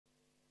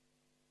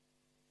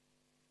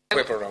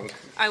Whip around.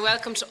 I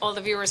welcome all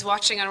the viewers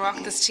watching on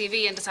Oireachtas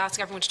TV and just ask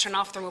everyone to turn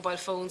off their mobile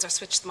phones or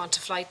switch them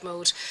onto flight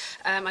mode.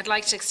 I'd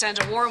like to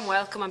extend a warm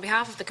welcome on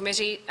behalf of the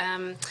committee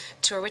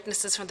to our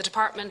witnesses from the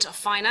Department of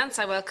Finance.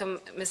 I welcome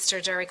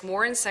Mr Derek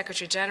Moran,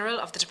 Secretary General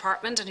of the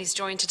Department, and he's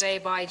joined today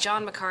by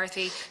John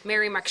McCarthy,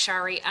 Mary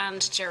McSharry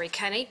and Jerry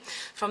Kenny.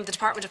 From the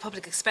Department of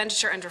Public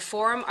Expenditure and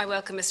Reform, I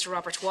welcome Mr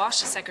Robert Watt,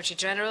 Secretary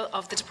General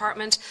of the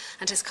Department,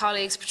 and his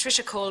colleagues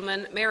Patricia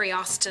Coleman, Mary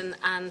Austin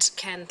and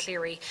Ken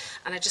Cleary.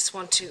 And I just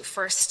want to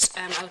first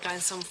outline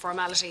some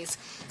formalities.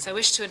 So I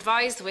wish to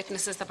advise the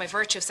witnesses that by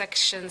virtue of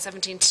Section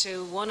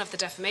 17(2)(1) of the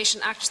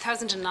Defamation Act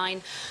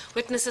 2009,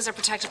 witnesses are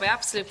protected by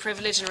absolute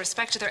privilege in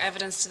respect to their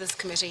evidence to this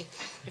committee.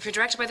 If you're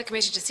directed by the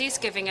committee to cease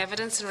giving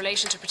evidence in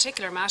relation to a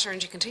particular matter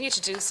and you continue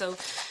to do so,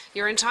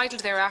 you are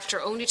entitled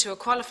thereafter only to a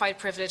qualified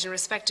privilege in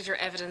respect of your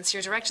evidence. You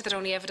are directed that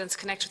only evidence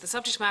connected with the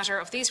subject matter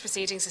of these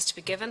proceedings is to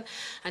be given,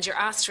 and you are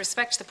asked to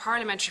respect the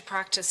parliamentary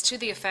practice to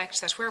the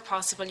effect that, where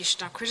possible, you should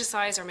not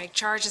criticise or make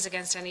charges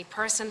against any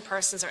person,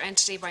 persons or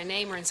entity by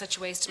name or in such a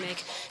way as to make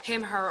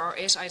him, her or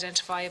it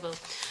identifiable.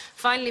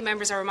 Finally,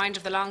 members are reminded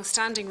of the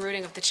long-standing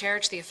ruling of the Chair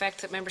to the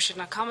effect that members should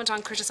not comment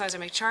on, criticise or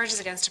make charges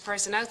against a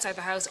person outside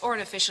the House or an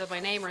official by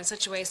name or in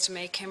such a way as to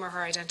make him or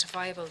her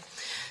identifiable.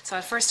 So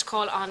I'll first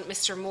call on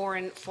Mr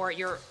Moran for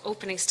your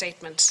opening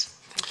statement.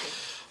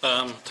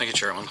 Thank you. Thank you,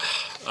 Chairman.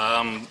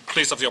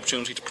 Pleased to have the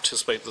opportunity to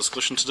participate in the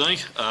discussion today.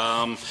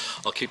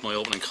 I'll keep my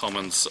opening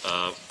comments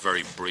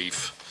very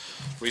brief.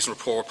 A recent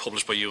report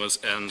published by UN's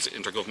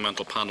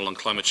Intergovernmental Panel on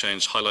Climate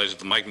Change highlighted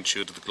the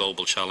magnitude of the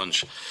global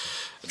challenge.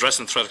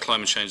 Addressing the threat of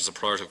climate change is a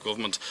priority of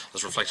government,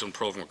 as reflected in the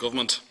programme of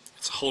government.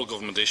 It's a whole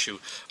government issue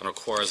and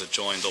requires a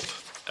joined-up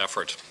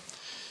effort.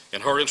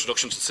 In her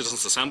introduction to the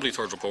Citizens' Assembly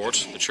third report,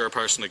 the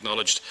chairperson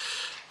acknowledged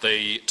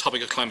the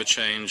topic of climate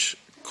change,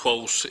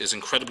 quote, is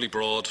incredibly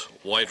broad,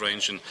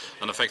 wide-ranging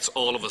and affects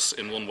all of us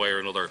in one way or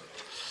another.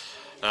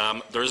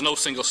 There is no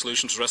single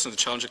solution to addressing the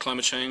challenge of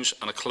climate change,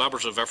 and a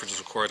collaborative effort is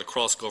required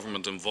across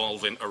government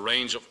involving a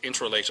range of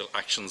interrelated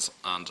actions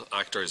and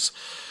actors.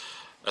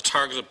 A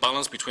targeted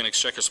balance between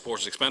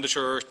exchequer-supported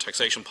expenditure,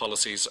 taxation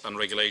policies and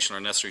regulation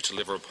are necessary to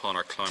deliver upon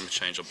our climate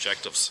change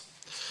objectives.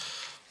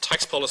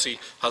 Tax policy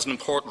has an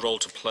important role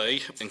to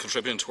play in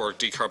contributing to our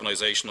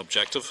decarbonisation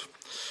objective,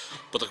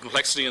 but the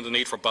complexity and the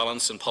need for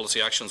balance in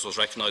policy actions was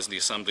recognised in the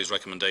Assembly's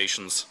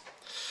recommendations.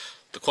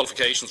 The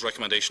Qualifications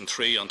Recommendation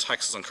 3 on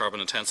taxes on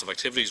carbon-intensive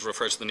activities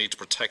refers to the need to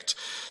protect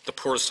the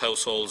poorest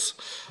households,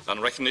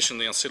 and recognition in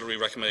the Ancillary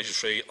Recommendation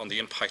 3 on the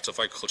impact of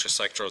the agriculture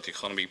sector of the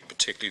economy,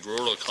 particularly the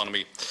rural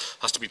economy,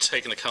 has to be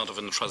taken account of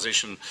in the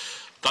transition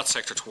that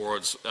sector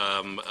towards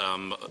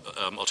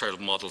alternative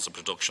models of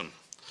production.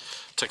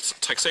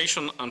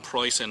 Taxation and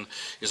pricing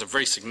is a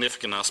very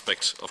significant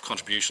aspect of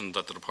contribution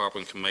that the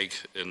Department can make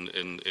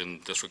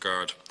in this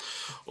regard.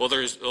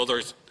 Other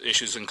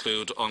issues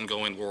include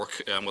ongoing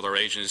work with our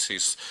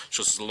agencies,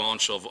 such as the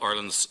launch of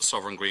Ireland's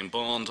Sovereign Green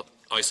Bond,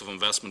 ISO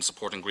investment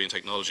supporting green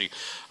technology,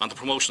 and the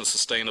promotion of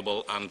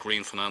sustainable and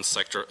green finance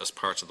sector as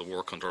part of the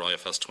work under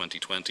IFS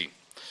 2020.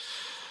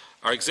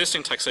 Our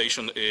existing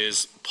taxation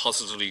is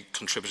positively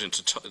contributing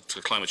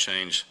to climate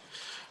change.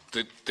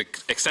 The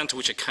extent to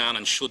which it can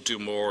and should do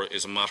more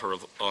is a matter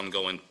of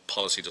ongoing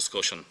policy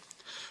discussion.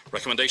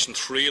 Recommendation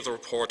 3 of the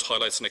report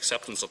highlights an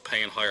acceptance of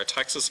paying higher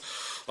taxes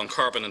on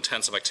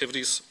carbon-intensive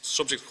activities,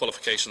 subject to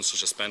qualifications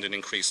such as spending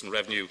increase in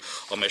revenue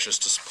or measures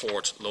to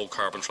support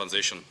low-carbon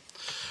transition.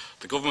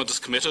 The Government is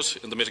committed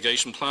in the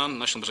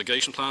National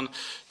Mitigation Plan,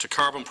 to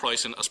carbon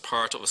pricing as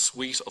part of a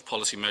suite of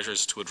policy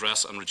measures to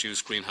address and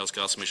reduce greenhouse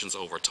gas emissions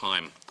over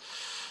time.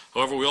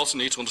 However, we also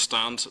need to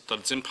understand that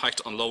its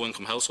impact on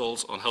low-income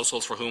households, on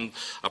households for whom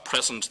at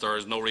present there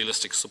is no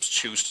realistic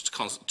substitute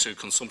to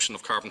consumption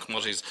of carbon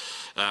commodities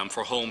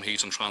for home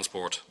heat and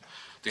transport.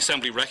 The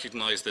Assembly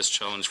recognised this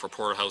challenge for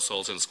poorer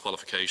households in its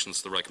qualifications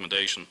to the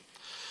recommendation.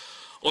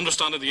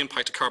 Understanding the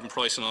impact of carbon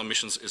pricing on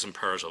emissions is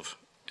imperative.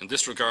 In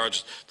this regard,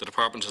 the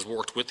Department has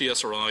worked with the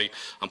SRI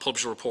and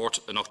published a report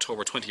in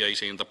October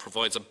 2018 that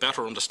provides a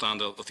better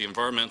understanding of the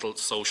environmental,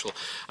 social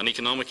and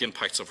economic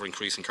impacts of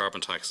increasing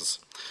carbon taxes.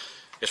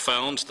 It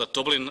found that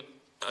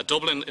a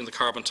doubling in the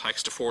carbon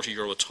tax to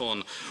 €40 a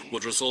tonne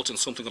would result in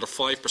something like a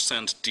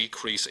 5%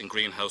 decrease in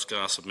greenhouse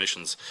gas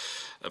emissions,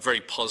 a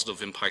very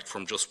positive impact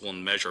from just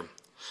one measure.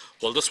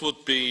 While this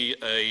would be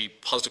a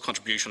positive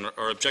contribution,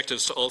 our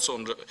objectives it also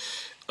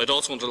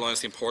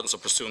underlines the importance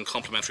of pursuing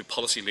complementary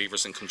policy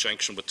levers in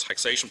conjunction with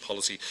taxation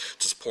policy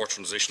to support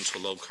transition to a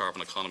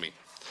low-carbon economy.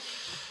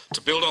 To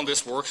build on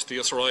this work, the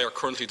SRI are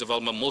currently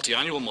developing a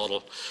multi-annual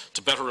model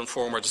to better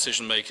inform our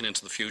decision-making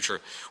into the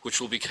future, which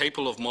will be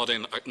capable of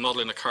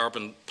modelling a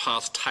carbon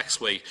path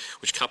taxway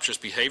which captures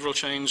behavioural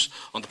change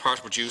on the part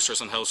of producers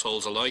and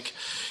households alike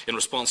in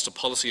response to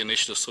policy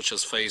initiatives such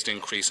as phased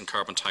increase in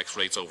carbon tax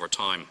rates over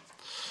time.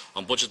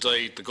 On Budget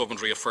Day, the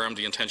Government reaffirmed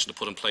the intention to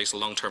put in place a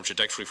long-term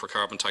trajectory for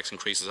carbon tax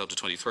increases out to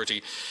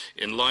 2030,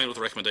 in line with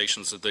the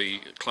recommendations of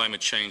the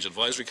Climate Change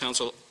Advisory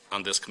Council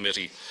and this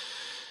committee.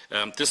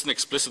 This is an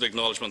explicit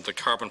acknowledgement that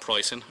carbon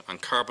pricing,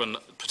 and carbon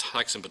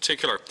tax in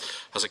particular,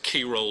 has a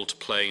key role to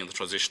play in the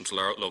transition to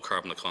a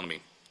low-carbon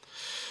economy.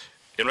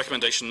 In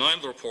Recommendation 9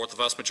 of the report, the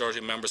vast majority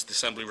of members of the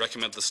Assembly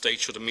recommend the State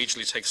should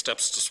immediately take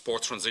steps to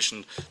support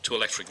transition to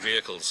electric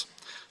vehicles.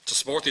 To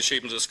support the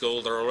achievement of this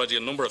goal, there are already a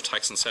number of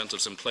tax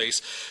incentives in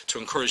place to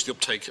encourage the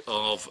uptake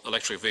of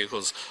electric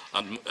vehicles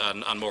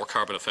and more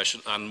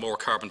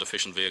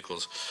carbon-efficient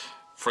vehicles.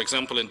 For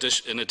example,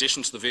 in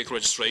addition to the vehicle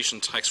registration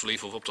tax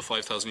relief of up to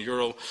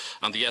 €5,000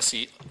 and the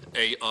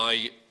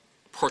SEAI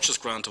purchase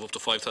grant of up to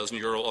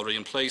 €5,000 already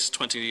in place,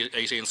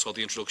 2018 saw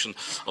the introduction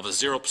of a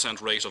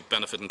 0% rate of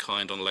benefit in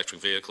kind on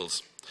electric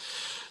vehicles.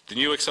 The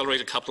new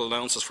accelerated capital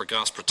allowances for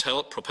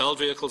gas-propelled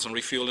vehicles and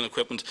refuelling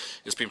equipment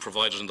is being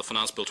provided in the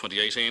Finance Bill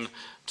 2018,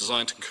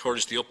 designed to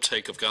encourage the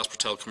uptake of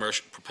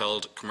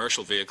gas-propelled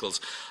commercial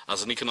vehicles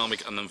as an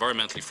economic and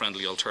environmentally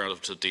friendly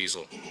alternative to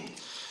diesel.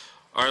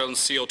 Ireland's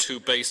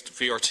CO2-based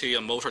VRT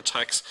and motor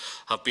tax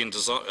have been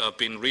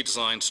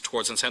redesigned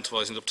towards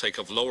incentivising the uptake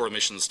of lower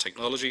emissions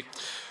technology,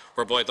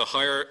 whereby the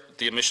higher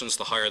the emissions,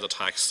 the higher the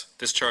tax.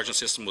 This charging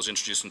system was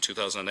introduced in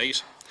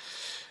 2008.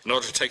 In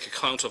order to take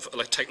account of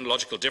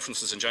technological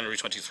differences in January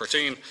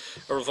 2013,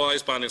 a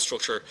revised banding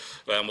structure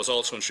was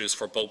also introduced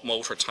for both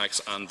motor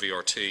tax and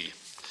VRT.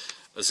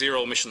 A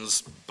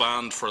zero-emissions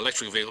band for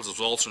electric vehicles was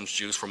also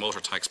introduced for motor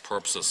tax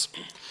purposes.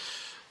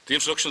 The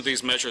introduction of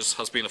these measures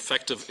has been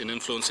effective in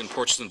influencing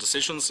purchasing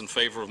decisions in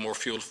favour of more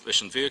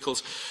fuel-efficient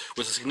vehicles,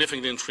 with a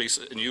significant increase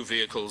in new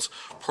vehicles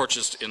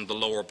purchased in the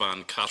lower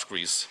band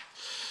categories.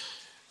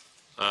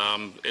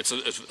 It's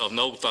of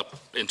note that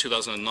in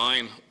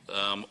 2009,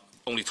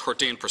 only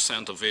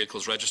 13% of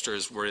vehicles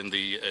registered were in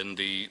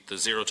the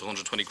 0 to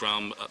 120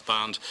 gram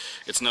band.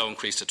 It's now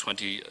increased to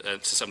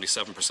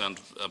 77%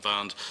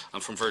 band,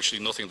 and from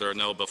virtually nothing, there are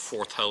now about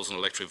 4,000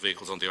 electric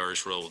vehicles on the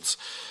Irish roads.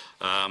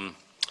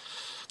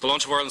 The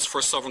launch of Ireland's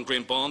first sovereign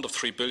green bond of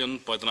 €3 billion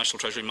by the National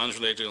Treasury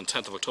Management Agency on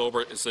 10th of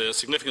October is a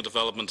significant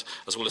development,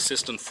 as will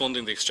assist in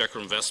funding the Exchequer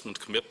investment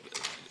committed.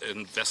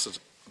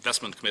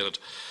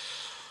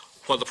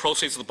 While the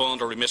proceeds of the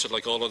bond are remitted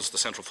like always to the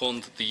Central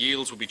Fund, the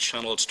yields will be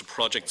channelled to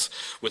projects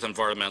with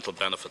environmental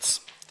benefits.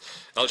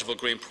 Eligible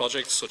green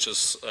projects, such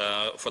as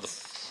for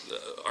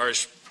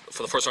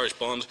the first Irish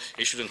bond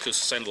issued, include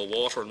sustainable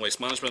water and waste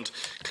management,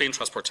 clean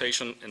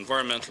transportation,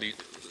 environmentally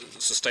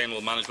sustainable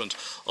management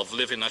of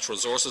living natural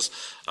resources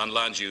and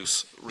land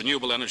use,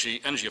 renewable energy,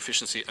 energy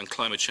efficiency and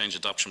climate change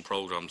adaptation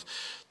programmes.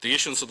 The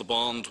issuance of the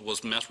bond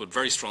was met with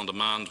very strong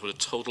demand, with a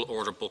total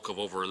order book of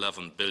over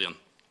 €11 billion.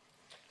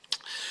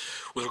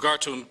 With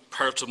regard to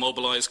imperative to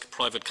mobilise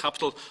private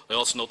capital, I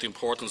also note the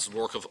importance of the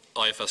work of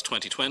IFS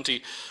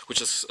 2020, which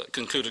has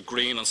concluded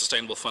green and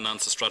sustainable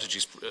finance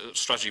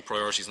strategy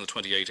priorities in the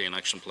 2018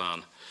 Action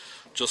Plan.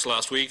 Just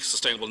last week,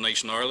 Sustainable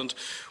Nation Ireland,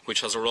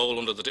 which has a role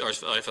under the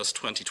IFS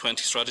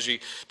 2020 strategy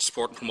to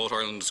support and promote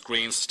Ireland's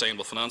green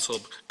sustainable finance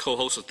hub,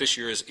 co-hosted this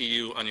year's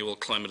EU Annual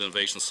Climate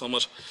Innovation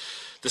Summit.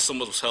 This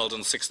summit was held on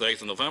the 6th and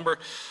 8th of November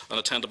and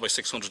attended by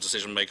 600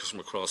 decision makers from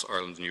across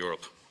Ireland and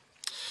Europe.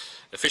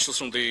 Officials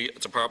from the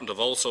Department have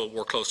also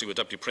worked closely with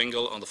Deputy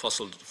Pringle on the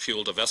Fossil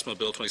Fuel Divestment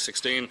Bill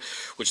 2016,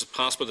 which was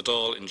passed by the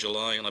Dáil in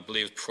July and I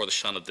believe before the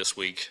Seanad this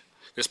week.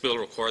 This bill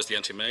requires the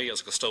NTMA,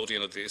 as a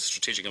custodian of the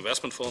Strategic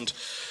Investment Fund,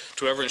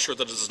 to ever ensure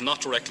that it does not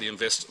directly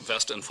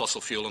invest in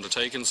fossil fuel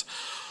undertakings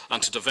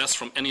and to divest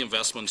from any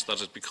investment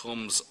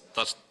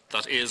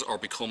that is or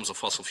becomes a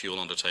fossil fuel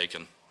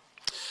undertaking.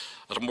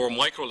 At a more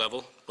micro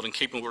level, but in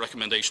keeping with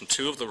Recommendation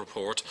 2 of the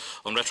report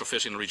on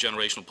retrofitting and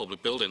regeneration of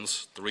public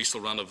buildings, the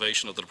recent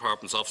renovation of the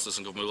Department's offices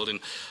and government building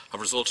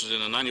have resulted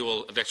in an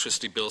annual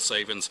electricity bill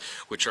savings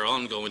which are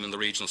ongoing in the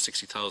region of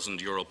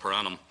 €60,000 per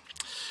annum.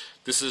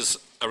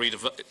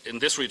 In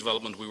this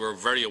redevelopment, we were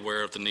very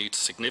aware of the need to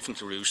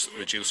significantly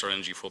reduce our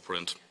energy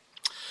footprint.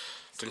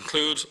 To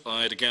conclude,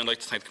 I'd again like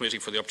to thank the Committee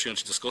for the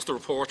opportunity to discuss the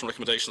report and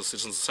recommendations of the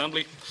Citizens'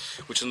 Assembly,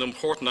 which is an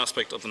important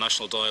aspect of the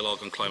national dialogue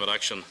on climate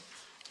action.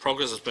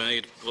 Progress has been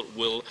made, but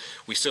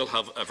we still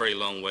have a very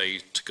long way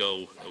to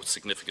go with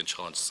significant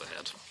challenges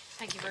ahead.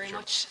 Thank you very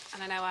much.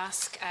 And I now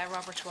ask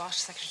Robert Watt,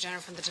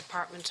 Secretary-General from the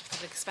Department of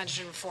Public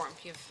Expenditure and Reform.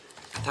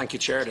 Thank you,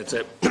 Chair. It's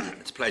a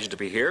pleasure to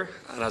be here.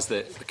 And as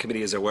the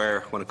Committee is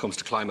aware, when it comes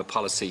to climate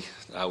policy,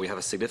 we have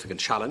a significant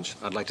challenge.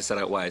 I'd like to set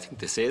out why I think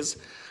this is,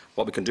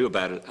 what we can do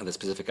about it, and the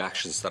specific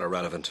actions that are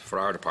relevant for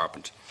our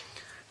department.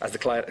 As the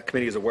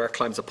Committee is aware,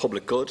 climate is a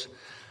public good,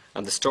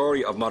 and the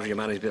story of modern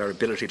humanity has been our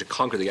ability to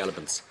conquer the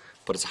elements.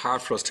 But it's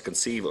hard for us to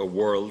conceive a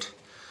world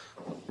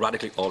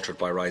radically altered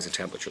by rising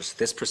temperatures.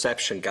 This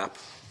perception gap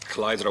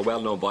collides with our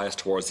well-known bias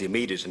towards the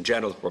immediate. In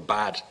general, we're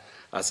bad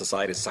as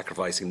society is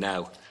sacrificing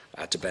now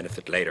to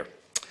benefit later.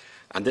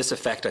 And this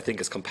effect, I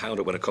think, is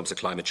compounded when it comes to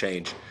climate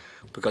change,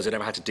 because we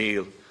never had to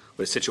deal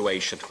with a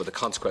situation where the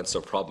consequences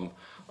of a problem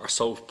are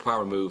so far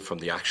removed from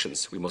the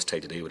actions we must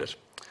take to deal with it.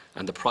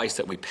 And the price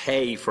that we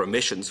pay for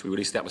emissions we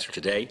release to the atmosphere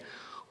today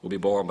will be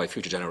borne by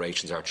future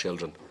generations, our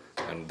children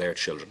and their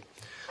children.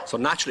 So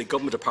naturally,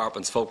 government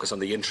departments focus on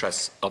the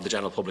interests of the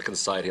general public and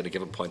society at a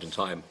given point in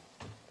time.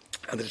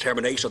 and the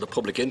determination of the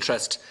public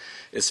interest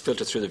is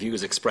filtered through the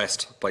views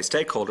expressed by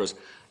stakeholders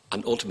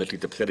and ultimately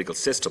the political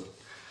system.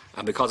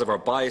 And because of our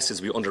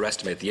biases, we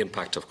underestimate the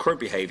impact of current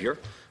behaviour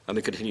and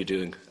we continue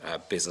doing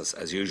business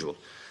as usual.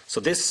 So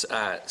this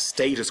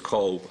status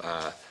quo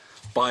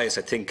bias,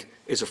 I think,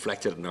 is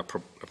reflected in our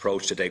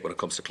approach to date when it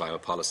comes to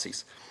climate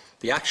policies.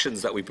 The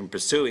actions that we've been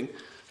pursuing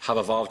have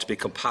evolved to be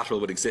compatible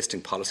with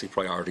existing policy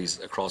priorities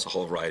across a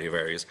whole variety of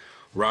areas,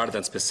 rather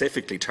than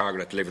specifically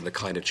targeted at delivering the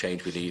kind of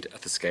change we need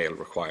at the scale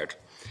required.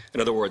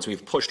 In other words,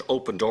 we've pushed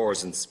open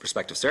doors in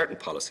respect of certain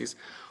policies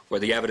where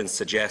the evidence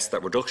suggests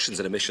that reductions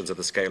in emissions at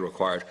the scale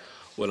required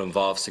will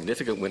involve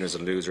significant winners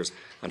and losers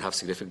and have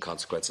significant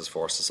consequences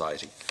for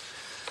society.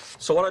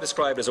 So what I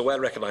described as a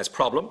well-recognised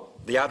problem,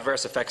 the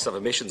adverse effects of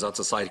emissions on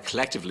society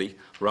collectively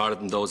rather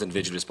than those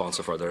individually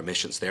responsible for their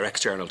emissions. They are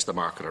external to the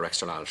market or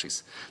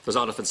externalities. There's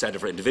not enough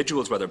incentive for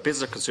individuals, whether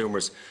business or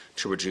consumers,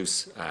 to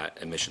reduce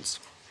emissions.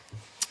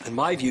 In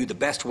my view, the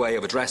best way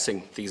of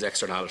addressing these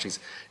externalities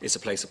is to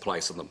place a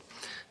price on them.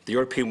 The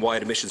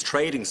European-wide emissions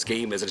trading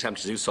scheme is an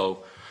attempt to do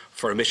so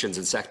for emissions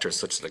in sectors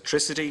such as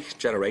electricity,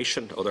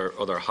 generation,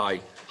 other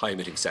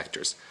high-emitting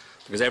sectors.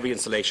 Because every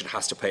installation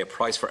has to pay a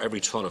price for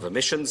every tonne of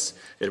emissions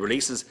it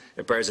releases,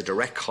 it bears a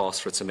direct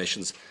cost for its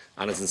emissions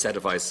and is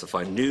incentivised to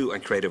find new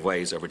and creative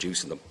ways of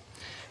reducing them.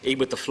 Even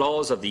with the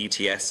flaws of the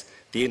ETS,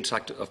 the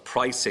impact of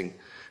pricing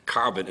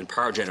carbon in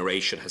power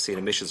generation has seen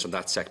emissions from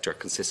that sector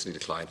consistently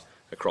decline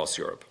across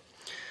Europe.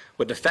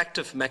 With an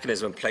effective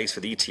mechanism in place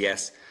for the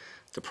ETS,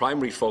 the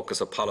primary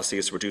focus of policy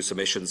is to reduce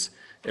emissions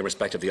in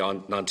respect of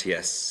the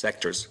non-ETS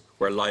sectors,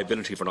 where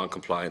liability for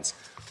non-compliance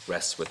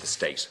rests with the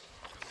state.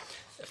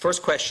 The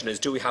first question is,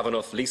 do we have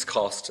enough least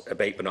cost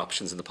abatement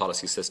options in the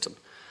policy system?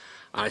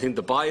 And I think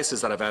the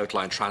biases that I've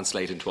outlined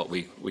translate into what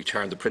we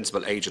term the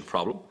principal agent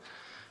problem,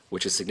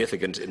 which is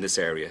significant in this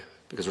area,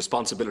 because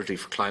responsibility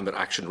for climate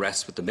action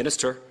rests with the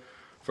Minister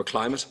for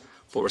Climate,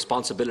 but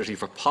responsibility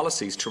for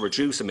policies to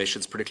reduce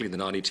emissions, particularly in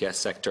the non-ETS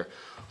sector,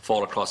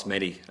 fall across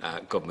many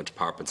government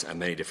departments and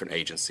many different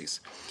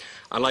agencies.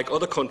 And like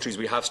other countries,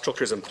 we have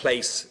structures in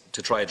place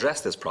to try to address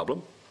this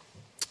problem,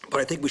 but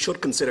I think we should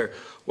consider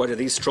whether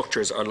these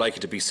structures are likely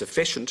to be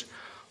sufficient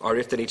or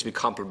if they need to be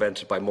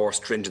complemented by more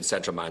stringent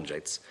central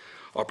mandates,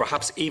 or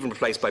perhaps even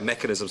replaced by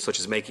mechanisms such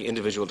as making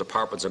individual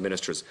departments or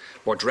ministers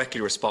more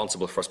directly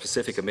responsible for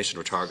specific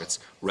emission targets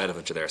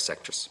relevant to their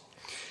sectors.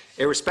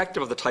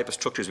 Irrespective of the type of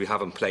structures we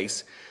have in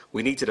place,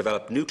 we need to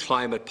develop new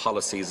climate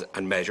policies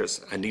and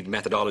measures and need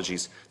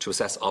methodologies to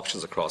assess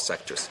options across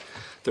sectors.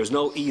 There is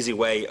no easy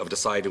way of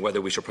deciding whether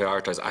we should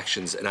prioritise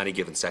actions in any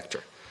given sector.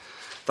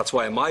 That's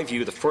why, in my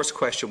view, the first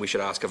question we should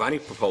ask of any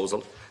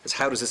proposal is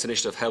how does this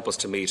initiative help us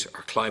to meet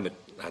our climate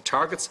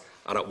targets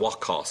and at what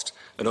cost?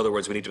 In other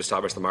words, we need to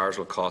establish the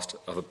marginal cost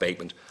of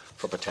abatement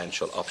for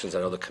potential options. I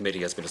know the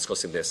committee has been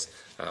discussing this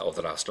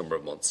over the last number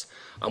of months.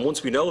 And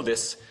once we know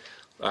this,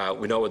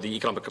 we know what the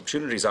economic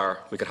opportunities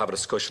are, we can have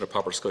a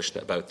proper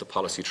discussion about the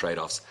policy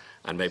trade-offs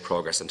and make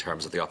progress in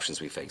terms of the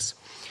options we face.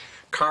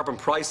 Carbon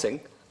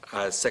pricing,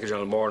 as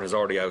Secretary-General Moran has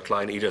already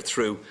outlined, either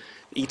through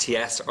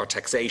ETS or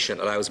taxation,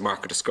 allows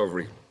market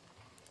discovery.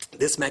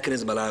 This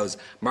mechanism allows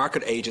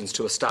market agents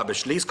to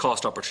establish least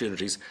cost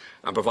opportunities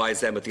and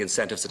provides them with the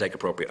incentives to take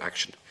appropriate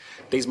action.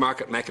 These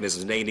market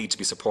mechanisms may need to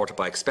be supported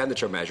by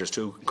expenditure measures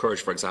to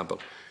encourage, for example,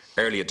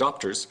 early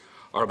adopters,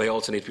 or may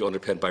also need to be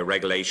underpinned by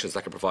regulations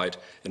that can provide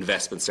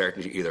investment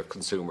certainty to either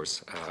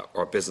consumers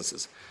or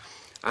businesses.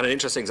 And an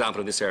interesting example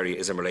in this area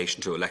is in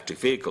relation to electric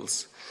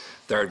vehicles.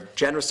 There are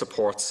generous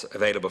supports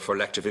available for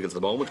electric vehicles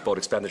at the moment, both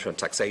expenditure and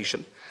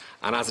taxation.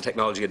 And as the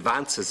technology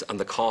advances and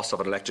the cost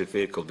of an electric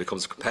vehicle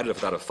becomes competitive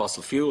with that of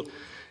fossil fuel, it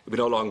will be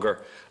no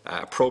longer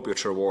appropriate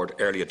to reward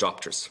early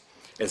adopters.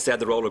 Instead,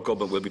 the role of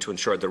government will be to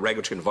ensure the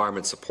regulatory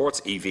environment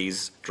supports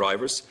EVs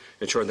drivers,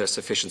 ensuring there is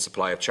sufficient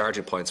supply of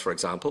charging points, for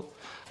example,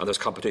 and there is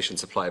competition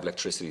supply of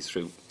electricity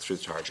through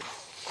charging.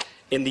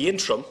 In the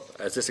interim,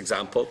 as this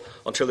example,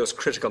 until there is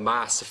critical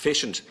mass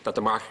sufficient that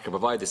the market can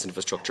provide this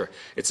infrastructure,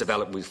 its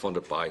development will be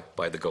funded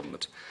by the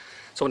government.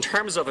 So in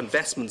terms of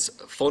investments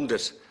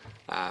funded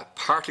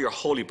partly or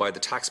wholly by the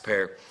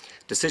taxpayer,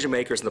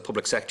 decision-makers in the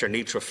public sector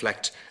need to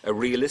reflect a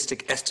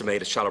realistic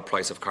estimated shallow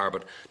price of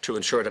carbon to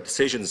ensure that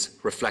decisions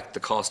reflect the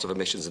cost of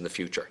emissions in the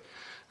future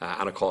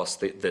and, of course,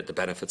 the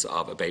benefits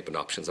of abatement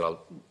options. And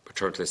I'll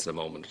return to this in a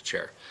moment,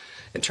 Chair.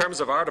 In terms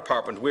of our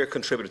department, we are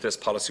contributing to this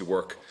policy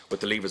work with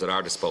the levers at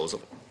our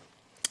disposal.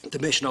 The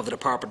mission of the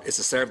department is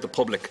to serve the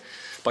public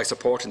by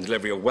supporting the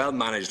delivery of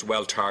well-managed,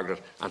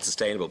 well-targeted and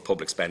sustainable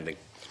public spending.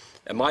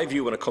 In my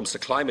view, when it comes to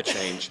climate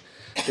change,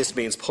 this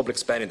means public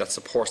spending that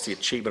supports the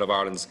achievement of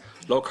Ireland's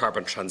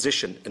low-carbon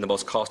transition in the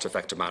most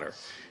cost-effective manner.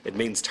 It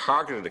means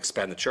targeted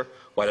expenditure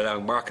while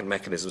allowing market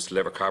mechanisms to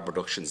deliver carbon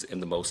reductions in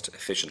the most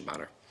efficient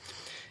manner.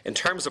 In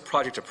terms of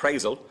project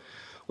appraisal,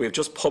 we have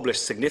just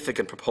published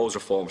significant proposed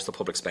reforms to the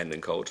Public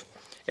Spending Code.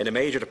 In a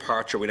major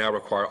departure, we now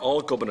require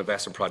all government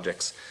investment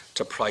projects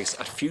to price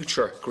at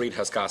future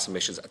greenhouse gas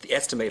emissions at the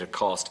estimated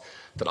cost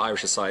that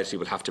Irish society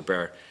will have to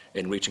bear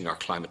in reaching our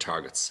climate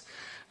targets.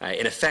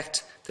 In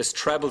effect, this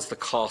trebles the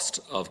cost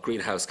of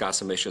greenhouse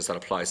gas emissions that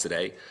applies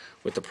today,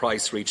 with the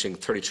price reaching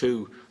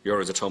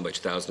 €32 a tonne by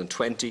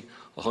 2020,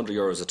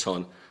 €100 a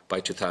tonne by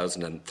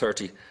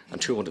 2030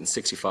 and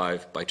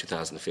 265 by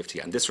 2050.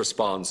 And this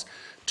responds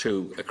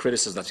to a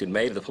criticism that's been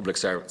made of the public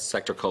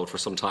sector code for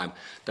some time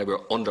that we're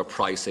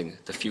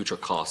underpricing the future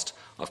cost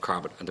of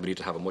carbon and that we need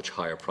to have a much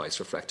higher price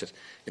reflected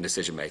in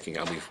decision making,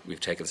 and we've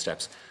taken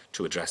steps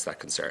to address that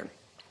concern.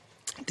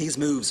 These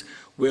moves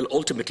will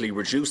ultimately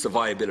reduce the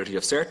viability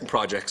of certain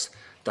projects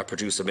that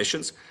produce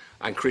emissions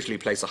and critically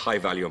place a high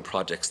value on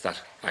projects that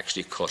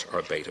actually cut or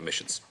abate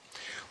emissions.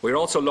 We are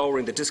also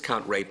lowering the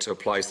discount rate to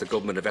apply to the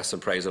government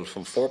investment appraisal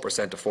from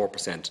 4% to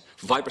 4%,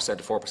 5%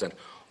 to 4%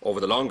 over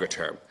the longer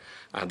term,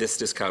 and this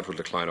discount will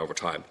decline over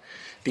time.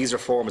 These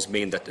reforms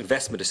mean that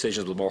investment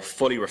decisions will more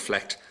fully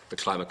reflect the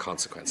climate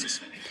consequences.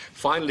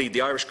 Finally,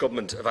 the Irish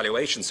Government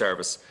Evaluation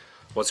Service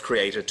was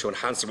created to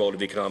enhance the role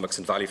of economics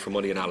and value for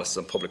money analysis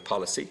and public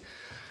policy.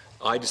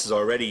 IDIS has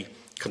already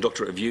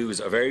conducted reviews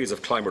of areas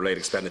of climate-related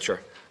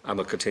expenditure and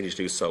will continue to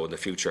do so in the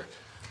future.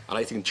 And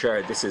I think,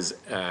 Chair, this is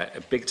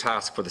a big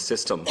task for the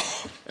system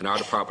in our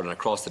department and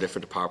across the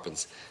different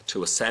departments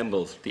to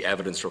assemble the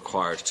evidence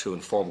required to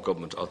inform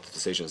government of the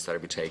decisions that are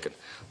being taken.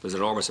 There's an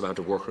enormous amount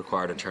of work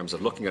required in terms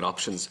of looking at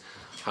options,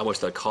 how much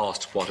they'll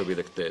cost, what will be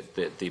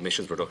the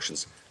emissions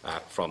reductions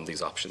from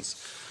these options.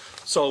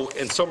 So,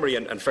 in summary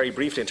and very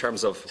briefly in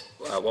terms of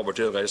what we're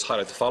doing, I just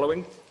highlight the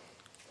following.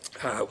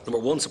 Number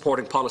one,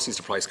 supporting policies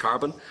to price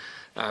carbon.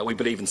 We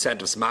believe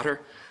incentives matter,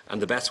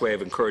 and the best way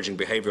of encouraging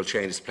behavioural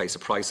change is to place a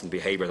price on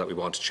behaviour that we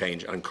want to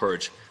change and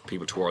encourage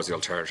people towards the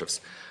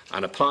alternatives.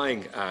 And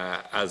applying,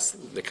 as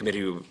the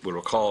committee will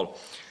recall,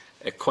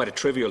 quite a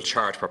trivial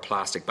chart per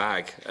plastic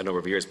bag a number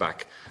of years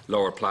back,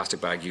 lowered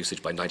plastic bag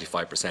usage by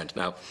 95%.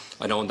 Now,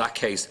 I know in that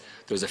case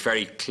there was a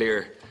very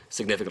clear,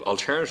 significant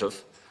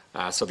alternative,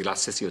 so the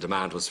elasticity of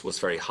demand was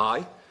very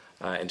high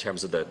in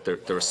terms of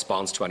the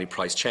response to any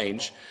price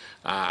change.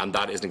 And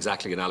that isn't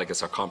exactly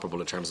analogous or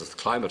comparable in terms of the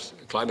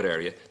climate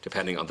area,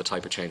 depending on the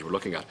type of change we're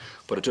looking at.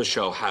 But it does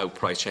show how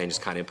price changes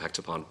can impact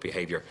upon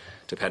behaviour,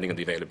 depending on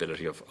the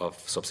availability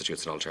of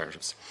substitutes and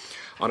alternatives.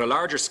 On a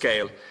larger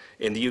scale,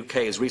 in the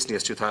UK, as recently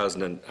as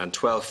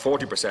 2012,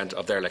 40%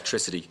 of their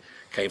electricity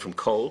came from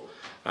coal.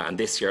 And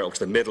this year, up to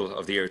the middle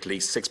of the year, at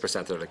least 6%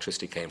 of their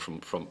electricity came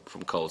from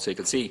coal. So you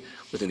can see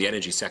within the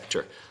energy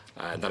sector,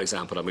 that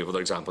example, and we have other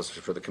examples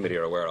for the committee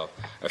are aware of,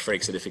 a very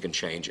significant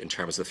change in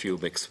terms of the fuel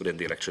mix within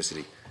the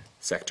electricity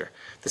sector.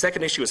 The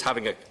second issue is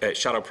having a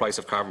shadow price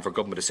of carbon for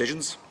government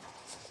decisions,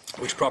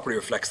 which properly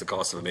reflects the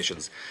cost of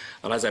emissions.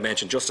 And as I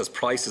mentioned, just as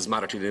prices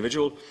matter to the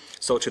individual,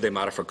 so too they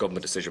matter for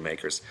government decision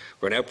makers.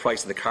 We're now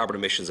pricing the carbon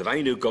emissions of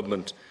any new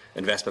government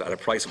investment at a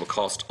price it will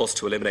cost us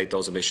to eliminate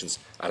those emissions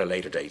at a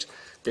later date.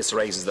 This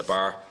raises the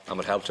bar and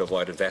will help to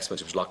avoid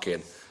investment which lock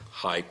in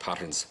high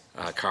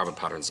carbon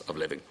patterns of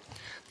living.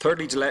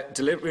 Thirdly,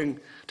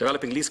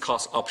 developing least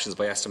cost options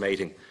by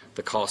estimating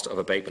the cost of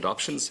abatement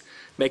options.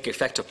 Making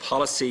effective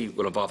policy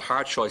will involve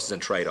hard choices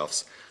and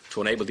trade-offs.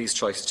 To enable these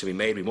choices to be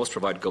made, we must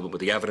provide government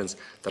with the evidence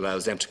that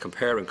allows them to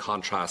compare and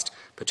contrast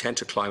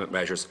potential climate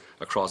measures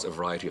across a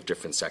variety of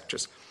different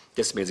sectors.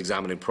 This means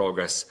examining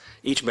progress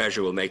each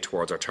measure will make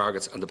towards our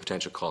targets and the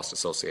potential costs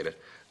associated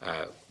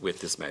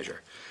with this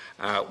measure.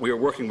 We are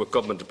working with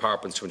government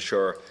departments to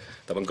ensure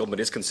that when government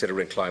is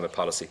considering climate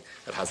policy,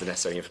 it has the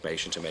necessary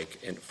information to make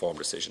an informed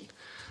decision.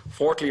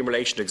 Fourthly, in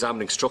relation to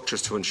examining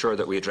structures to ensure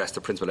that we address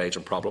the principal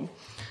agent problem,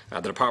 the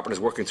department is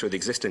working through the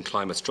existing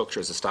climate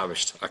structures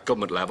established at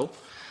government level.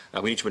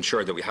 We need to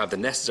ensure that we have the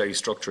necessary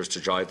structures to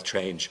drive the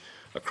change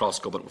across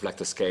government, reflect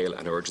the scale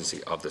and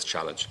urgency of this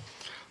challenge.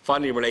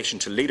 Finally, in relation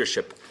to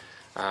leadership,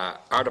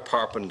 our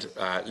department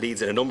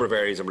leads in a number of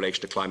areas in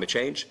relation to climate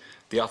change.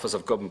 The Office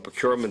of Government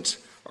Procurement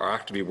are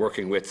actively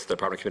working with the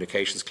Department of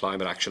Communications,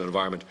 Climate Action and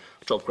Environment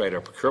to upgrade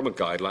our procurement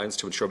guidelines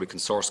to ensure we can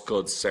source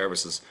goods,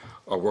 services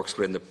or works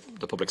within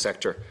the public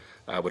sector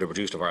with a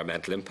reduced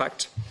environmental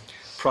impact.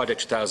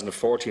 Project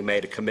 2040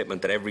 made a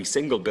commitment that every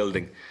single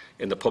building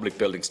in the public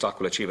building stock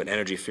will achieve an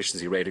energy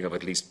efficiency rating of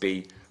at least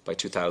B by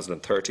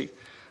 2030.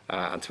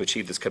 And to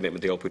achieve this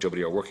commitment, the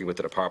OPW are working with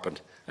the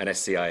Department and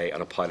SCIA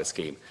on a pilot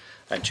scheme.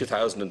 In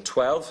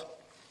 2012,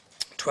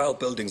 12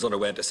 buildings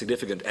underwent a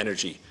significant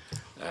energy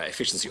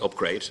efficiency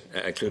upgrade,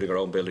 including our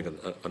own building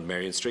on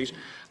Marion Street,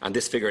 and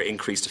this figure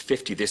increased to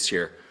 50 this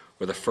year,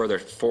 with a further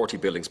 40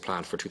 buildings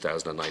planned for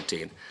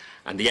 2019.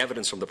 And the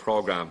evidence from the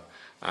programme,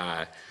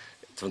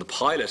 from the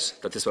pilot,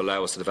 that this will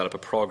allow us to develop a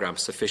programme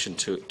sufficient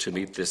to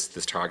meet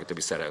this target that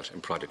we set out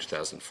in Project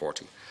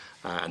 2040.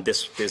 And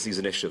these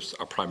initiatives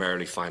are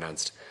primarily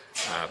financed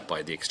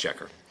by the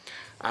Exchequer.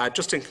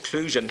 Just in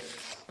conclusion,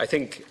 I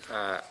think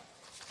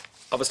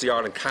obviously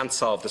Ireland can't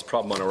solve this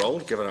problem on our own,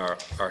 given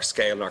our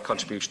scale and our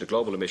contribution to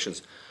global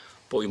emissions,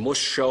 but we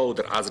must show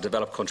that as a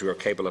developed country we are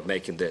capable of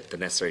making the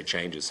necessary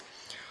changes.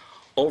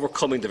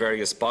 Overcoming the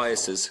various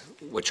biases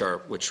which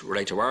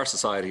relate to our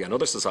society and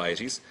other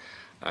societies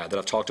that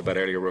I've talked about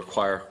earlier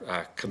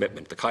require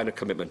commitment, the kind of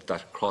commitment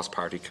that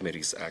cross-party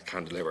committees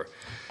can deliver.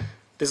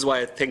 This is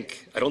why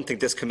I don't think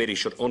this committee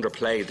should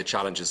underplay the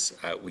challenges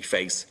we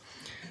face.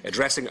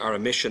 Addressing our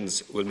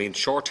emissions will mean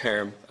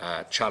short-term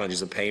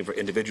challenges and pain for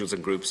individuals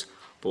and groups,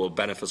 but will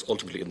benefit us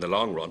ultimately in the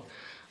long run.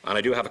 And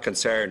I do have a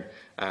concern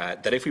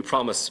that if we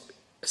promise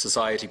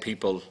society,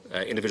 people,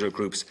 individual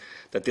groups,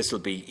 that this will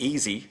be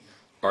easy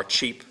or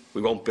cheap,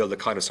 we won't build the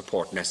kind of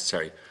support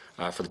necessary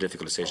for the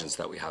difficult decisions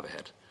that we have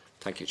ahead.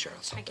 Thank you, Chair.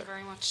 Thank you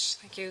very much.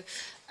 Thank you.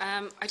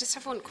 I just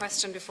have one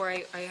question before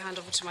I hand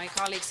over to my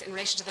colleagues in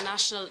relation to the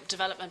National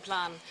Development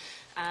Plan.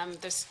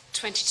 There's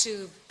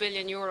 €22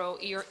 billion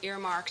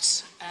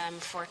earmarked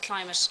for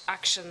climate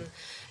action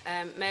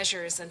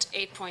measures and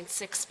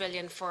 €8.6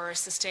 billion for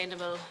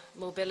sustainable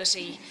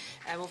mobility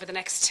over the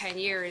next 10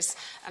 years.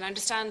 And I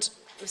understand,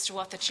 Mr.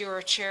 Watt, that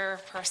you're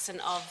chairperson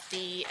of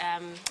the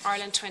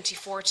Ireland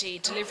 2040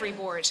 Delivery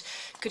Board.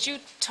 Could you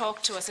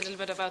talk to us a little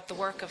bit about the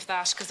work of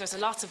that? Because there's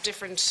lots of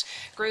different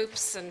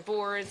groups and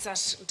boards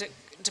at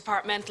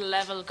departmental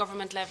level,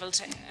 government level,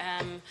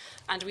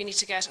 and we need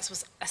to get, I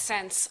suppose, a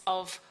sense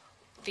of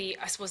the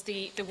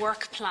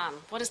work plan.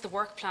 What is the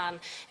work plan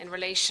in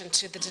relation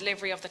to the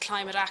delivery of the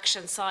climate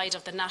action side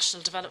of the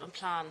National Development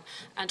Plan,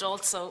 and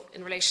also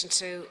in relation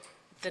to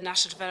the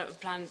National Development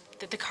Plan,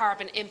 the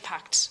carbon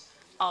impact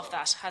of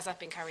that? Has that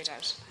been carried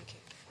out? Thank you.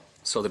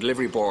 So the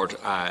Delivery Board,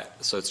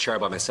 so it's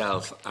chaired by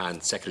myself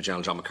and Secretary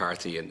General John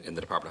McCarthy in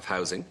the Department of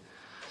Housing.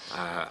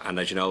 And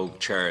as you know,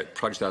 Chair,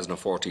 Project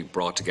 2040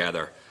 brought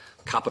together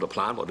capital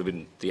plan, what would have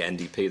been the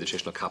NDP, the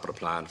traditional capital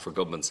plan for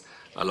governments,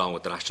 along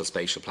with the National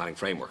Spatial Planning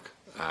Framework,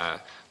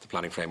 the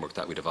planning framework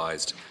that we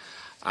devised.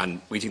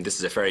 And we think this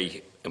is a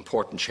very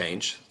important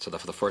change, so that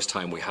for the first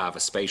time we have a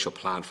spatial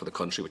plan for the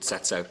country which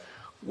sets out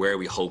where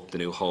we hope the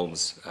new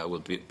homes will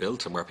be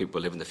built and where people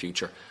will live in the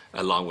future,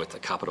 along with a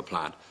capital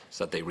plan,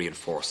 so that they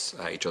reinforce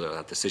each other,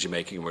 that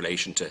decision-making in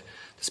relation to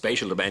the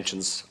spatial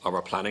dimensions of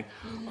our planning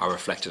are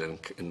reflected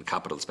in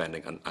capital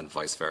spending and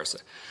vice versa.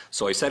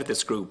 So I set up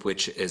this group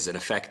which is in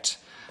effect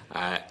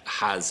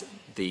has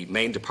the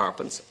main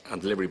departments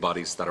and delivery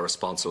bodies that are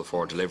responsible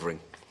for delivering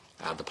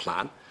the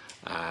plan,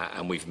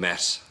 and we've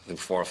met, I think,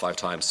 4 or 5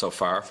 times so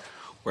far,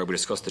 where we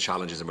discussed the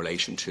challenges in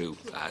relation to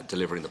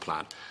delivering the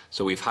plan.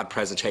 So we've had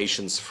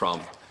presentations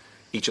from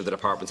each of the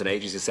departments and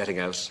agencies setting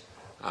out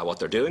what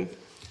they're doing,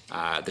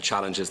 the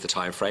challenges, the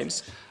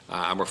timeframes,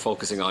 and we're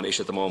focusing on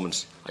issues at the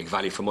moment like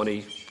value for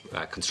money,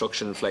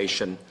 construction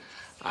inflation,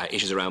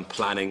 issues around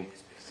planning,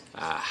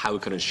 how we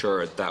can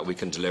ensure that we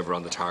can deliver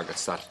on the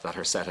targets that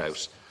are set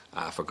out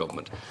for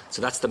government.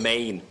 So that's the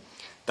main,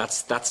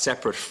 that's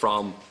separate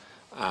from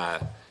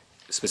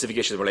specific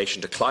issues in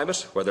relation to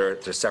climate, where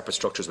there's separate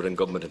structures within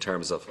government in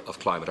terms of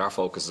climate. Our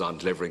focus is on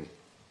delivering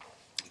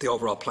the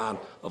overall plan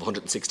of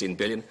 116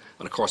 billion,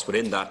 and of course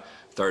within that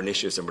there are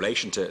initiatives in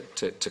relation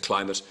to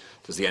climate.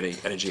 There's the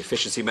energy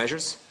efficiency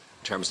measures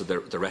in terms of the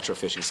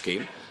retrofitting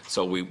scheme,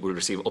 so we will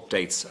receive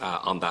updates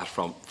on that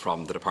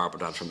from the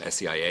department and from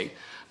SEIA,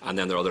 and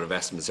then there are other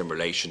investments in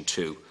relation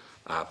to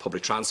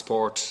public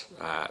transport,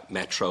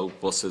 metro,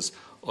 buses,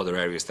 other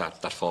areas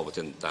that fall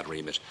within that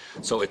remit.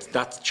 So it's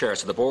that, Chair.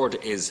 So the board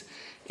is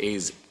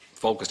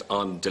focused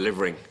on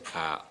delivering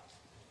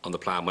on the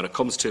plan. When it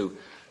comes to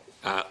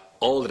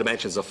all the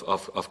dimensions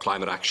of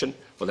climate action,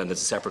 well, then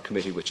there's a separate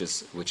committee which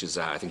is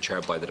I think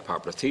chaired by the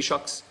Department of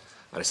Taoiseachs,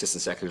 an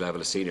assistant secretary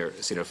level, a senior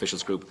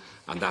officials group,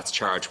 and that's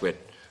charged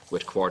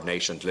with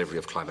coordination and delivery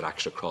of climate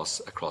action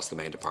across the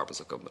main departments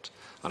of government.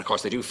 And of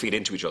course they do feed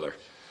into each other,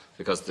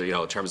 because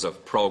in terms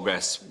of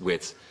progress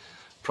with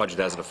Project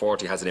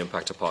 2040 has an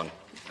impact upon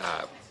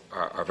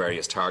our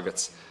various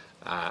targets,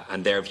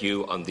 and their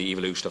view on the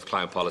evolution of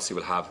climate policy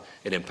will have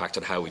an impact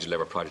on how we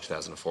deliver Project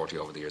 2040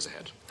 over the years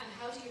ahead. And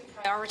how do you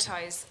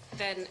prioritise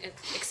then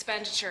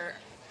expenditure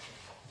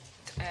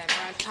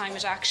around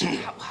climate action?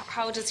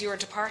 How does your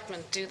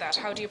department do that?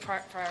 How do you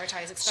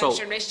prioritise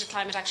expenditure in relation to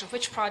climate action?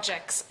 Which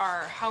projects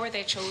how are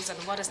they chosen?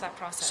 What is that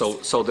process?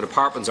 So the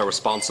departments are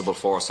responsible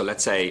for, so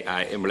let's say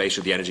in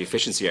relation to the energy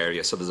efficiency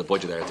area, so there's a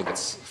budget there, I think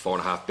it's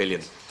 4.5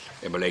 billion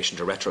in relation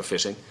to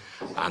retrofitting,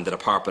 and the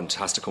department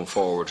has to come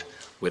forward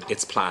with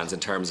its plans in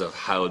terms of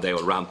how they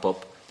will ramp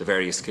up the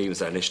various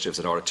schemes and initiatives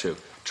in order to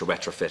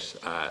retrofit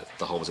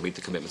the homes and meet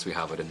the commitments we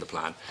have within the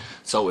plan.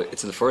 So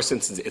it's in the first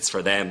instance, it's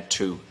for them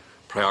to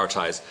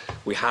prioritise.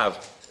 We have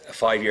a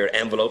 5-year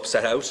envelope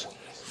set out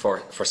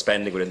for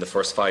spending within the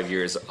first 5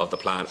 years of the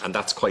plan, and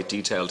that's quite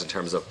detailed in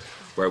terms of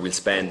where we'll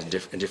spend in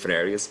different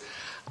areas,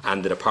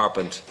 and the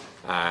department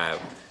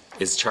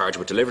is charged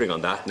with delivering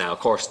on that. Now, of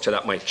course,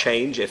 that might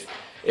change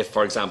if,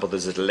 for example,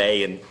 there's a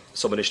delay in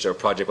some initiative or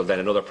project, well, then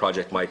another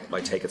project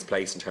might take its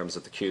place in terms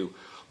of the queue.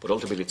 But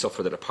ultimately, it's up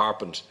for the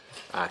department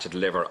to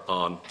deliver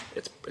on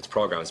its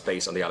programmes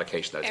based on the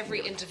allocation that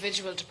every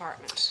individual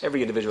department.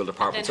 Every individual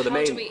department. So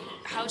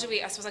how do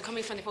we? I suppose I'm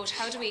coming from the approach.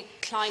 How do we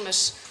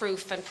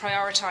climate-proof and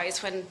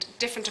prioritise when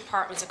different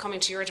departments are coming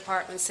to your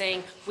department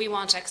saying we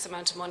want X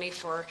amount of money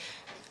for?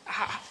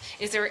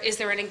 Is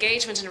there an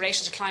engagement in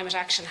relation to climate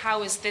action?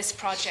 How is this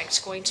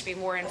project going to be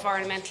more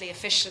environmentally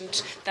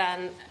efficient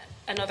than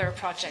another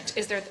project?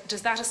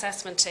 Does that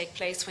assessment take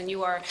place when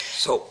you are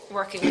So,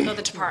 working with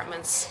other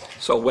departments?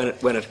 so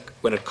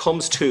when it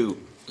comes to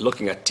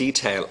looking at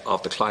detail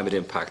of the climate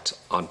impact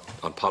on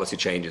policy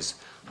changes,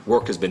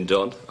 work has been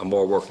done, and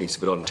more work needs to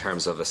be done in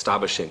terms of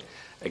establishing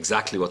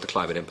exactly what the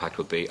climate impact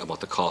would be and what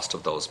the cost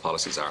of those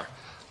policies are.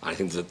 And I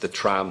think that the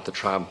TRAM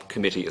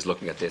committee is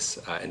looking at this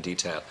in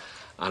detail.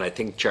 And I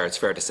think, Chair, it's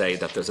fair to say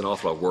that there's an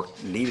awful lot of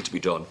work needed to be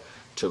done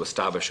to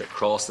establish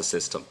across the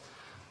system.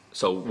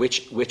 So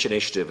which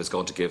initiative is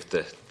going to give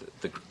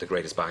the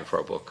greatest bang for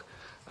our buck?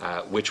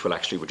 Which will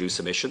actually reduce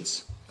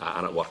emissions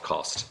and at what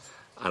cost?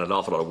 And an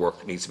awful lot of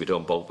work needs to be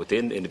done both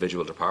within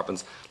individual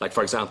departments, like,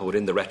 for example,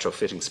 within the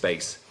retrofitting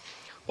space.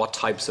 What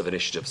types of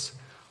initiatives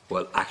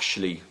will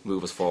actually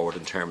move us forward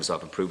in terms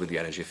of improving the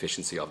energy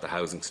efficiency of the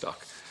housing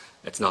stock?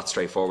 It's not a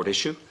straightforward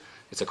issue.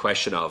 It's a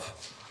question of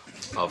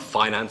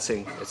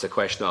financing. It's a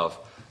question of,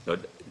 you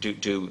know,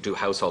 do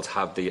households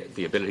have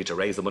the ability to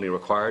raise the money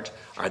required?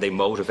 Are they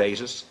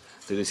motivated?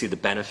 Do they see the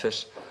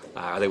benefit?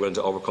 Are they willing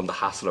to overcome the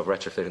hassle of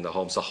retrofitting the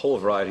homes? A whole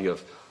variety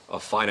of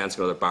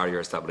financing and other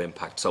barriers that will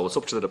impact. So it's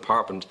up to the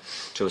department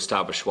to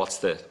establish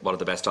what are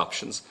the best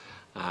options,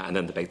 and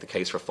then to make the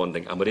case for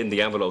funding. And within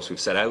the envelopes we've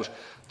set out,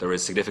 there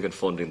is significant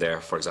funding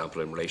there, for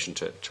example, in relation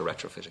to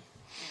retrofitting.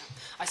 Yeah.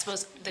 I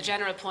suppose the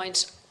general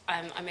point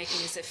I'm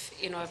making is, if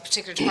a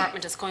particular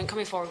department is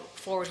coming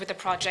forward with a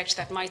project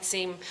that might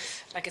seem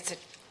like it's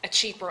a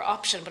cheaper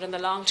option, but in the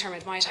long term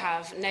it might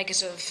have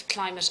negative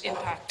climate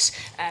impact,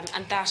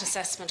 and that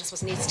assessment, I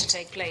suppose, needs to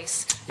take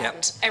place. Yep.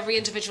 And every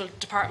individual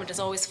department is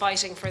always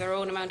fighting for their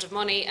own amount of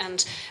money,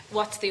 and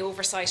what's the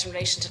oversight in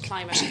relation to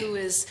climate? Who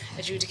is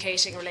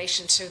adjudicating in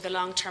relation to the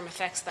long-term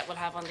effects that will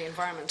have on the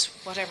environment,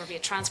 whatever, be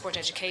it transport,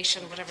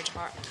 education, whatever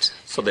department?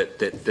 So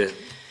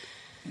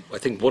I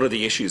think one of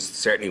the issues,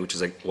 certainly, which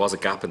was a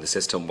gap in the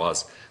system,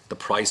 was the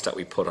price that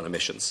we put on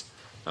emissions.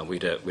 And we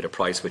had a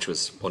price which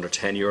was under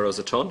 €10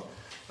 a tonne.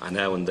 And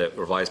now in the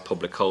revised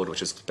public code,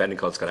 which is spending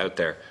code's got out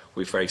there,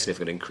 we have very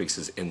significant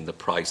increases in the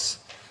price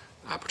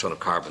per tonne of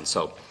carbon.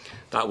 So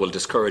that will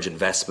discourage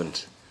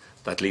investment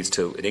that leads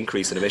to an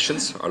increase in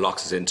emissions or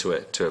locks us into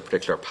a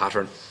particular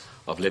pattern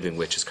of living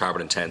which is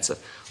carbon intensive,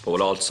 but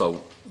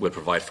will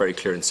provide very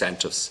clear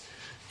incentives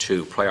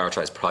to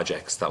prioritise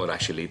projects that would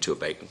actually lead to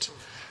abatement.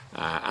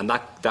 And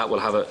that will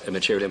have a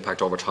material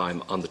impact over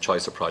time on the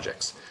choice of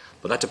projects.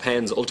 But that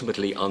depends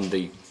ultimately on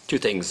the two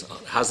things.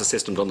 Has the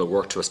system done the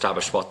work to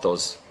establish what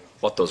those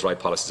right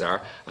policies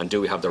are, and do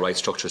we have the right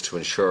structures to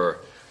ensure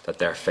that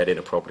they're fed in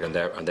appropriately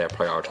and they're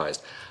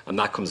prioritised? And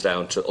that comes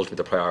down to ultimately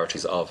the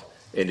priorities of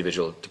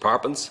individual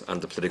departments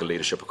and the political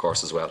leadership, of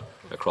course, as well,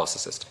 across the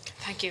system.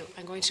 Thank you.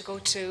 I'm going to go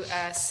to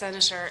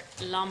Senator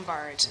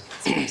Lombard.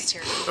 Here.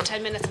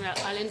 10 minutes, and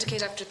I'll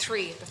indicate after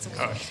 3. That's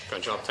okay. All right.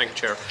 Good job. Thank you,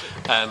 Chair.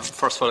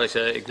 First of all, I'd like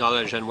to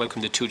acknowledge and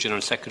welcome the two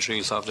General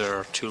Secretaries of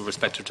their two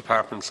respective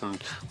departments,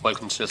 and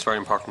welcome to this very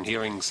important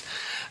hearings.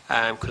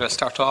 Could I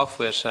start off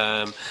with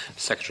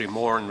Secretary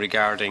Moran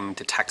regarding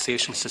the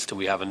taxation system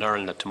we have in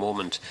Ireland at the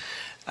moment?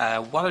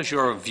 What is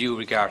your view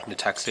regarding the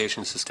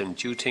taxation system?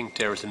 Do you think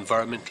there is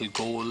environmental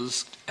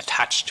goals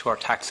attached to our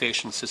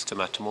taxation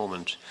system at the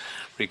moment?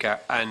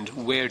 And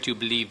where do you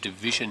believe the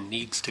vision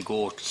needs to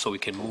go so we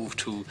can move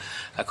to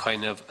a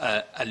kind of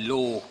a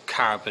low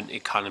carbon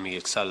economy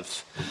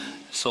itself?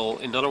 So,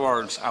 in other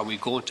words, are we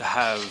going to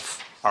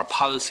have our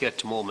policy at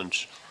the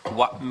moment?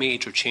 What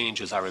major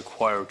changes are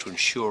required to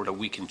ensure that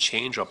we can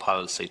change our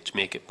policy to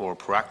make it more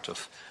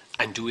proactive?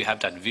 And do we have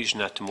that vision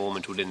at the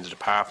moment within the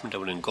department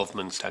and within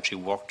governments to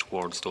actually work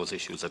towards those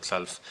issues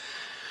itself?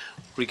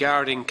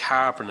 Regarding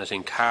carbon, I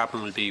think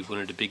carbon will be one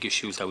of the big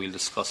issues that we'll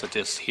discuss at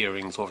this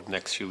hearings over the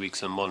next few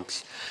weeks and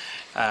months.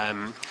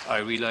 I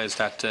realise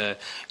that the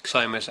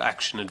Climate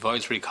Action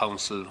Advisory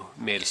Council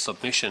made a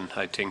submission,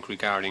 I think,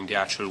 regarding the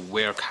actual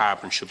where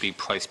carbon should be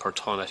priced per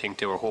tonne. I think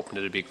they were hoping that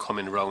it would be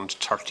coming around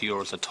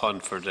 €30 a tonne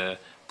for the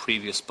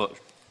previous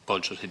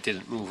budget. It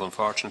didn't move,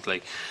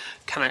 unfortunately.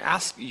 Can I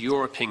ask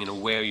your opinion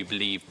on where you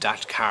believe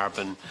that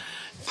carbon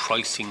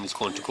pricing is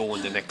going to go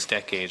in the next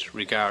decade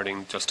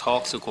regarding just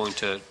talks of going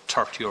to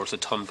 €30 a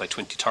tonne by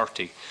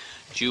 2030?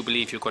 Do you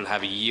believe you're going to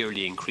have a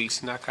yearly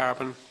increase in that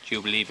carbon? Do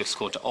you believe it's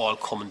going to all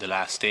come in the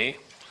last day?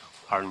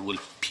 Or will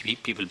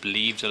people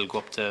believe it'll go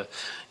up to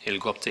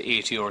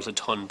 €80 a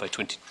tonne by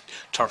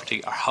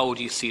 2030? Or how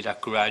do you see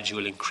that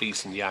gradual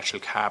increase in the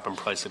actual carbon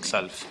price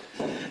itself?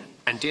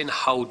 And then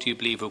how do you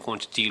believe we're going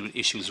to deal with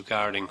issues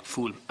regarding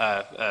fuel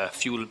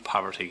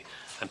poverty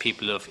and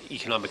people of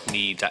economic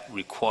need that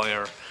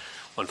require,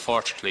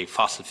 unfortunately,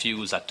 fossil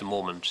fuels at the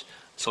moment?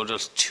 So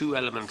there's two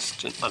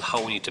elements on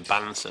how we need to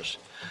balance it.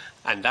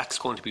 And that's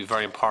going to be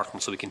very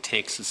important so we can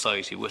take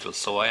society with us.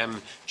 So I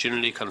am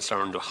generally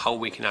concerned with how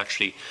we can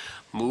actually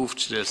move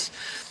to this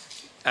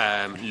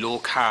low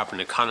carbon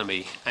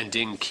economy and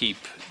then keep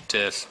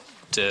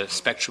the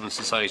spectrum of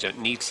society that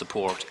needs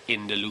support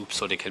in the loop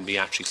so they can be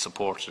actually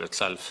supported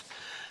itself.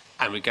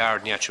 And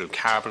regarding the actual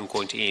carbon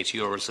going to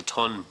 €80 a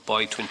tonne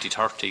by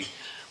 2030,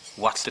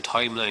 what's the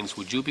timelines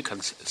would you be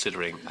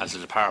considering as a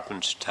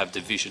department to have the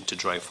vision to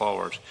drive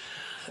forward?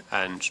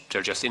 and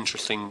they're just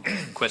interesting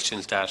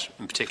questions that,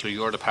 in particular,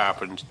 your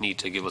department need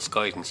to give us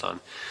guidance on.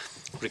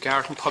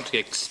 Regarding public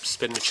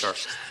expenditure,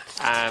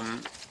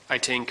 I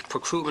think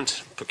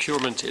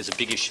procurement is a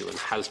big issue and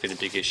has been a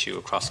big issue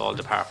across all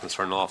departments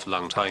for an awful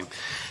long time.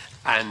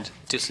 And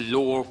this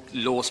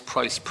lowest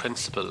price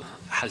principle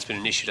has been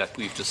an issue that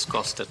we've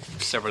discussed at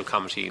several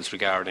committees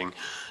regarding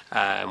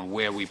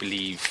where we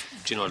believe,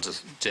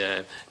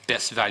 the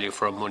best value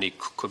for our money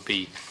could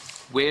be.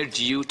 Where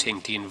do you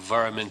think the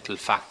environmental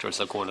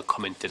factors are going to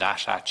come into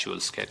that actual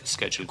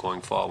schedule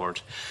going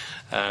forward?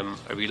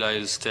 I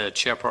realise the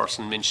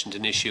chairperson mentioned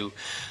an issue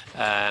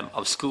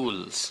of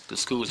schools. The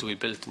schools that we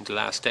built in the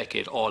last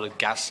decade all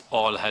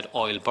had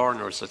oil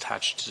burners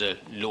attached to the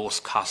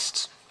lowest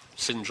cost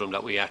syndrome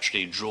that we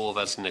actually drove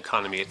as an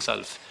economy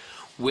itself.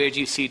 Where do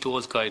you see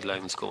those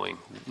guidelines going?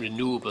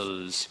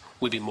 Renewables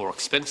will be more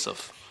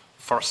expensive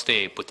first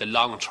day, but the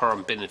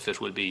long-term benefit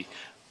will be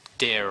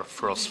there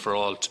for us for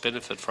all to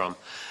benefit from.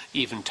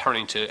 Even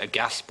turning to a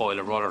gas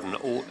boiler rather than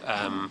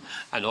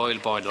an oil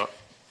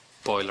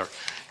boiler.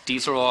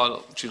 These are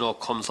all,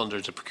 comes under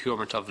the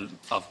procurement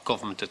of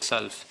government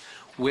itself.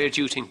 Where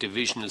do you think the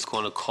vision is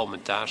going to come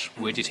at that?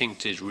 Where do you think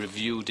the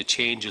review, the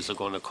changes are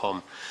going to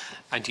come?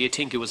 And do you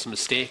think it was a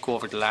mistake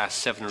over the last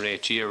 7 or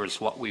 8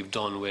 years what we've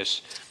done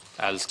with,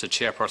 as the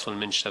chairperson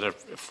mentioned at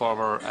our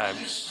former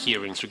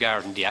hearings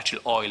regarding the actual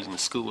oil in the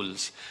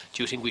schools?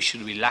 Do you think we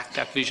should lack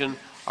that vision,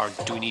 or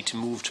do we need to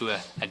move to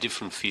a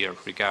different fear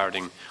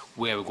regarding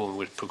where we're going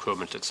with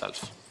procurement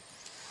itself?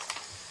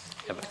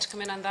 Yeah, to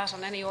come in on that,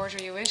 on any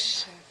order you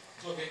wish.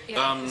 Okay.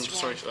 Yeah,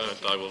 sorry,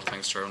 I will.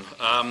 Thanks, Chairman.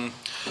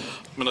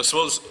 I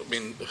suppose,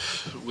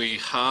 we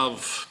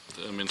have,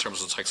 in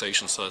terms of the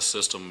taxation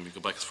system, we go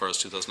back as far as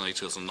 2008,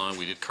 2009,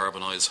 we did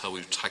carbonise how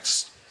we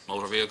tax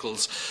motor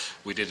vehicles.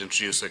 We did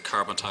introduce a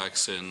carbon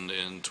tax in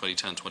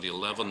 2010,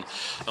 2011,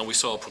 and we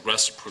saw a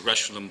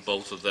progression in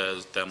both of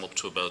them up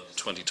to about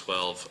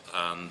 2012,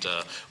 and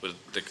with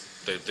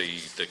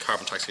the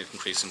carbon tax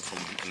increasing from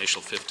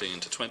initial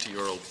 15 to 20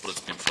 euro, but it's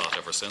been flat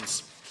ever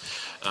since.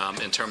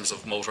 In terms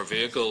of motor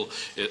vehicle,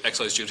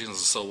 excise duties and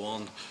so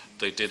on,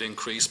 they did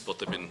increase, but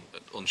they've been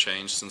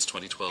unchanged since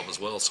 2012 as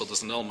well. So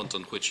there's an element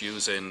in which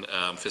using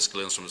fiscal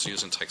instruments,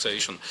 using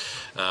taxation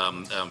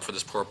for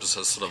this purpose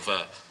has sort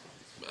of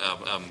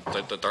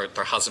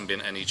there hasn't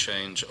been any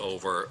change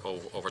over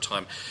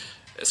time.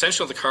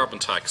 Essentially, on the carbon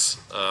tax,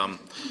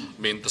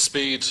 the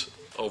speed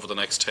over the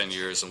next 10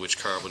 years in which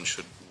carbon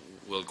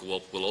will go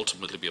up will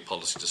ultimately be a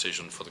policy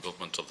decision for the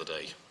government of the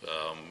day.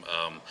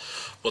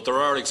 But there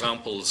are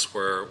examples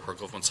where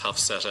governments have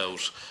set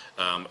out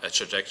a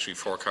trajectory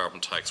for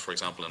carbon tax, for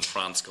example in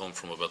France, going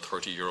from about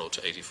 30 euro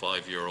to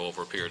 85 euro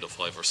over a period of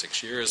 5 or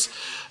 6 years.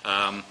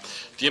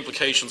 The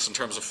implications in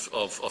terms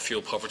of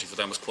fuel poverty for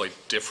them is quite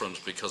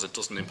different, because it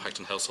doesn't impact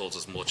on households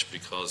as much,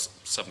 because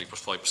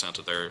 75%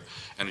 of their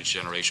energy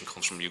generation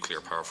comes from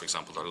nuclear power, for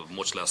example. They're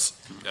much less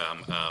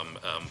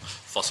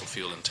fossil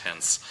fuel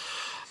intense.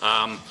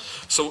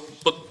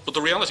 But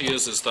the reality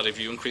is that if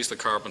you increase the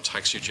carbon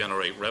tax, you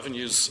generate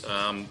revenues.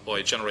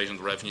 By generating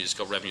the revenues, you've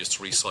got revenues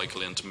to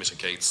recycle in to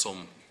mitigate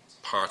some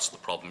parts of the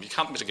problem. You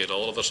can't mitigate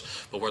all of it,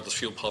 but where there's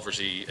fuel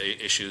poverty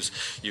issues,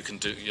 you can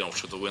do,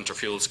 through the winter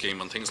fuel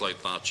scheme and things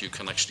like that, you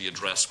can actually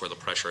address where the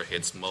pressure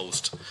hits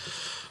most.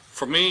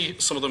 For me,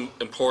 some of the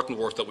important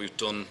work that we've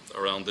done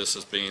around this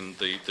has been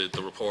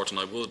the report, and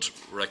I would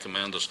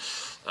recommend it,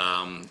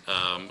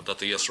 that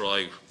the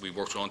ESRI, we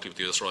worked jointly with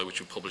the ESRI, which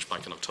we published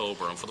back in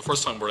October, and for the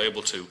first time we're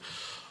able to,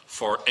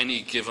 for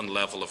any given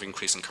level of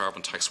increase in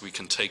carbon tax, we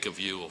can take a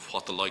view of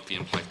what the likely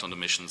impact on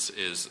emissions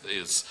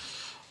is.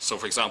 So,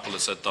 for example,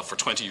 it said that for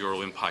 20 euro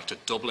impact, a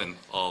doubling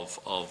of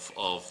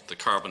the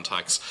carbon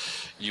tax,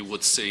 you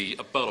would see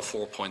about a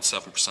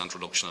 4.7%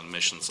 reduction in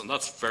emissions. And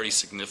that's very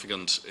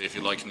significant, if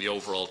you like, in the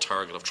overall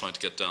target of trying to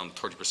get down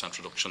 30%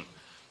 reduction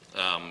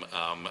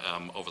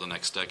over the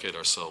next decade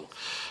or so.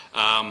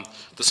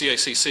 The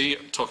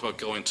CACC talked about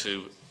going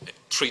to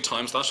 3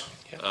 times that.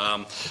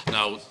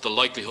 Now, the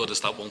likelihood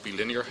is that won't be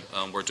linear.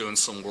 We're doing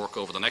some work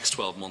over the next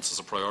 12 months as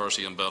a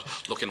priority about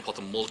looking at what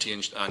the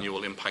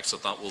multi-annual impacts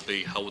of that will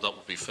be, how that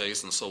will be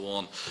phased and so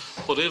on.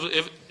 But even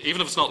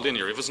if it's not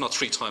linear, if it's not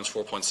 3 times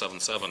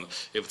 4.77,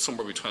 if it's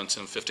somewhere between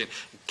 10 and 15,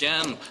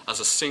 again, as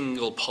a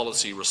single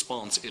policy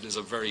response, it is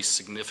a very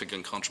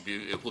significant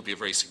contribution. It will be a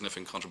very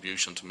significant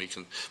contribution to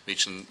meeting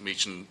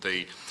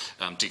the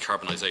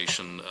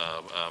decarbonisation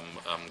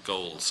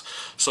goals.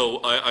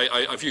 So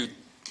I view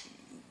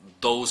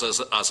those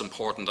as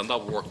important, and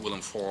that work will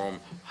inform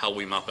how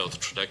we map out the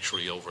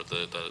trajectory over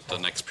the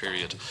next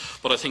period.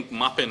 But I think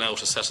mapping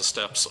out a set of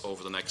steps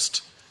over the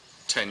next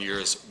 10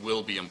 years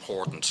will be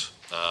important,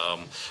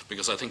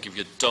 because I think if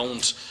you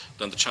don't,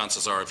 then the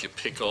chances are if you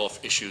pick off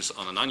issues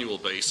on an annual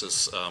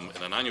basis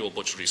in an annual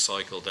budgetary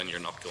cycle, then you're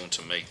not going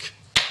to make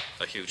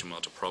a huge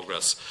amount of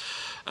progress.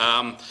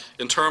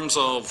 In terms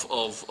of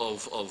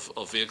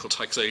vehicle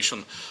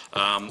taxation,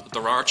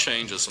 there are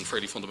changes, and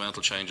fairly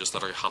fundamental changes,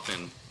 that are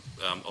happening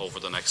over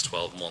the next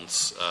 12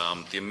 months.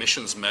 The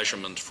emissions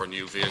measurement for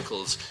new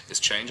vehicles is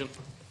changing,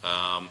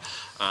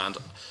 and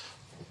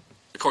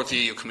according to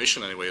the EU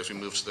Commission anyway, as we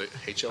move to the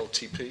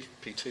HLTP,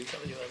 PT?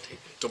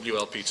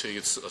 WLPT.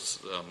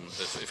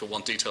 If you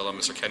want detail on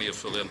Mr. Kenny will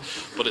fill in,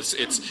 but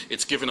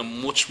it's given a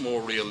much more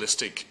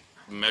realistic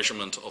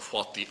measurement of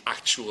what the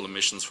actual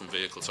emissions from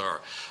vehicles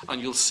are,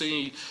 and you'll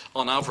see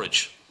on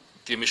average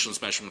the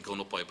emissions measurement going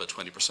up by about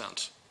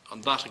 20%,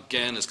 and that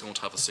again is going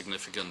to have a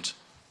significant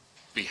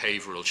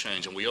behavioural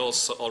change, and we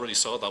also already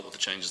saw that with the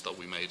changes that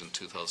we made in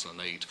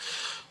 2008.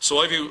 So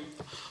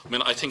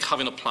I think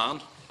having a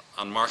plan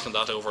and marking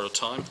that over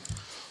time,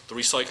 the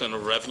recycling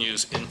of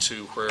revenues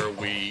into where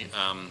we,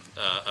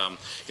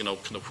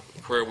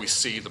 where we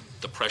see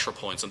the pressure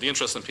points. And the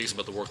interesting piece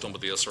about the work done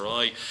with the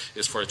SRI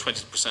is for a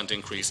 20%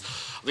 increase.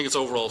 I think it's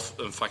overall,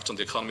 in fact, on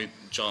the economy,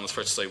 John, it's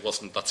fair to say,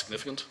 wasn't that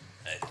significant.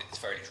 It's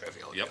very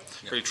trivial. Yep,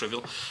 very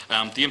trivial.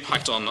 The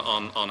impact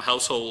on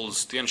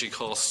households, the energy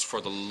costs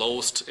for the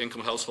lowest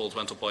income households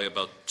went up by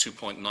about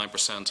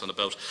 2.9% and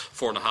about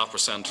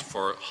 4.5%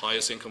 for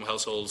highest income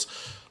households.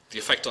 The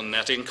effect on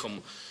net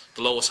income,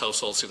 the lowest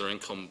households see their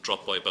income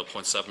drop by about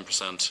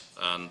 0.7%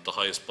 and the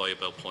highest by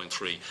about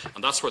 0.3%.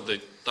 And that's where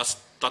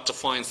that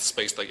defines the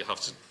space that you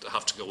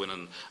have to go in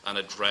and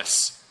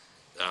address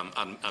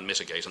and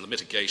mitigate. And the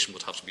mitigation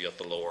would have to be at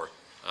the lower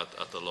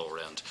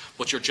end.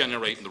 But you're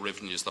generating the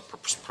revenues that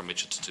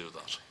permit you to do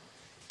that.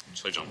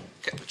 Sorry, John.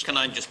 Can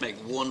I just make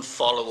one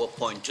follow-up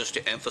point just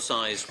to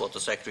emphasise what the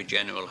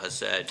Secretary-General has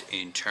said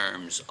in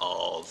terms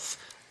of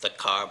the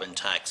carbon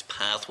tax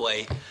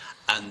pathway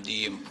and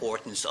the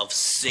importance of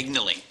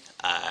signalling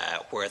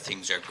where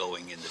things are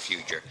going in the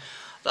future.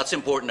 That's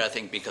important, I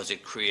think, because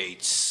it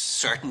creates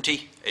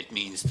certainty. It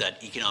means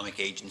that economic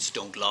agents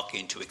don't lock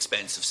into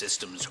expensive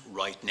systems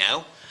right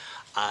now.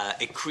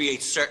 It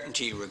creates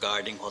certainty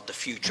regarding what the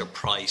future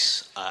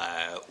price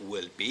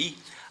will be,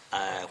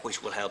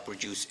 which will help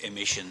reduce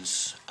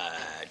emissions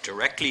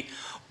directly.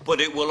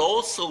 But it will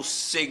also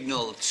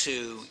signal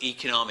to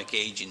economic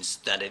agents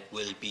that it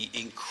will be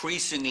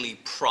increasingly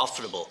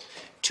profitable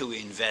to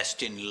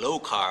invest in low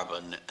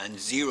carbon and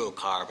zero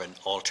carbon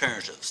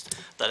alternatives,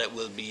 that it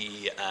will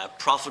be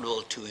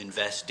profitable to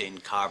invest in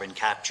carbon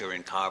capture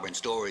and carbon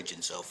storage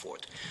and so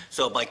forth.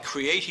 So by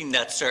creating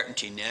that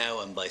certainty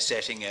now and by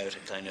setting out a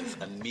kind of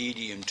a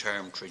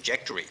medium-term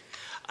trajectory,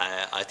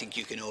 I think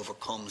you can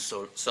overcome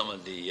some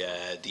of the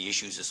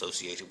issues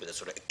associated with a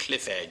sort of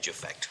cliff edge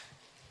effect.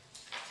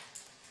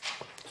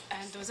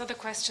 And there was other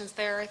questions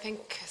there, I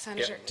think,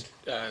 Senator.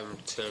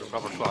 To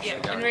Robert Watt.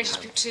 Yeah, in relation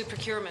to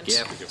procurement.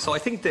 Yeah, so I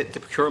think that the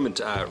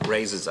procurement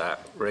raises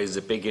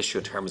a big issue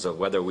in terms of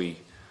whether we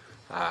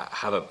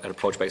have an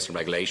approach based on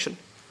regulation,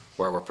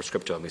 where we're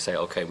prescriptive and we say,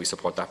 OK, we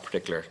support that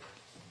particular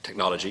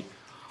technology,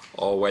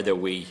 or whether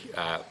we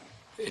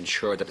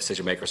ensure that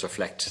decision makers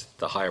reflect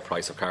the higher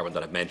price of carbon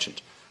that I've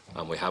mentioned.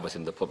 And we have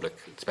within the Public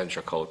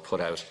Expenditure Code put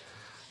out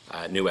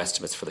new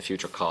estimates for the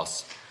future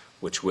costs,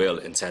 which will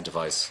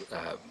incentivise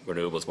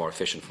renewables, more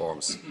efficient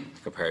forms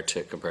compared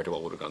to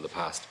what would have gone in the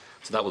past.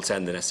 So that will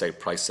send the necessary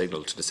price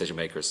signal to decision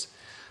makers.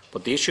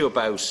 But the issue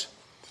about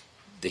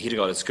the heating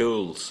oil in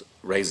schools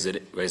raises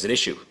an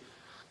issue,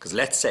 because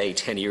let's say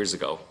 10 years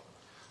ago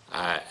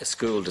a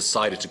school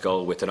decided to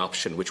go with an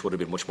option which would have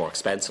been much more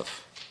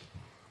expensive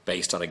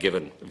based on a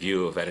given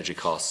view of energy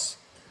costs.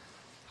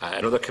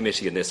 Another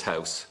committee in this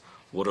House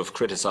would have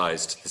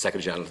criticised the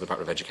Secretary-General of the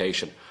Department of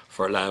Education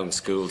for allowing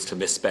schools to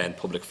misspend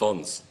public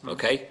funds,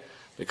 okay?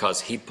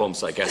 Because heat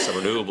pumps, I guess, and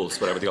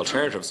renewables, whatever the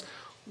alternatives,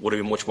 would have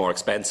been much more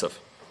expensive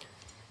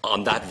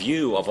on that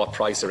view of what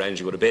price their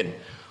energy would have been.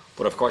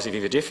 But of course, if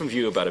you have a different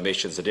view about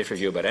emissions, a different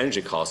view about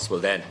energy costs, well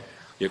then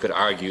you could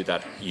argue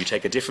that you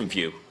take a different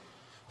view.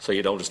 So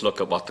you don't just look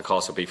at what the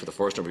cost would be for the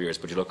first number of years,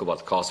 but you look at what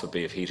the cost would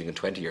be of heating in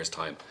 20 years'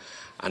 time.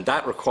 And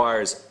that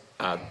requires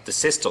the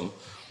system,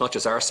 not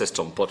just our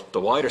system, but the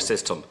wider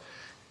system,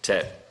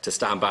 to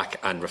stand back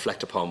and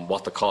reflect upon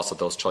what the costs of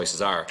those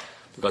choices are.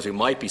 Because we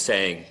might be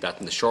saying that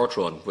in the short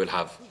run we'll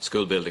have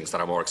school buildings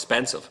that are more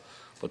expensive,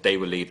 but they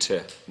will lead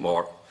to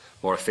more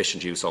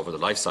efficient use over the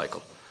life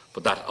cycle.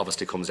 But that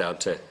obviously comes down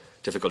to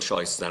difficult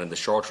choices, and in the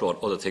short run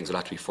other things will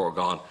have to be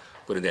foregone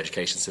within the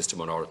education system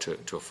in order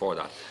to afford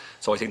that.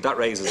 So I think that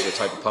raises the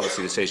type of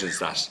policy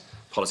decisions,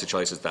 policy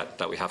choices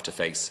that we have to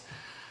face.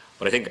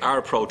 But I think our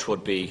approach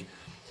would be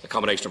a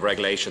combination of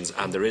regulations,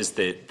 and there is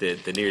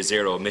the near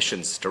zero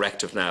emissions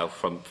directive now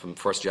from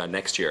 1st Jan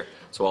next year,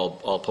 so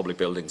all public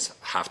buildings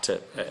have to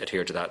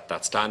adhere to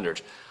that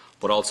standard,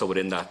 but also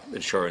within that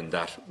ensuring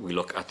that we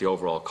look at the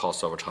overall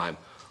costs over time,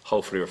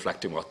 hopefully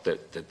reflecting what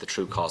the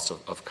true cost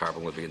of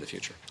carbon will be in the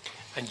future.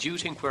 And do you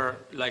think we're,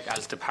 like,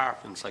 as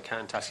departments, I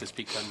can't actually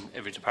speak on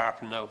every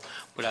department now,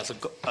 but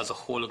as a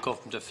whole of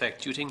government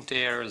effect, do you think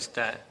there's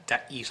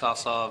that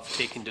ethos of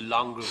taking the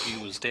longer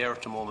views there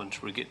at the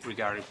moment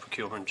regarding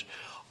procurement?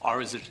 Or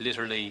is it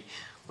literally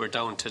we're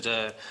down to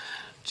the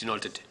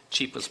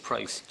cheapest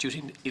price? Do you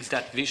think is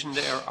that vision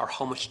there, or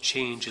how much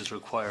change is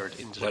required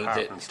in the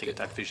departments to get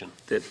that vision?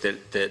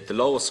 The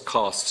lowest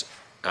cost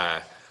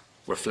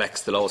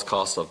reflects the lowest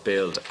cost of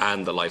build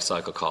and the life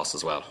cycle costs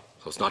as well.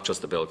 So it's not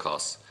just the build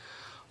costs.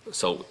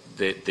 So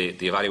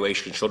the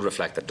evaluation should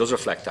reflect that, does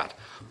reflect that,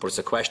 but it's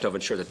a question of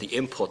ensuring that the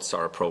inputs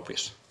are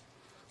appropriate.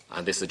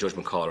 And this is a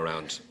judgment call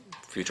around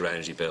future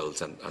energy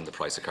bills and the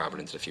price of carbon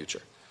into the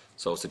future.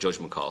 So it's a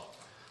judgment call.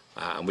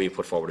 And we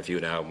put forward a view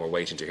now, and we're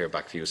waiting to hear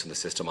back views from the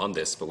system on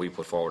this, but we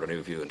put forward a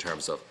new view in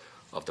terms of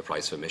the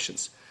price of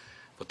emissions.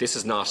 But this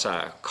is not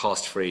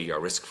cost-free or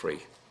risk-free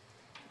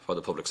for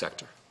the public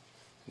sector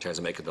in terms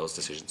of making those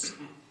decisions.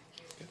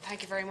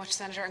 Thank you very much,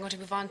 Senator. I'm going to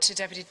move on to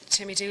Deputy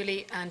Timmy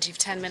Dooley, and you have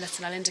 10 minutes,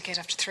 and I'll indicate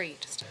after 3.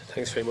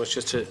 Thanks very much.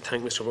 Just to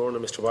thank Mr Warren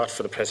and Mr Watt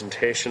for the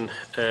presentation.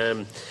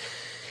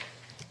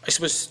 I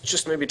suppose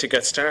just maybe to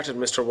get started,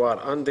 Mr Watt,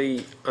 on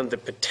the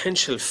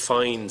potential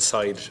fine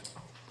side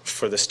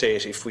for the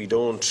state if we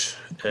don't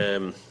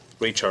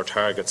reach our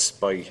targets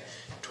by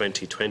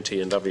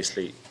 2020, and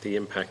obviously the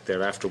impact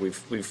thereafter.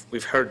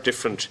 We've heard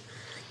different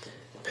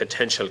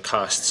potential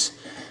costs.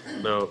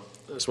 Now,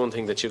 there's one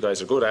thing that you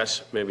guys are good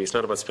at. Maybe it's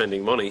not about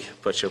spending money,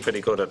 but you're pretty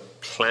good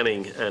at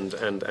planning and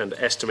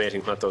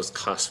estimating what those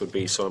costs would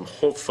be. So I'm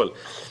hopeful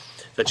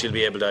that you'll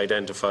be able to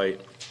identify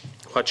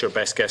what your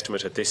best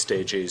guesstimate at this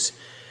stage is.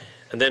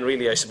 And then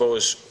really, I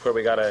suppose, where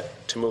we got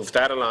to move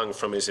that along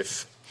from is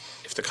if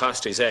the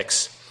cost is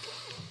X,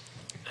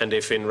 and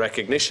if in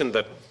recognition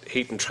that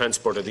heat and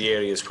transport are the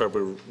areas where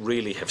we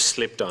really have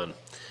slipped on,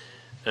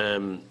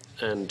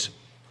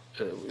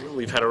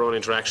 we've had our own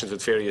interactions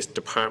with various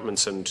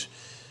departments, and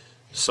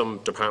some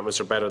departments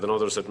are better than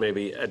others at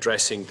maybe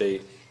addressing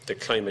the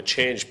climate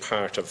change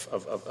part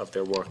of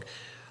their work.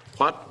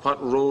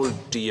 What role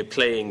do you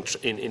play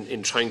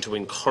in trying to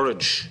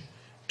encourage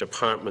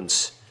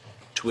departments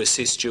to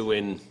assist you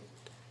in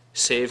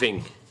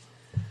saving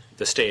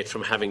the state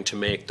from having to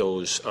make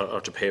those or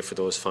to pay for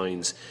those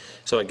fines?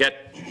 So I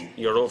get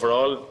your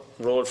overall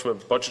role from a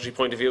budgetary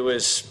point of view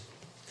is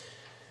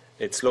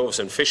it's loaves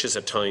and fishes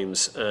at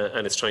times,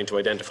 and it's trying to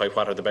identify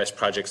what are the best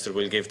projects that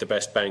will give the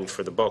best bang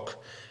for the buck.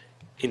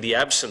 In the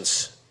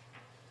absence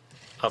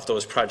of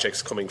those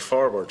projects coming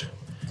forward,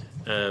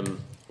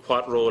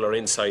 what role or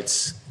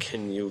insights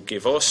can you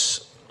give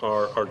us,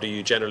 or do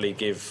you generally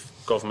give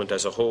government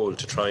as a whole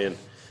to try and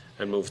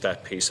move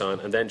that piece on?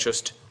 And then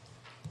just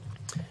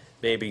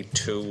maybe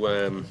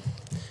to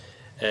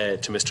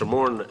Mr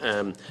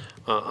Moran,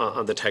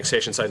 on the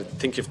taxation side, I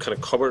think you've kind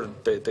of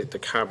covered the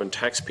carbon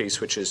tax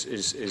piece, which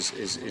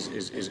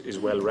is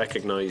well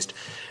recognised.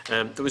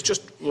 There was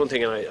just one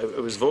thing, and I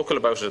was vocal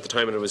about it at the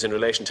time, and it was in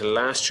relation to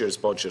last year's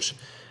budget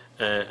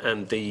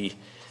and the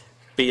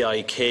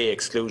BIK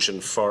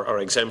exclusion for or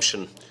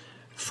exemption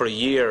for a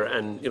year.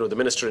 And the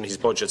Minister in his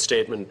budget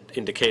statement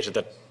indicated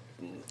that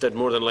there'd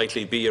more than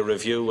likely be a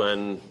review,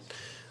 and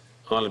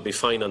all would be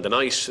fine on the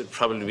night. It'd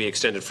probably be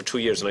extended for 2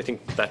 years, and I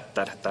think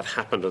that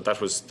happened, or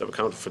that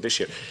accounted for this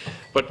year.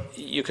 But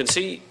you can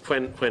see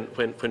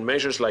when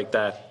measures like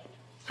that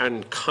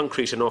aren't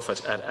concrete enough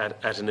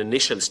at an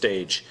initial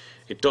stage,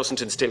 it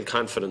doesn't instil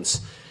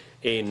confidence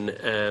in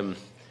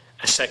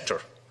a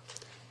sector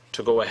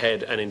to go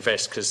ahead and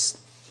invest, because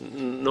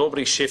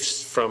nobody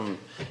shifts from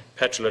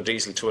petrol or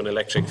diesel to an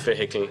electric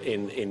vehicle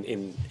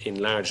in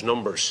large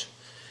numbers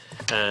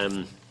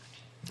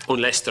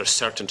unless there's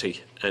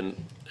certainty. And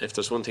if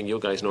there's one thing you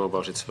guys know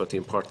about, it's about the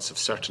importance of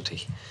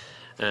certainty.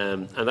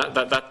 And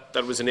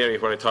that was an area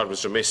where I thought it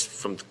was remiss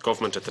from the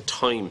government at the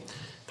time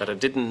that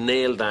it didn't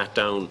nail that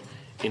down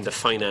in the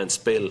finance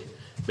bill,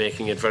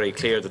 making it very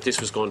clear that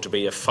this was going to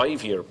be a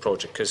 5-year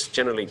project, because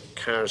generally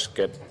cars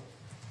get,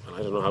 well,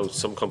 I don't know how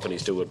some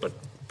companies do it, but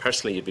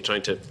personally you'd be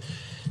trying to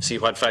see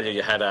what value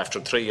you had after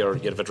 3, or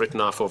you'd have it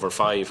written off over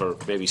 5 or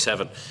maybe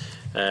 7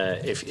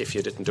 if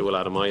you didn't do a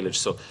lot of mileage.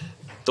 So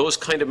those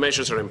kind of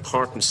measures are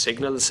important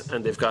signals,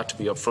 and they've got to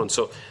be upfront.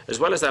 So as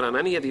well as that, on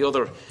any of the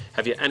other,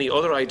 have you any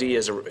other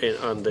ideas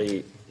on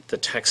the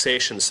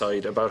taxation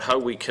side about how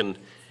we can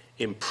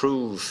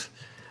improve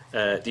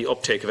the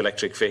uptake of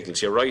electric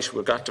vehicles? You're right,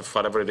 we've got to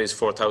whatever it is,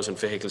 4,000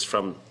 vehicles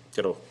from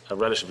a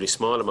relatively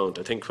small amount.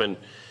 I think when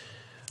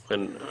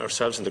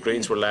ourselves and the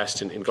Greens were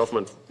last in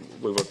government,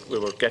 we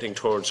were getting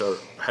towards, or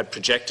had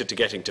projected to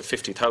getting to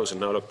 50,000.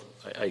 Now look,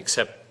 I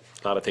accept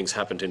a lot of things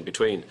happened in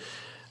between.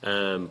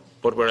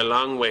 But we're a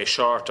long way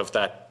short of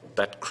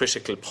that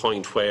critical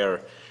point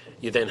where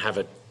you then have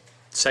a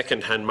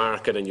second-hand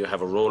market and you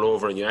have a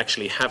rollover and you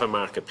actually have a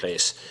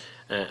marketplace.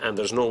 And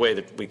there's no way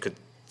that we could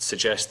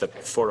suggest that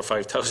 4,000 or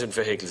 5,000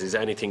 vehicles is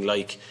anything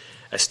like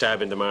a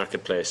stab in the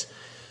marketplace.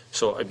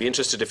 So I'd be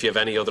interested if you have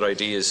any other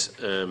ideas.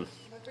 You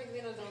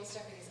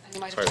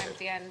might have time at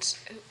the end.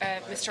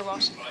 Mr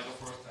Watt.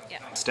 Yeah.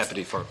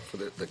 Deputy, for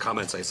the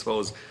comments, I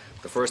suppose.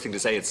 The first thing to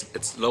say,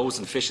 it's loaves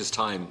and fishes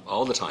time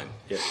all the time.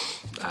 Yeah.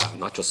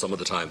 Not just some of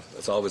the time.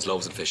 It's always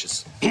loaves and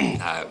fishes.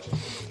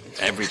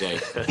 Every day.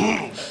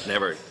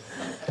 Never.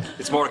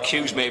 It's more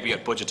acute maybe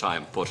at budget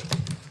time, but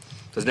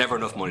there's never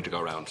enough money to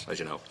go around, as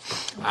you know.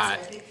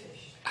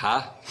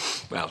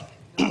 Well,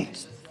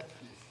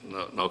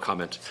 no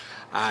comment.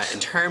 In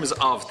terms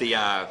of the,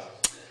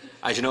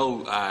 as you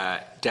know,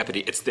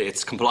 Deputy,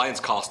 it's compliance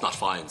costs, not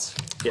fines.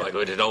 Yeah. Like,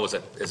 it always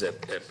is a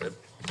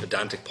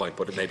pedantic point,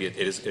 but maybe it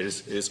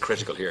is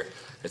critical here.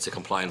 It's a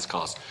compliance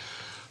cost.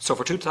 So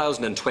for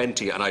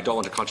 2020, and I don't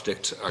want to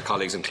contradict our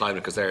colleagues in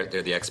climate because they're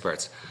the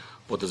experts,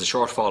 but there's a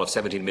shortfall of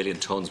 17 million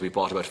tonnes. We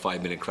bought about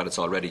 5 million credits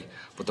already,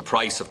 but the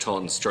price of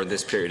tonnes during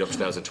this period of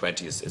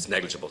 2020 is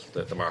negligible.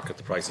 The market,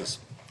 the prices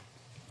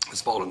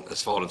has fallen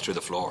through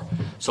the floor.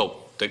 So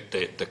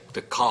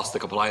the cost, the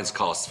compliance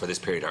costs for this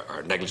period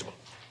are negligible.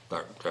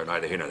 They're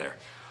neither here nor there.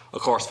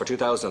 Of course, for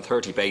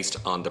 2030, based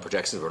on the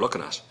projections we're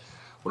looking at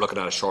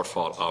a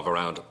shortfall of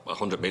around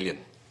 100 million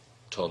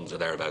tonnes or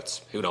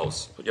thereabouts. Who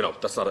knows? But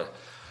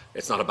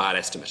it's not a bad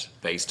estimate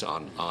based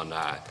on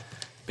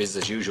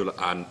business as usual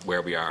and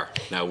where we are.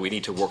 Now, we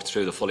need to work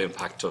through the full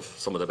impact of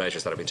some of the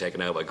measures that have been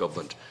taken out by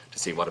government to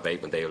see what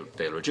abatement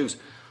they'll reduce.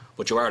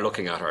 But you are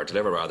looking at, or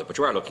deliver rather, but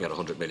you are looking at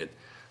 100 million.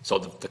 So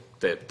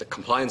the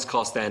compliance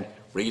cost then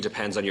really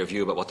depends on your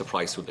view about what the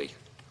price will be.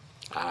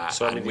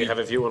 So we have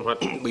a view on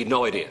what? We've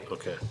no idea.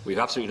 Okay. We've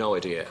absolutely no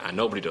idea, and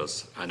nobody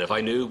does. And if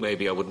I knew,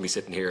 maybe I wouldn't be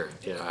sitting here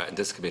in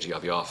this committee.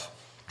 I'd be off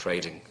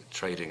trading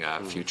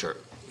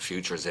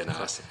futures in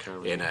cost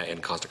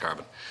of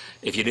carbon.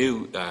 If you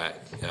knew,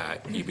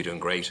 you'd be doing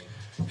great.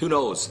 Who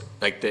knows?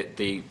 Like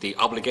the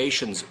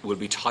obligations will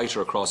be tighter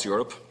across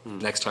Europe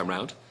next time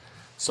round,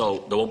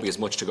 so there won't be as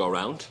much to go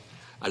around.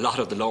 A lot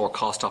of the lower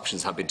cost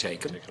options have been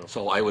taken,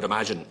 so I would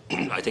imagine,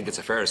 I think it's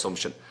a fair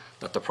assumption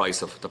that the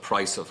price of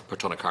per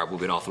tonne of carbon will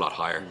be an awful lot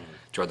higher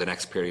during the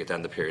next period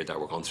than the period that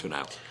we're going through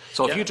now.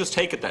 So if you just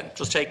take it then,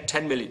 just take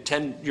 10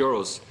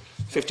 euros,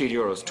 15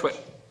 euros,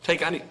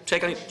 take any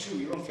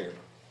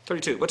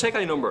 32. Well, take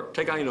any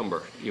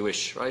number you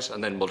wish, right,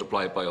 and then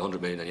multiply it by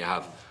 100 million, and you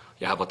have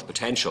what the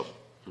potential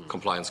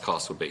compliance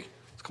cost would be.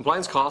 It's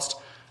compliance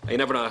cost, and you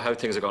never know how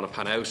things are going to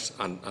pan out,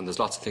 and there's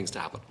lots of things to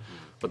happen.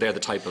 But they're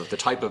the type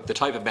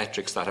of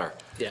metrics that are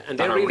and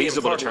they're really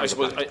reasonable.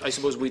 I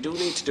suppose we do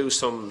need to do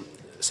some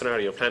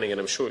scenario planning,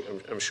 and I'm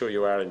sure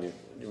you are, and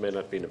you may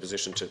not be in a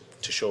position to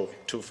show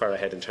too far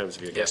ahead in terms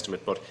of your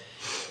guesstimate. But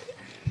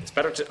it's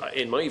better,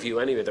 in my view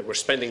anyway, that we're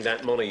spending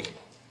that money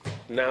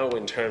now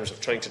in terms of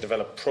trying to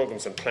develop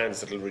programmes and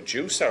plans that will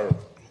reduce our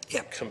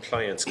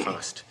compliance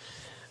cost,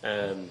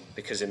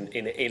 because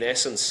in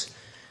essence,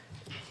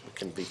 we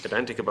can be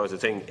pedantic about the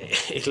thing.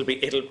 It'll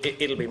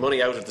be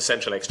money out of the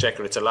central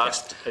exchequer. It's a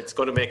lost. It's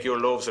going to make your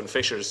loaves and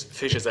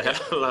fishes a hell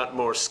of a lot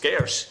more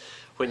scarce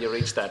when you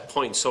reach that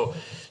point. So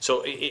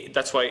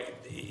that's why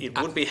it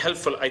would be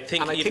helpful, I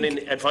think,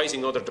 in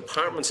advising other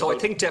departments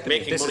about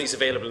making monies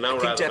available now. I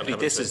think, Deputy,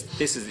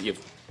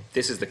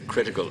 this is the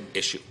critical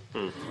issue.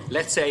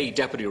 Let's say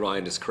Deputy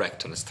Ryan is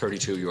correct and it's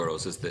 32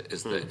 euros is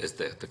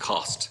the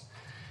cost.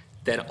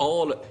 Then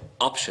all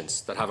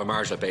options that have a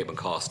marginal abatement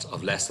cost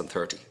of less than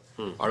 30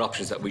 are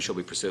options that we should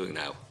be pursuing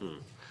now.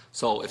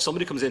 So if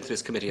somebody comes into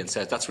this committee and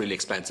says that's really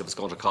expensive, it's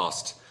going to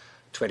cost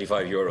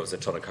 25 euros a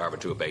tonne of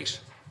carbon to abate,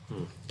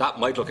 that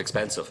might look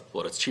expensive,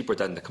 but it's cheaper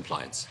than the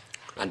compliance.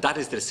 And that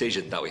is the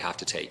decision that we have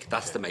to take.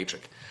 That's the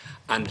matrix.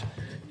 And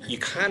you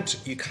can't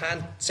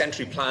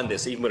centrally plan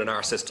this even within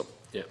our system.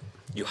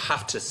 You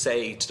have to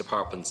say to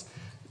departments,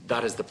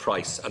 that is the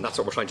price, and that's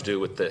what we're trying to do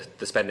with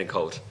the spending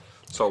code.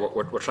 So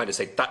we're trying to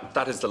say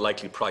that is the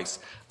likely price,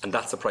 and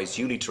that's the price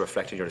you need to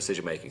reflect in your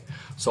decision making.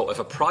 So if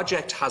a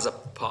project has a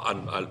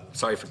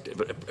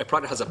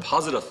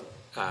positive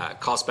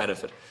cost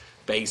benefit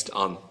based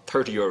on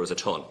 30 euros a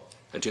tonne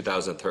in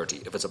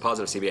 2030, if it's a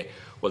positive CBA,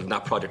 well, then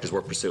that project is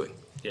worth pursuing.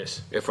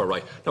 Yes. If we're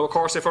right. Now, of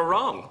course, if we're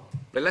wrong,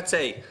 let's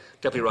say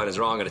Deputy Ryan is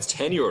wrong and it's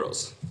 10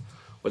 euros,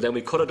 well, then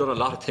we could have done a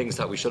lot of things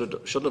that we shouldn't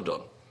have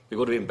done. We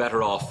would have been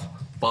better off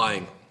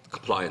buying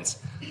compliance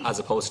as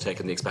opposed to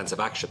taking the expensive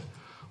action.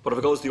 But if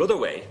it goes the other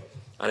way,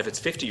 and if it's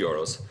 50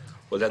 euros,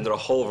 well, then there are a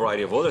whole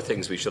variety of other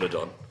things we should have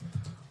done,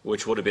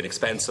 which would have been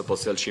expensive but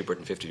still cheaper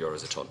than 50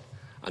 euros a tonne.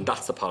 And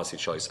that's the policy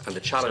choice. And the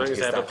challenge is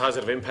that they have a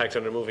positive impact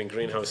on removing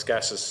greenhouse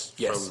gases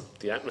from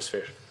the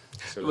atmosphere.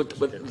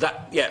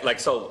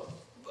 So,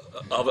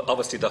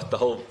 obviously, the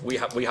whole we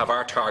have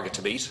our target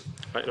to meet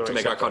to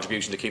make our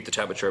contribution to keep the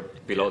temperature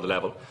below the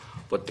level.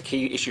 But the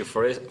key issue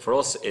for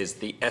us is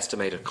the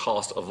estimated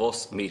cost of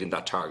us meeting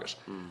that target.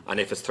 And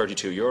if it's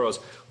 32 euros,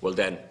 well,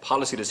 then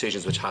policy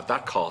decisions which have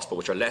that cost but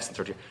which are less than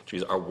 30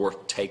 euros are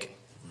worth taking.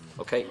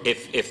 Okay,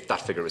 if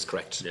that figure is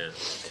correct.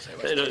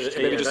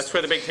 That's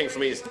where the big thing for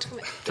me is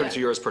 32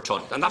 euros per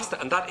tonne, and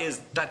that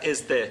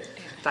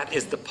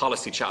is the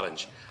policy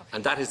challenge,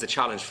 and that is the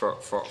challenge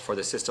for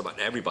the system and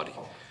everybody.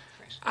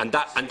 And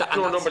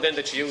no number then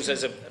that you use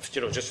as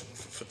just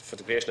for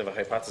the creation of a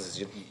hypothesis.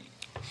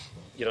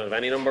 You don't have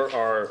any number,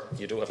 or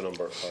you do have a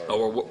number?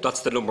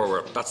 That's the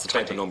number. That's the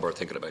type of number we're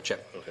thinking about. Yeah.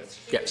 Okay.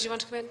 Do you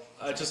want to come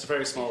in? Just a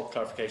very small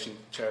clarification,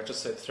 Chair.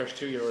 Just say the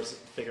 32 euros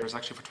figure is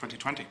actually for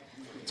 2020.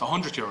 It's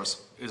 €100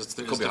 is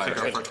the Could be higher.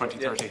 figure for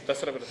 2030, Yeah, that's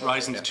what I would have thought.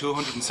 rising to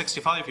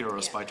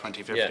 €265 by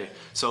 2050. Yeah.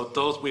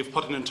 So we've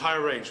put an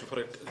entire range, we've put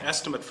an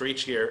estimate for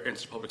each year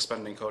into the Public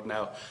Spending Code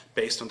now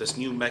based on this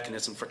new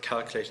mechanism for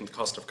calculating the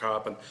cost of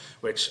carbon,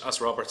 which, as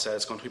Robert said,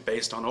 is going to be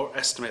based on our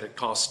estimated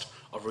cost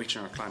of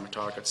reaching our climate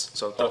targets.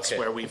 So that's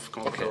where we've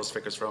come up with those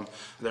figures from.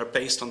 And they're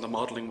based on the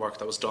modelling work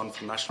that was done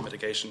from the National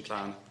Mitigation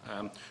Plan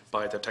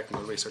by the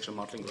Technical Research and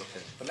Modelling Group.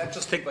 But let's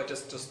just think about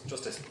just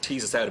to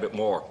tease this out a bit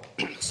more.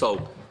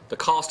 So the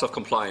cost of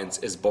compliance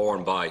is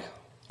borne by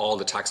all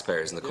the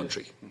taxpayers in the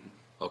country.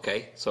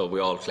 Okay, so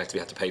we all collectively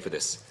have to pay for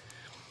this.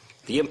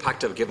 The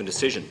impact of a given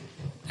decision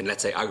in,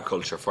 let's say,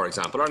 agriculture, for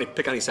example, or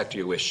pick any sector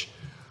you wish,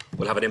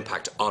 will have an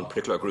impact on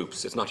particular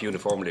groups. It's not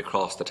uniformly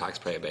across the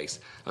taxpayer base.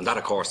 And that,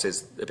 of course,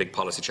 is a big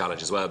policy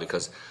challenge as well,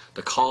 because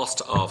the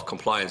cost of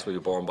compliance will be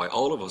borne by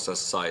all of us as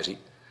society,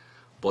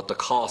 but the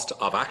cost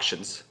of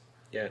actions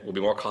will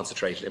be more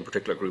concentrated in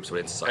particular groups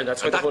within society. And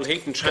that's why the whole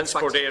heat and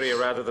transport area,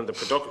 rather than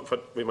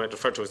what we might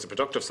refer to as the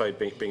productive side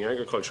being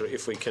agriculture,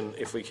 if we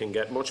can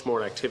get much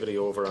more activity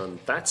over on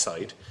that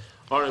side,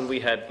 we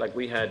had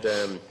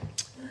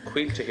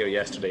Quilta here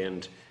yesterday,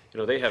 and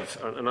they have,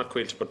 not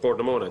Quilta but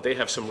Bordamona, they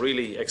have some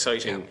really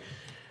exciting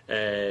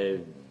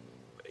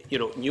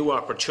new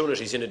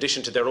opportunities in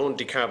addition to their own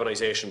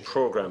decarbonisation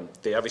programme.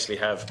 They obviously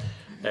have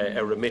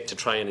a remit to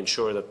try and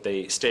ensure that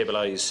they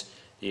stabilise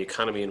the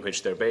economy in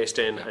which they're based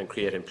in and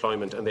create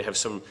employment, and they have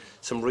some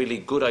really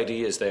good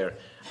ideas there.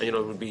 And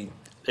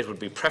it would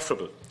be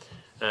preferable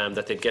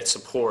that they'd get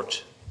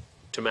support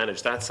to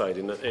manage that side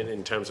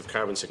in terms of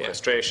carbon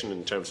sequestration,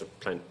 in terms of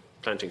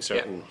planting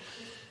certain.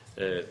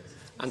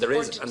 And there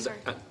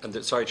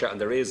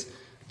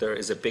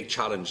is a big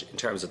challenge in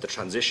terms of the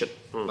transition,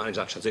 manage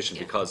that transition,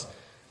 because,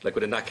 like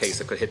within that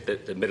case, it could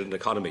hit the middle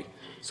different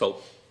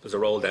So there's a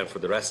role then for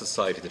the rest of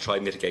society to try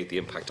and mitigate the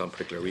impact on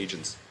particular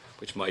regions,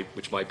 which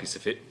might be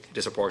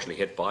disproportionately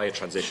hit by a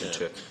transition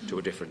to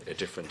a different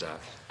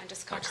And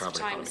just conscious of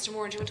time, Mr.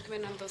 Moore, do you want to come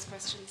in on those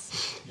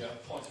questions? Yeah,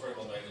 points very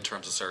well made in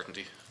terms of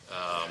certainty.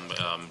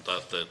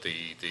 That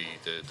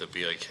the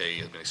BIK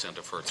has been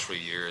extended for 3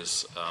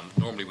 years.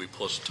 Normally we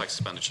put tax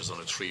expenditures on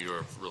a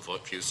 3-year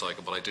review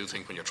cycle, but I do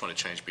think when you're trying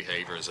to change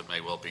behaviours, it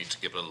may well be to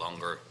give it a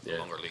longer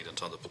lead in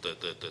time.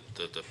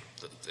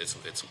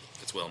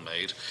 It's well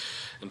made.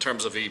 In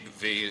terms of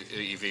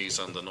EVs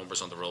and the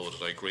numbers on the road,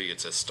 I agree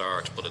it's a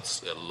start, but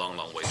it's a long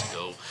way to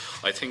go.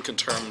 I think in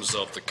terms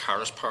of the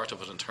carrot part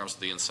of it, in terms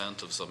of the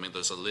incentives, I mean,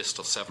 there's a list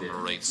of 7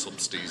 or 8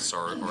 subsidies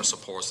or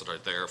supports that are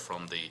there,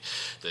 from the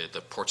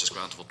purchase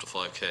grant of up to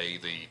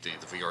 5k, the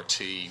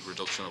VRT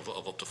reduction of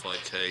up to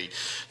 5k,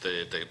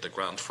 the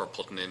grant for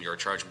putting in your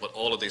charging, but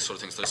all of these sort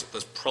of things,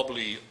 there's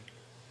probably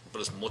but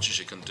as much as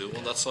you can do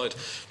on that side.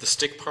 The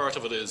stick part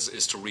of it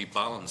is to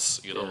rebalance,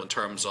 in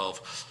terms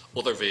of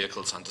other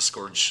vehicles and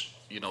discourage,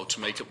 to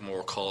make it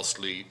more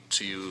costly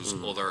to use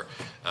other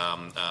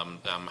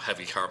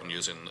heavy carbon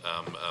using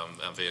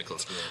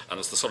vehicles. And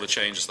it's the sort of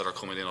changes that are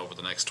coming in over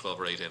the next 12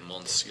 or 18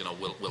 months,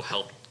 will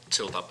help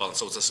tilt that balance.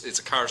 So it's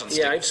a carrot and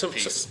stick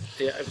piece.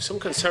 I have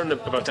some concern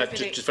about that,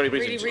 just very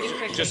briefly.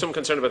 Really just some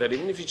concern about that.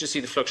 Even if you just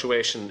see the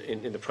fluctuation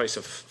in the price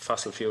of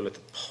fossil fuel at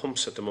the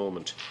pumps at the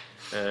moment,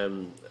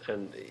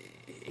 and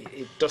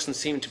it doesn't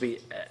seem to be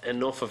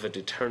enough of a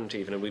deterrent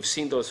even. And we've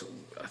seen those,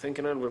 I think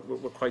in Ireland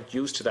we're quite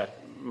used to that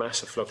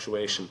massive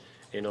fluctuation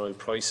in oil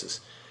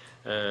prices.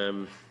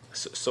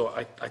 So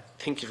I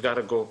think you've got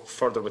to go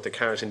further with the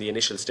carrot in the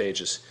initial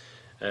stages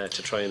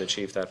to try and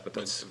achieve that. But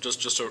that's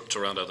just to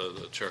round out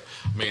the chair.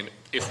 I mean,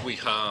 if we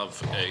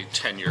have a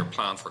 10-year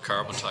plan for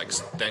carbon tax,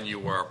 then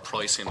you are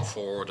pricing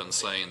forward and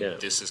saying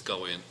this is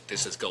going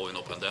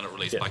up, and then it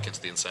relates back into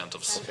the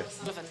incentives.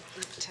 Sullivan,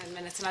 10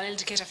 minutes, and I'll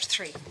indicate after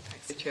 3.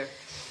 Thanks. Chair.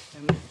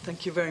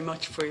 Thank you very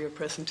much for your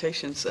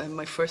presentations.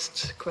 My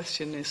first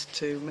question is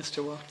to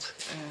Mr. Watts,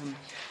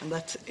 and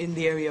that's in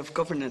the area of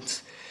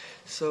governance.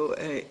 So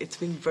it's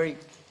been very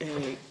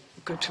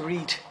good to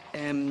read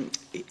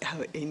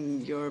how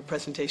in your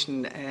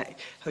presentation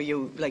how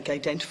you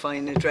identify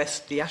and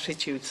address the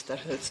attitudes that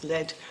has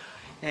led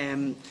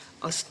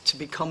us to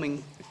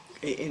becoming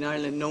in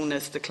Ireland known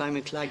as the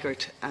climate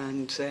laggard,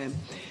 and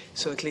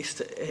so at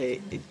least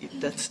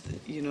that's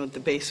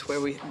the base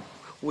where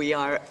we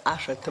are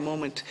at the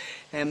moment.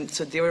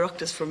 So the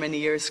Oireachtas for many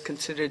years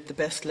considered the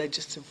best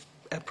legislative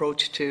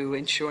approach to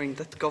ensuring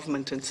that the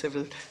government and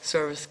civil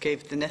service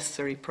gave the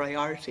necessary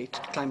priority to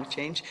climate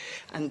change,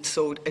 and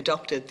so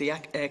adopted the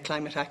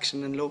Climate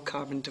Action and Low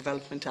Carbon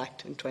Development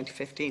Act in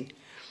 2015.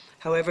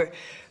 However,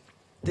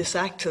 this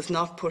Act has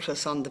not put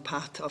us on the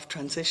path of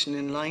transition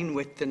in line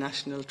with the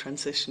National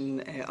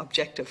Transition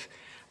Objective,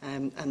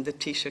 and the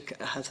Taoiseach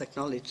has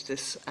acknowledged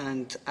this,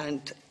 and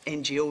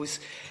NGOs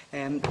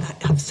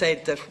have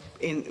said that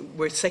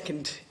we're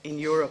second in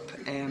Europe,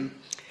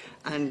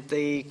 and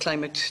the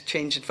Climate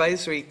Change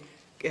Advisory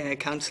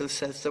Council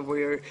says that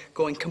we're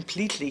going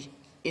completely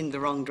in the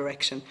wrong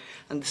direction.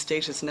 And the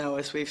state is now,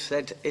 as we've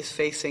said, is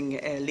facing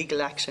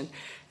legal action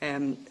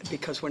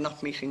because we're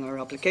not meeting our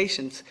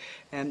obligations.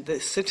 The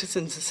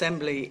Citizens'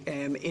 Assembly,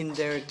 in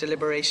their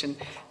deliberation,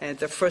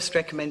 their first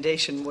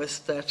recommendation was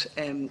that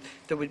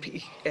there would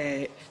be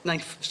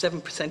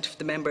 97% of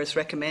the members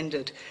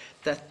recommended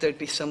that there'd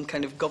be some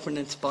kind of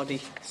governance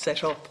body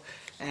set up,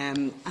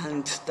 and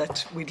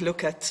that we'd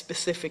look at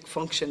specific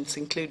functions,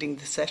 including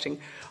the setting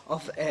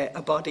of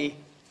a body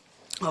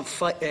of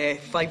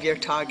five-year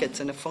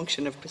targets and a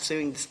function of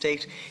pursuing the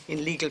state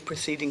in legal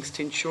proceedings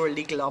to ensure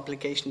legal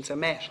obligations are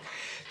met.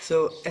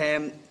 So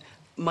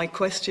my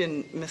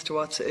question, Mr.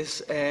 Watts,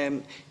 is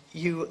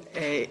you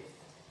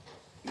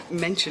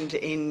mentioned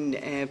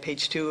in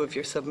page 2 of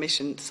your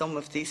submission some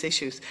of these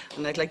issues,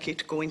 and I'd like you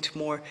to go into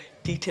more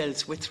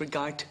details with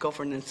regard to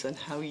governance and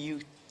how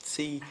you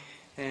see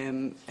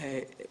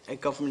a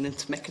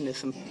governance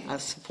mechanism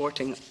as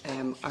supporting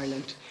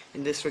Ireland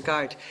in this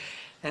regard.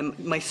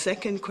 My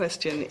second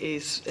question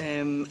is,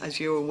 as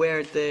you're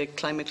aware, the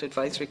Climate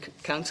Advisory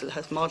Council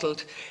has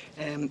modelled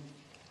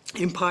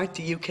in part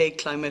the UK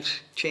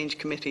Climate Change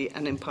Committee,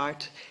 and in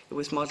part it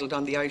was modelled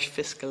on the Irish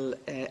Fiscal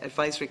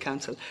Advisory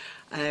Council.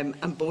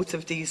 And both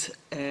of these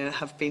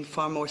have been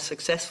far more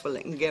successful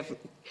in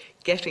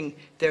getting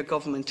their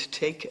government to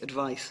take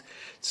advice.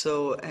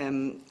 So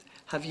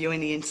have you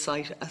any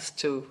insight as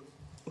to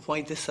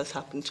why this has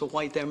happened, so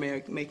why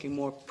they're making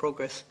more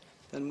progress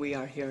than we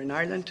are here in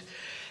Ireland?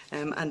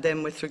 And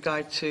then with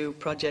regard to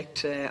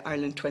Project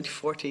Ireland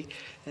 2040,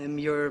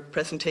 your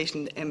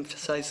presentation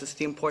emphasises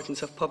the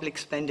importance of public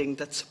spending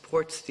that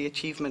supports the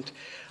achievement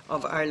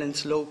of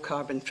Ireland's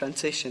low-carbon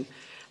transition.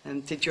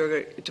 Did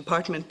your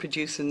department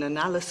produce an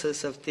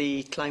analysis of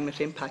the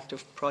climate impact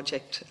of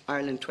Project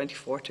Ireland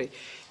 2040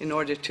 in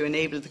order to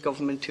enable the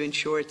government to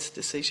ensure its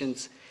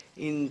decisions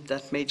in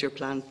that major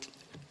plan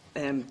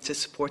to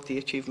support the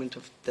achievement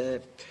of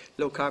the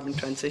low-carbon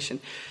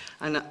transition?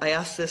 And I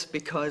ask this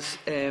because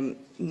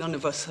none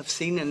of us have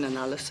seen an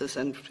analysis,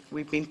 and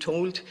we've been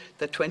told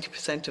that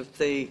 20% of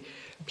the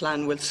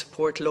plan will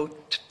support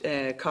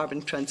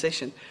low-carbon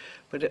transition.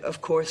 But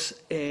of course,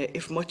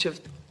 if much of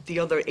the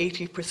other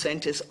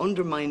 80% is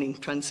undermining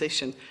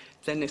transition,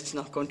 then it's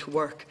not going to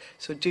work.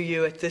 So do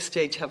you at this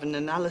stage have an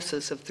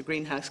analysis of the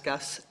greenhouse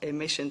gas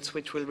emissions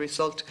which will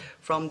result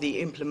from the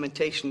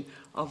implementation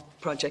of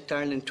Project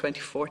Ireland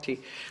 2040?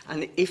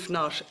 And if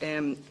not,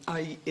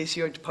 is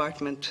your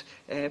department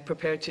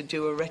prepared to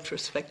do a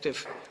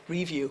retrospective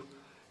review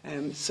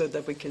so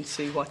that we can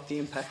see what the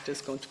impact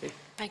is going to be?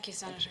 Thank you,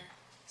 Senator.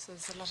 So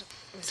there's a lot of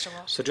Mr.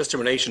 Watt. So just in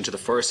relation to the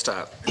first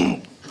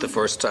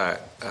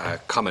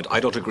comment, I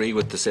don't agree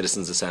with the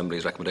Citizens'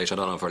 Assembly's recommendation.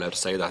 I don't know if we're allowed to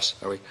say that,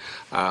 are we?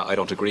 I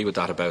don't agree with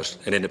that about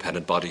an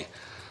independent body.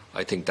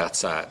 I think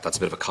that's a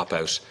bit of a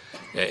cop-out.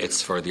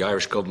 It's for the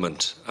Irish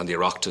government and the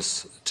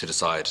Oireachtas to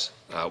decide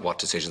what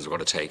decisions we're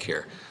going to take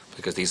here,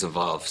 because these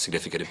involve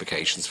significant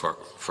implications for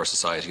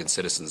society and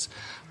citizens.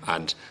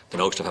 And the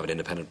notion of having an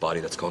independent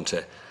body that's going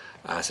to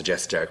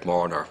suggest to Derek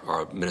Moran,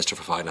 our Minister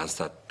for Finance,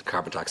 that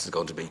carbon tax is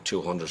going to be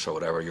 200 or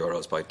whatever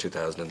euros by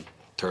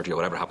 2030 or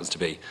whatever it happens to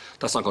be,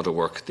 that's not going to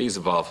work. These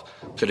involve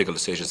political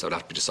decisions that would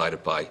have to be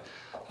decided by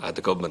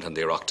the government and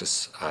the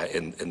Oireachtas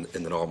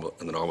in the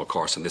normal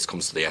course, and this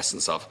comes to the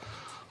essence of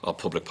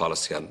public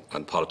policy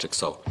and politics.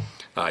 So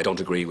I don't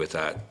agree with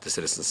the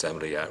Citizens'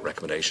 Assembly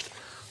recommendation.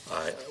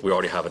 We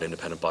already have an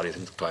independent body, I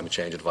think the Climate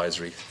Change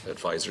Advisory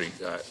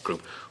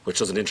Group, which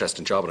does an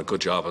interesting job and a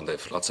good job, and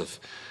they've lots of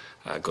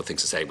good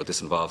things to say, but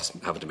this involves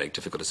having to make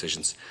difficult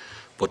decisions.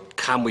 But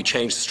can we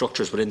change the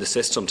structures within the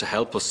system to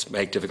help us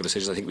make difficult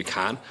decisions? I think we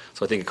can.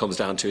 So I think it comes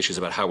down to issues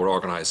about how we're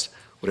organised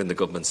within the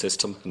government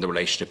system and the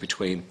relationship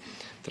between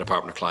the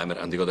Department of Climate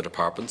and the other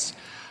departments.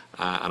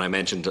 And I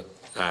mentioned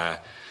the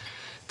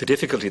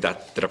difficulty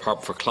that the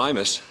Department for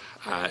Climate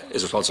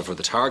is responsible for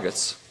the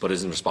targets, but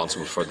isn't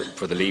responsible for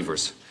the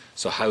levers.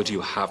 So how do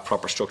you have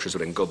proper structures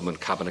within government,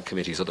 cabinet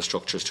committees, other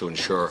structures to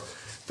ensure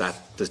that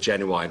there's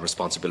genuine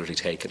responsibility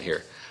taken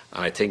here?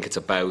 And I think it's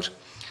about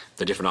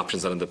the different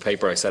options. And in the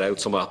paper I set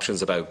out some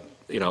options about,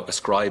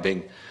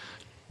 ascribing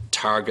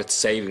targets,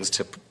 savings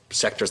to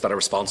sectors that are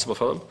responsible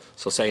for them.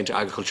 So saying to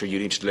agriculture, you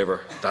need to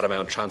deliver that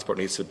amount, transport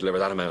needs to deliver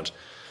that amount.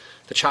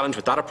 The challenge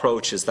with that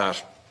approach is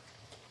that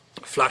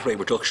flat rate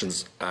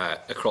reductions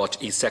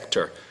across each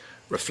sector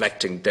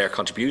reflecting their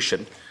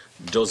contribution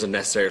doesn't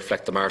necessarily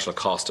reflect the marginal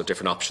cost of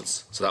different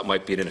options. So that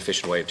might be an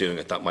inefficient way of doing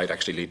it. That might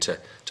actually lead to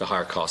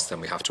higher costs than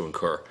we have to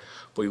incur.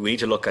 But we need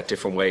to look at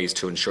different ways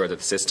to ensure that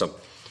the system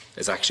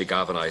is actually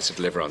galvanised to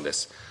deliver on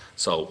this.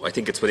 So I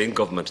think it's within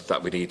government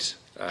that we need,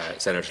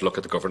 Senator, to look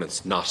at the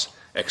governance, not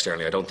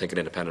externally. I don't think an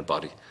independent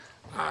body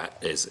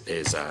is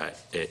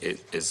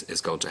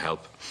going to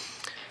help.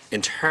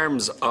 In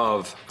terms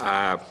of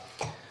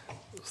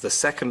the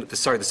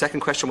second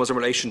question was in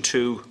relation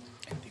to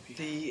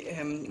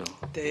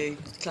the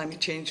Climate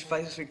Change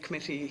Advisory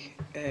Committee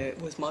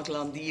was modelled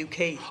on the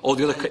UK. Oh,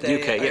 the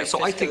UK, yeah.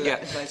 So I think,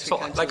 yeah. So,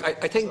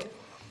 I think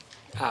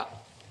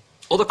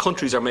other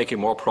countries are making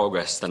more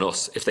progress than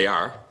us, if they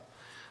are,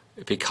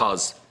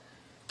 because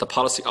the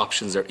policy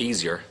options are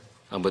easier,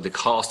 and but the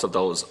cost of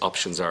those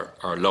options are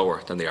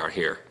lower than they are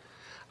here.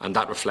 And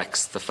that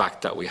reflects the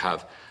fact that we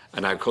have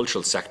an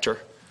agricultural sector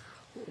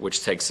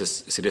which takes a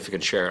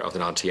significant share of the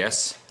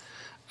non-TS.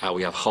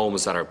 We have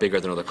homes that are bigger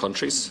than other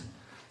countries,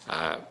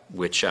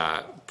 which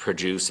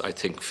produce, I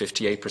think,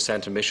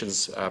 58%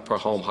 emissions per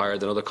home higher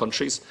than other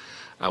countries.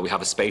 We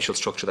have a spatial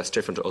structure that's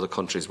different to other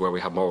countries where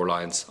we have more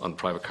reliance on the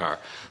private car.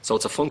 So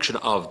it's a function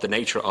of the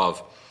nature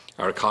of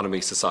our economy,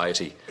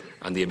 society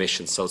and the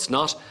emissions. So it's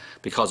not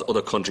because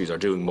other countries are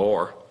doing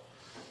more,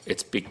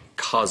 it's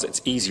because it's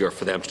easier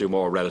for them to do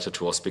more relative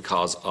to us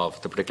because of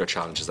the particular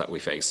challenges that we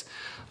face.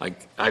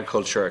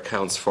 Agriculture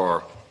accounts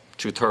for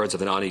 2/3 of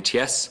the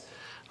non-ETS.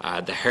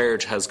 The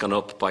herd has gone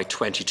up by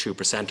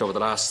 22% over the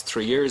last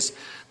 3 years.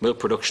 Milk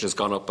production has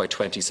gone up by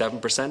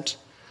 27%.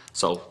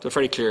 So they're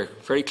very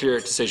clear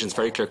decisions,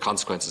 very clear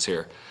consequences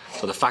here.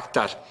 So the fact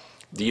that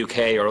the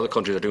UK or other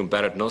countries are doing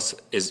better than us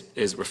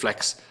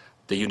reflects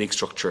the unique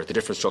structure, the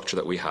different structure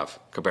that we have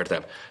compared to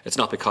them. It's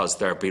not because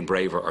they're being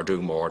braver or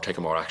doing more or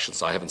taking more action.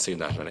 So I haven't seen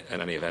that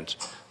in any event.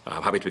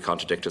 I'm happy to be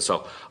contradicted.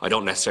 So I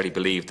don't necessarily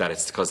believe that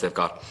it's because they've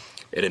got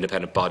an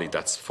independent body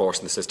that's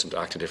forcing the system to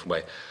act in a different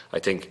way. I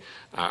think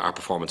our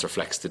performance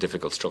reflects the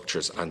difficult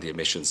structures and the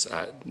emissions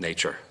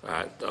nature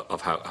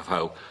of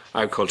how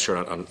agriculture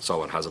and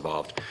so on has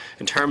evolved.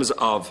 In terms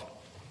of,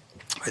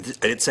 I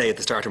did say at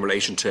the start in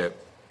relation to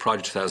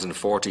Project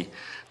 2040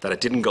 that it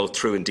didn't go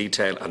through in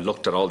detail and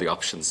looked at all the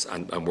options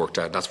and worked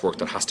out. That's work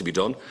that has to be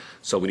done.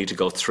 So we need to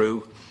go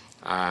through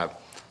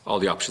all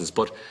the options.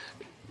 But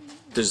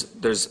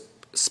there's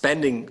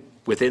spending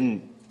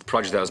within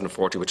Project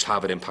 2040 which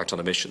have an impact on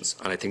emissions.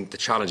 And I think the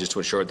challenge is to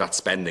ensure that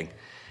spending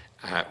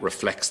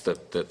reflects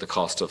the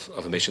cost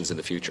of emissions in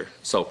the future.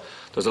 So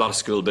there's a lot of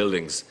school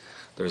buildings.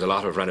 There's a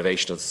lot of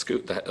renovation of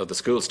the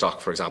school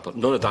stock, for example.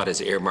 None of that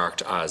is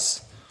earmarked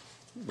as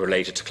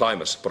related to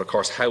climate. But of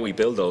course, how we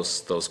build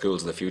those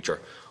schools in the future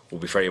will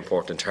be very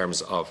important in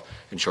terms of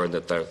ensuring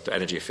that they're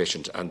energy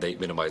efficient and they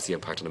minimise the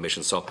impact on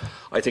emissions. So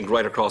I think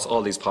right across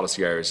all these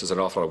policy areas there's an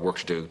awful lot of work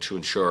to do to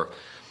ensure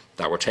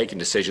that we're taking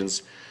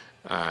decisions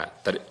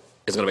that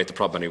isn't going to make the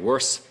problem any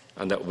worse,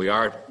 and that we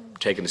are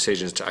taking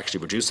decisions to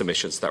actually reduce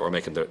emissions, that we're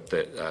making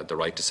the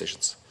right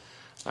decisions.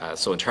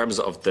 So in terms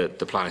of the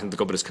plan, I think the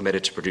government is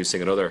committed to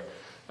producing another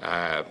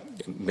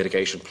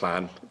mitigation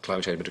plan,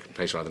 climate change mitigation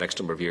plan over the next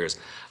number of years,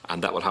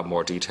 and that will have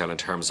more detail in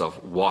terms of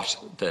what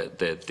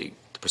the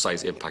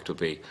precise impact will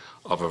be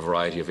of a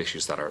variety of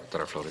issues that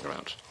are floating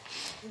around.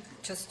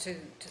 Just to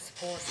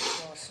support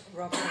what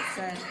Robert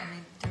said, I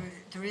mean,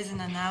 there is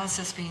an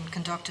analysis being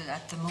conducted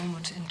at the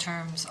moment in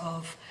terms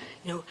of,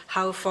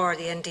 how far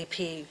the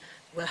NDP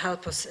will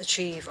help us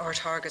achieve our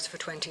targets for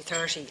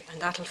 2030,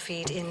 and that will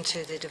feed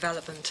into the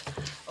development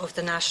of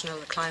the National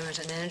Climate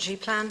and Energy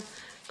Plan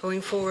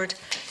going forward.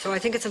 So I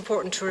think it's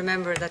important to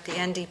remember that the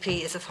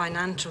NDP is a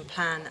financial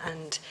plan,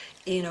 and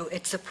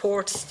it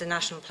supports the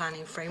national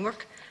planning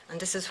framework. And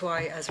this is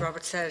why, as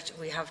Robert said,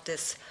 we have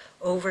this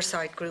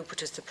oversight group,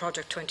 which is the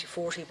Project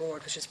 2040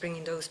 board, which is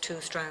bringing those two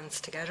strands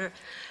together.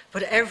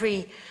 But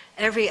every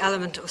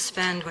element of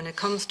spend, when it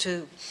comes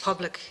to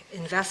public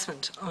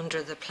investment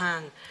under the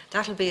plan,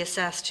 that will be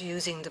assessed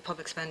using the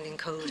public spending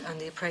code and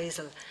the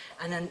appraisal,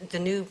 and then the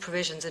new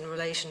provisions in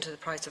relation to the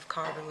price of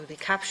carbon will be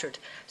captured.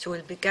 So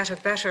we'll get a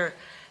better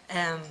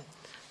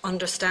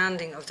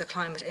understanding of the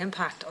climate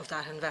impact of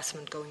that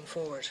investment going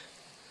forward,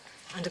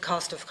 and the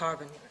cost of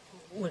carbon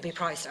will be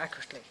priced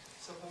accurately.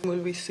 So when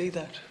will we see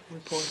that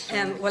report?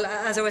 Well,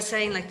 as I was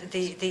saying, like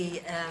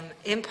the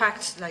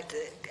impact,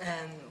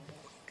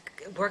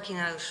 working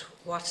out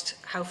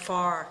how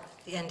far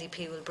the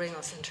NDP will bring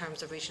us in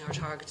terms of reaching our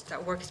targets,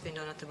 that work is being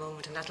done at the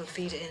moment, and that will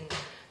feed in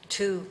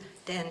to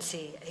the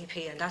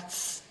NCAP, and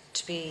that's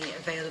to be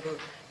available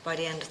by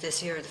the end of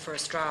this year, the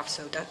first draft,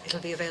 so that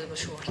it'll be available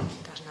shortly,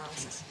 that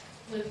analysis.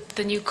 Will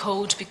the new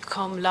code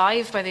become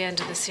live by the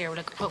end of this year?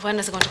 When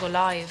is it going to go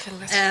live?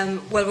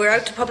 Well, we're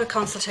out to public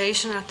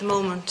consultation at the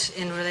moment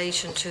in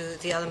relation to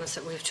the elements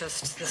that we've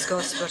just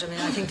discussed, but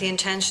I think the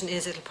intention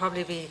is it'll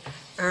probably be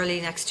early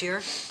next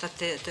year that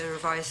the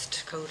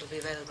revised code will be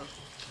available.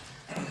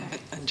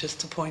 And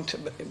just a point,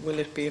 will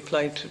it be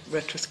applied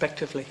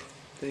retrospectively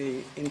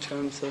in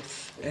terms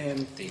of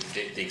the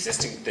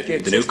existing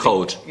the new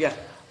code? Yeah.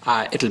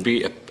 It'll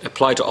be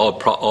applied to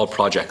all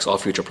projects, all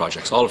future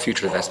projects, all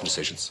future investment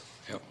decisions.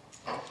 Yeah.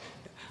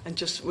 And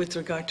just with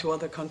regard to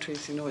other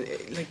countries,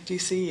 do you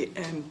see?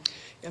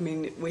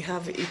 We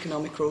have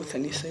economic growth,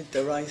 and you said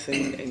the rise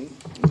in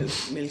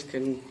milk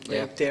and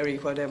dairy,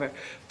 whatever.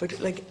 But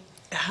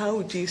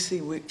how do you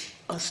see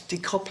us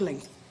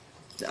decoupling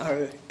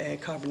our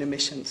carbon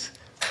emissions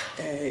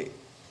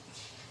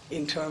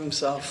in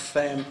terms of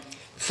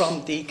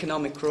from the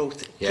economic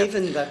growth,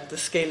 given that the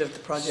scale of the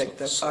project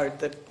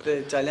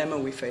the dilemma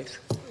we face?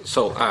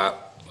 So,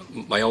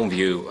 my own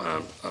view,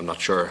 I'm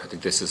not sure. I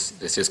think this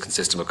is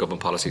consistent with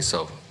government policy.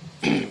 So,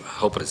 I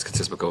hope it is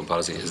consistent with government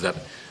policy. Is that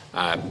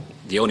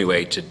the only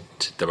way that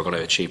we're going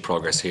to achieve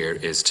progress here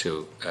is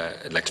to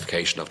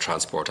electrification of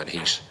transport and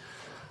heat.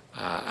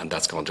 and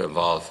that's going to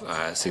involve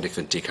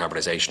significant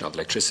decarbonisation of the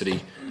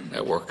electricity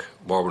network,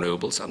 more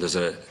renewables, and there's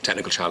a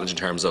technical challenge in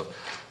terms of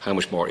how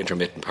much more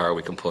intermittent power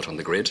we can put on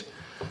the grid.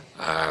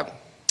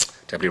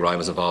 Deputy Ryan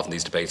was involved in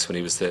these debates when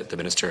he was the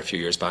Minister a few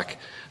years back.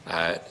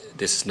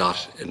 This is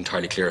not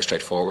entirely clear or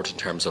straightforward in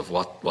terms of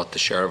what the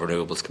share of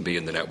renewables can be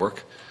in the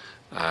network.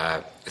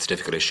 It's a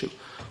difficult issue.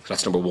 So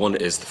that's number one,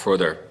 is the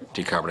further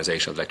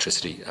decarbonisation of the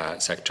electricity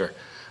sector,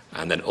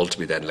 and then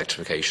ultimately then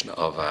electrification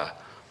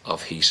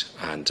of heat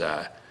and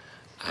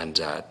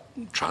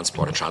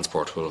transport. And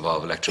transport will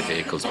involve electric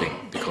vehicles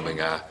becoming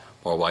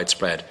more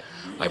widespread.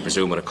 I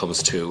presume when it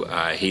comes to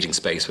heating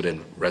space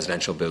within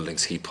residential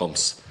buildings, heat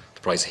pumps,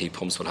 the price of heat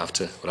pumps will have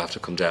to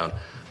come down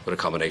with a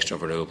combination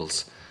of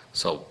renewables.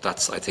 So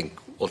that's, I think,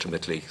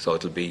 ultimately, so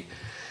it'll be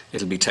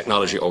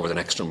technology over the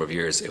next number of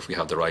years if we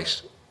have the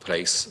right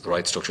place, the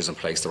right structures in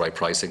place, the right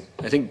pricing.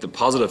 I think the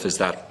positive is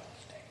that,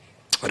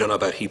 I don't know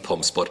about heat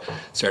pumps, but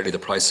certainly the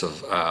price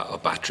of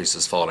batteries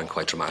is falling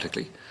quite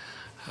dramatically.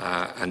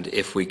 And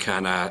if we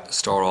can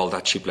store all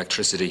that cheap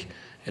electricity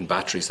in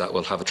batteries, that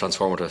will have a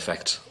transformative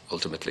effect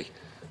ultimately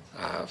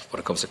when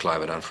it comes to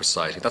climate and for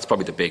society. That's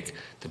probably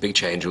the big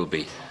change will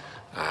be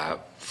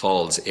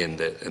falls in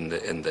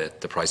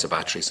the price of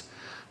batteries,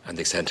 and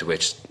the extent to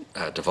which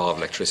devolved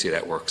electricity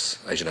networks,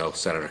 as you know,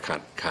 Senator,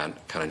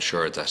 can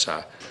ensure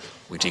that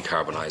we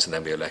decarbonise and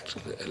then be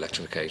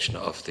electrification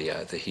of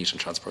the heat and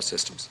transport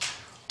systems.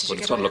 But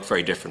it's going to look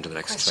very different in the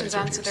next 20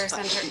 years. There,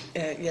 Senator?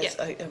 Yes,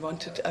 I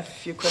wanted a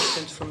few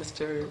questions for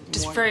Mr.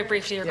 Just Warren. very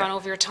briefly, you're gone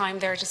over your time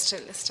there, just to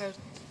list out.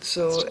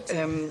 So,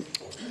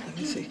 let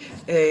me see.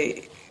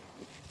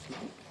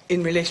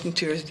 In relation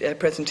to your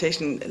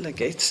presentation,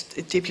 it's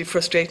deeply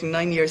frustrating.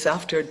 9 years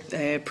after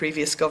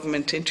previous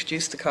government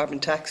introduced the carbon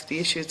tax, the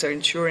issues are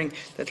ensuring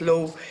that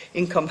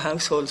low-income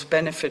households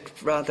benefit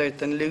rather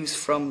than lose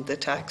from the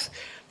tax,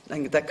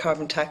 and that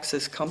carbon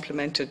taxes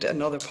complemented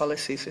and other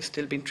policies are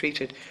still being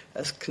treated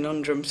as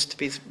conundrums to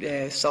be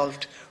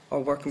solved or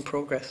work in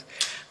progress.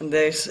 And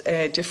there's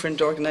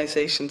different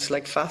organisations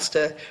like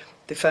FASTA,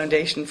 the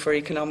Foundation for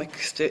Economic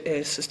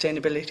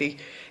Sustainability,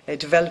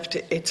 developed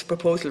its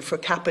proposal for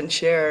cap and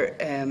share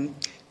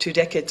 2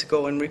 decades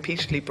ago and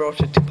repeatedly brought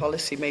it to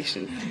policy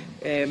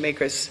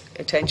makers'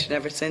 attention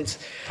ever since.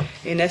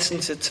 In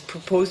essence, it's a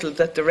proposal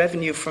that the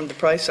revenue from the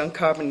price on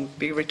carbon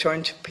be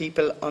returned to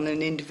people on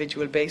an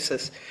individual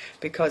basis,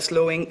 because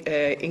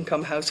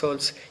low-income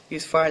households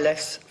use far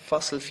less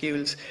fossil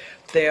fuels.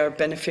 They are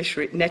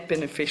net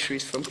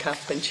beneficiaries from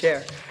cap and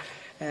share.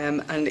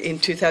 And in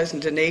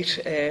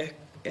 2008,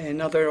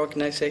 another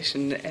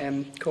organisation,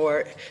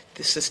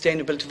 the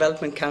Sustainable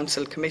Development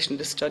Council,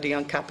 commissioned a study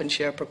on cap and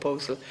share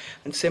proposal,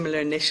 and similar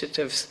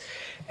initiatives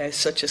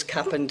such as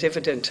cap and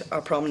dividend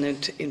are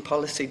prominent in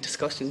policy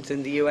discussions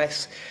in the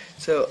US.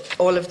 So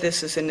all of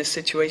this is in a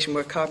situation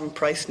where carbon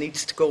price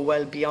needs to go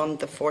well beyond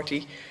the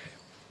 €40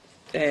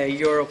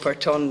 per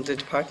tonne the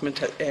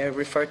department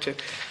referred to.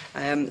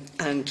 And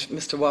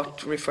Mr.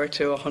 Watt referred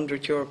to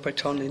 €100 per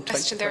tonne in 2030.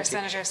 Question there,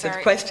 Senator, sorry.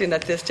 The question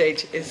at this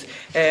stage is,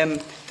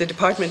 the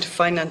Department of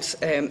Finance,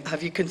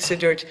 have you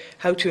considered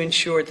how to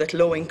ensure that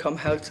low-income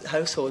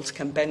households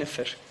can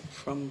benefit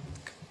from?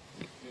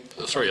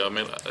 Sorry, I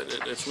mean,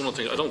 it's one of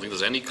the things, I don't think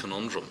there's any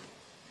conundrum.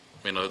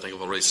 I mean, I think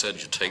I've already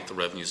said you take the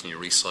revenues and you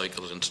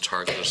recycle it into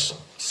targeted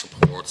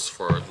supports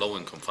for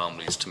low-income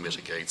families to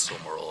mitigate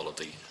some or all of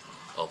the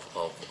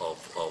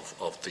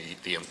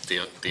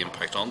the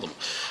impact on them.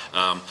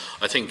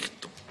 I think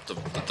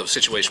the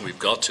situation we've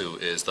got to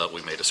is that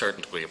we made a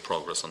certain degree of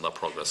progress, and that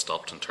progress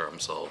stopped in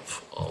terms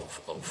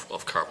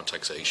of carbon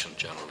taxation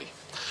generally.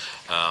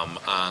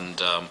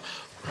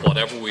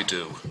 Whatever we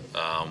do,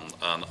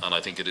 and I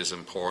think it is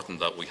important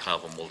that we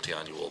have a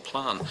multi-annual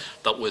plan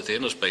that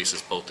within it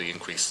bases both the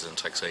increases in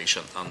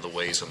taxation and the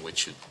ways in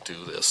which you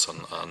do this,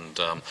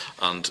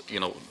 and you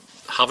know,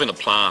 having a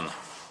plan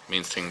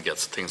means things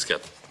get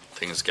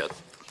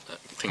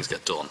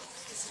done.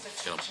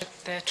 You know.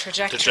 The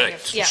trajectory.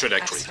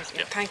 Trajectory.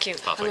 Yeah. Thank you.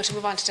 I'm going to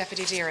move on to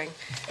Deputy Deering.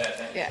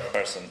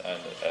 Person,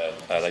 and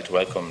I'd like to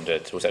welcome the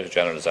two Secretary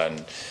Generals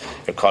and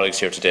your colleagues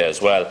here today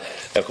as well.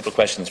 A couple of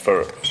questions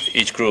for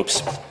each group.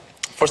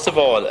 First of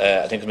all,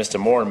 I think Mr.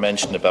 Moore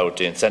mentioned about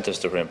the incentives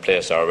that were in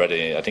place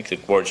already. I think the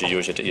words you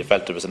used, you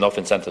felt there was enough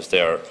incentives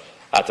there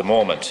at the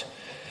moment.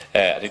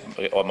 I think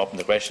I'm up in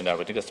the question now,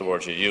 but I think that's the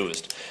words you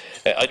used.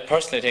 I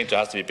personally think there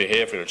has to be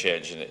behavioural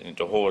change in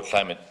the whole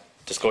climate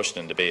discussion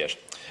and debate.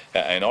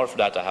 And in order for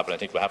that to happen, I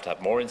think we have to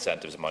have more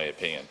incentives, in my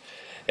opinion.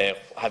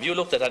 Have you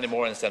looked at any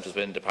more incentives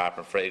within the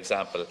department? For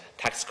example,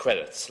 tax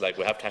credits. Like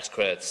we have tax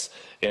credits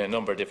in a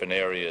number of different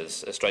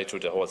areas, straight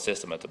through the whole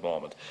system at the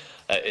moment.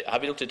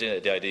 Have you looked at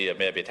the idea of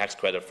maybe a tax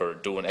credit for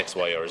doing X,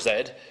 Y, or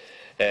Z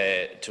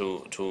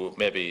to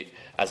maybe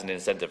as an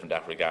incentive in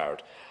that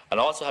regard? And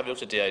also, have you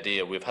looked at the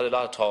idea? We've had a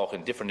lot of talk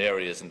in different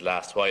areas in the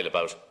last while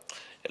about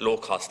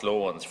low-cost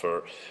loans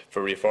for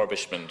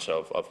refurbishment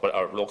or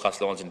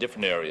low-cost loans in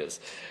different areas.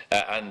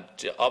 And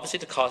obviously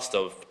the cost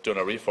of doing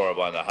a refurb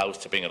on a house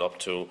to bring it up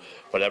to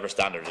whatever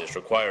standard is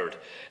required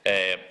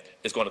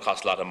is going to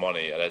cost a lot of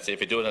money. And I'd say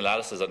if you do an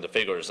analysis on the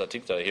figures, I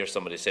think that I hear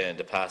somebody say in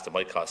the past it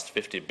might cost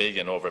 50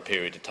 billion over a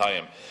period of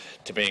time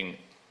to bring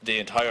the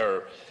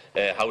entire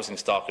housing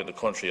stock in the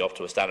country up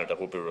to a standard that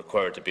would be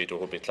required to be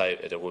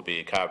that would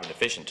be carbon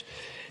efficient.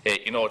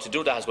 You know, to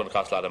do that is going to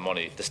cost a lot of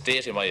money. The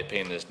state, in my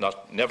opinion, is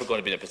never going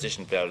to be in a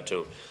position to be able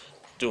to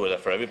do it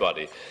for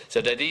everybody. So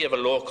the idea of a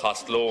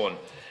low-cost loan,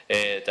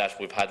 that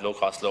we've had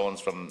low-cost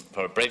loans from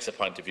a Brexit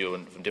point of view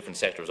and from different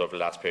sectors over the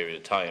last period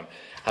of time.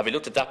 Have you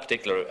looked at that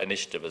particular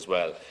initiative as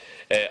well?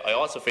 I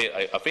also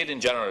feel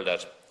in general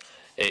that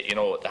you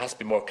know, there has to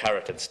be more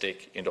carrot and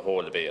stick in the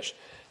whole debate.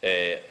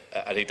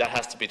 I think that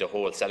has to be the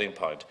whole selling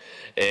point.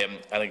 And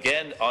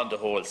again, on the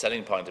whole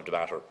selling point of the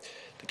matter,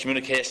 the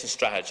communication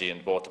strategy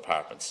in both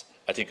departments,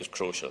 I think, is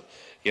crucial.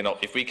 You know,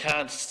 if we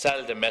can't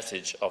sell the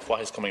message of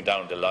what is coming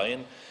down the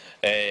line,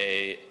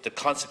 the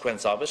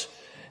consequence of it,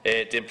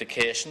 the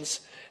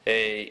implications,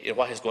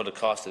 what it's going to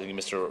cost. I think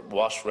Mr.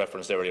 Wash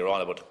referenced earlier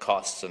on about the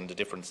costs and the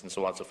difference and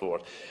so on and so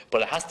forth.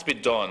 But it has to be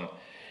done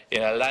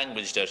in a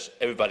language that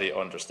everybody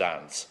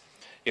understands.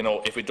 You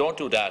know, if we don't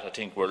do that, I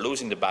think we're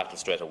losing the battle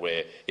straight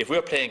away. If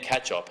we're playing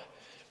catch-up,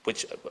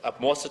 which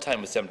most of the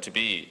time it seems to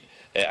be,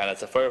 and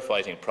it's a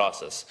firefighting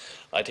process,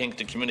 I think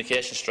the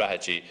communication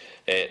strategy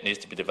needs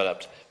to be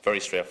developed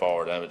very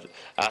straightforward. And I would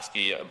ask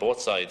you on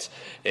both sides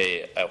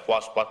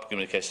what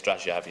communication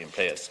strategy you have in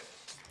place.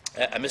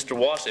 And Mr.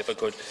 Watt, if I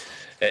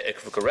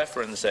could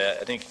reference,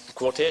 I think, a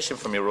quotation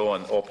from your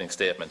own opening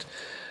statement,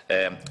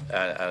 and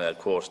I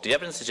quote, "The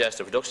evidence suggests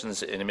that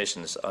reductions in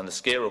emissions on the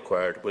scale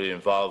required will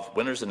involve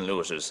winners and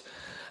losers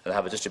and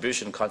have a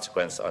distribution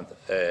consequence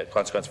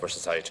for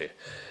society."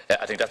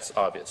 I think that's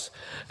obvious.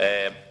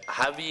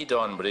 Have you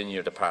done within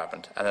your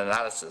department an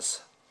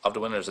analysis of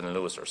the winners and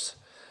losers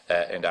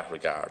in that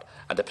regard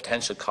and the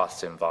potential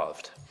costs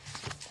involved?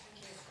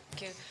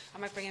 Thank you. I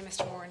might bring in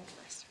Mr. Warren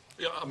first.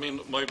 Yeah, I mean,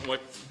 my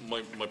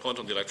point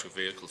on the electric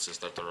vehicles is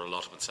that there are a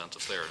lot of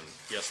incentives there, and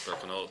yes, there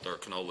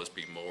can always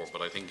be more.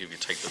 But I think if you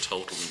take the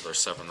total, there's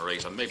 7 or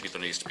 8, and maybe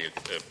there needs to be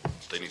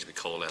they need to be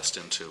coalesced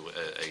into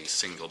a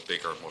single,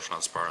 bigger, more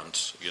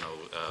transparent, you know,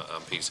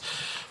 piece.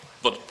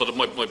 But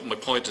my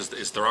point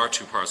is there are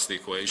 2 parts to the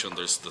equation.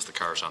 There's the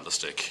carrot and the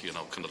stick. You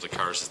know, kind of the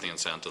carrot is the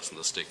incentives, and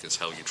the stick is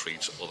how you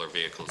treat other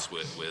vehicles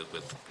with.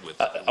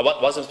 I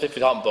wasn't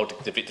specifically talking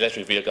about the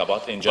electric vehicle,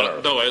 but in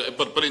general.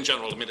 But in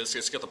general, I mean, it's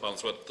to get the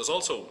balance. But there's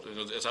also,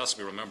 it has to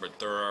be remembered,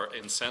 there are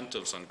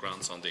incentives and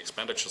grants on the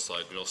expenditure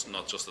side,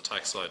 not just the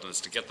tax side, and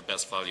it's to get the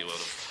best value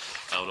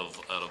out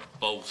of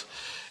both.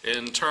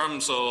 In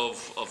terms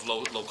of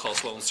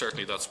low-cost loans,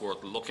 certainly that's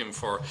worth looking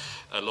for,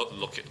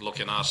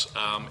 looking at.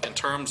 In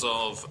terms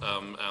of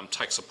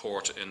tax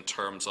support, in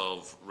terms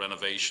of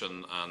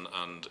renovation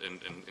and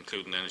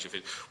including energy,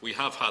 we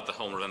have had the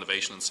home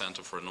renovation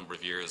incentive for a number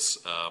of years,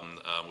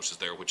 which is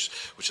there, which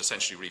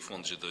essentially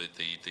refunds you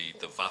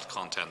the VAT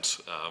content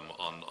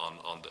on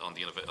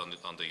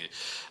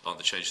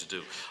the change to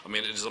do. I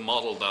mean, it is a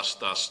model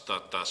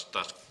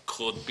that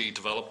could be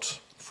developed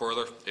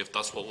further if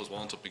that's what was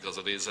wanted, because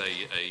it is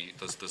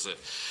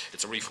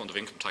it's a refund of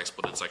income tax,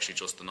 but it's actually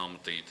just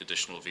the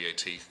additional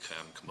VAT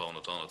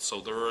component on it.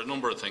 So there are a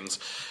number of things.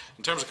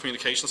 In terms of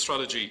communication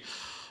strategy,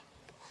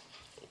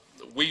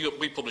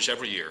 we publish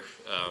every year,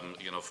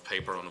 you know, a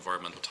paper on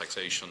environmental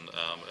taxation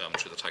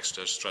through the Tax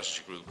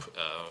Strategy Group.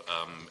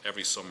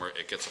 Every summer,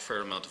 it gets a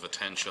fair amount of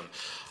attention,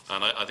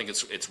 and I think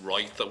it's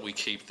right that we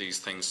keep these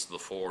things to the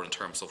fore in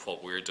terms of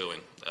what we're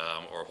doing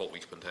or what we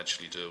could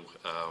potentially do.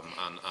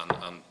 And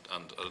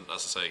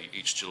as I say,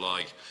 each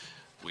July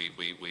we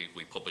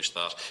publish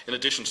that. In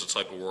addition to the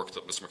type of work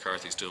that Mr.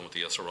 McCarthy is doing with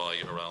the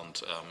SRI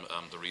around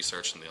the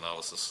research and the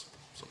analysis.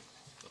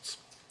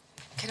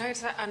 Can I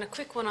just add a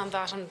quick one on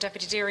that, on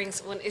Deputy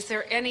Deering's one? Is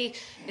there any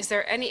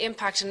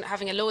impact in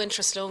having a low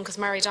interest loan? Because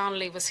Mary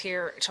Donnelly was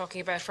here talking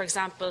about, for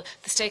example,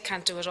 the state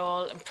can't do it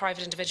all, and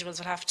private individuals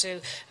will have to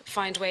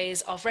find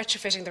ways of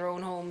retrofitting their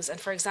own homes. And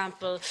for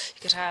example,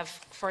 you could have,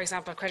 for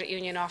example, a credit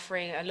union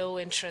offering a low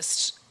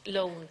interest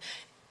loan.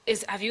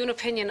 Have you an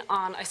opinion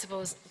on, I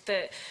suppose,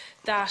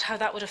 how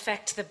that would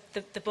affect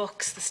the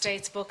books, the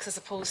state's books, as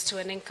opposed to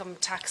an income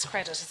tax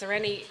credit? Is there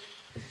any?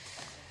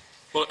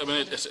 Well, I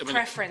mean,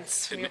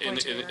 preference from your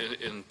point of view?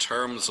 In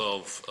terms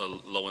of a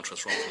low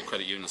interest rate for the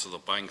credit unions or the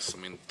banks, I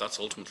mean, that's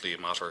ultimately a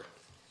matter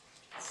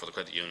for the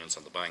credit unions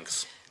and the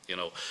banks, you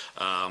know.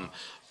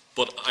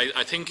 But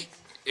I think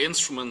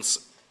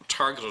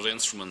targeted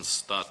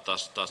instruments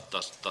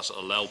that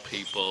allow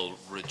people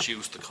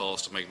reduce the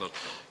cost to make that,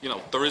 you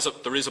know, there is a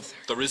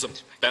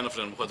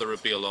benefit in whether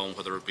it be a loan,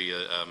 whether it be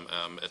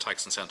a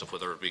tax incentive,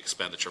 whether it be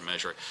expenditure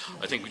measure.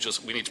 I think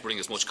we need to bring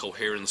as much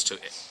coherence to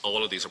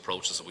all of these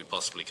approaches as we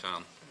possibly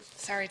can.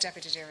 Sorry,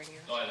 Deputy Deering.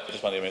 I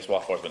just want to Ms.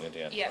 Watt for at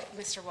the end. Yeah,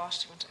 Mr. Watt,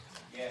 do you want to?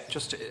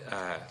 Just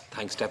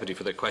thanks, Deputy,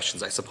 for the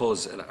questions. I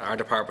suppose our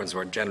departments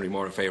were generally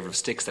more in favour of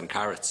sticks than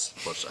carrots,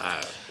 but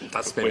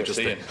that's maybe just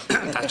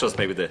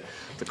maybe the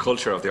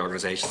culture of the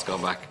organisation's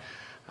gone back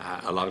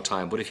a long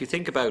time. But if you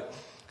think about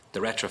the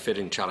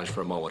retrofitting challenge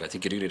for a moment, I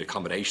think you do need a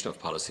combination of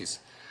policies.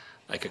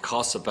 Like it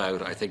costs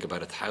about, I think,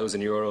 about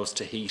 €1,000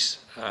 to heat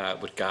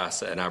with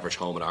gas an average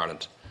home in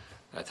Ireland.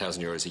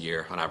 €1,000 a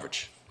year on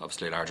average.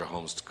 Obviously, larger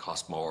homes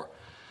cost more.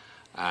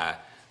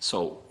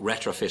 So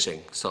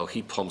retrofitting, so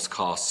heat pumps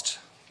cost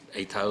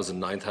 8,000,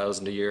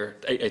 9,000 a year,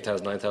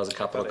 8,000, 9,000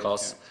 capital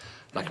costs.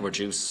 That can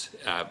reduce.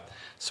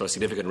 So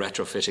significant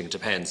retrofitting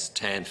depends,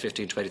 10,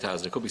 15,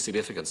 20,000. It could be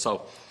significant.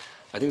 So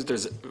I think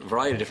there's a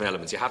variety of different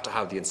elements. You have to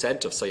have the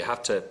incentive. So you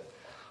have to,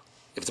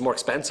 if it's more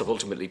expensive,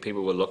 ultimately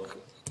people will look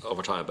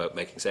over time about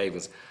making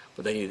savings.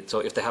 But then, so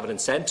if they have an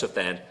incentive,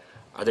 then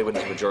are they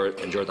willing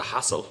to endure the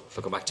hassle?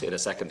 I'll come back to it in a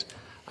second.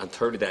 And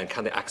thirdly, then,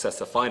 can they access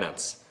the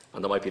finance?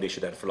 And there might be an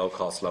issue then for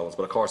low-cost loans.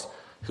 But of course,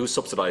 who's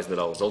subsidising the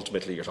loans?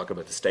 Ultimately, you're talking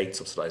about the state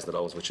subsidising the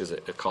loans, which is a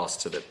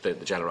cost to the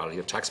generality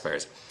of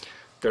taxpayers.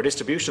 There are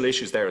distributional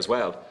issues there as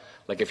well.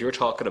 Like if you're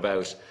talking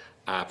about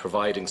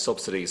providing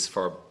subsidies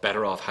for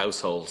better-off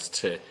households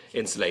to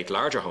insulate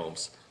larger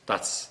homes,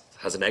 that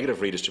has a negative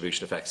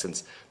redistribution effect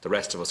since the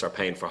rest of us are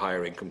paying for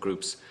higher income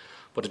groups.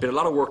 But there's been a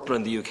lot of work done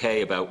in the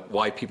UK about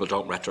why people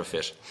don't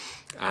retrofit.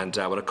 And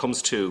when it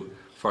comes to,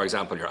 for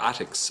example, your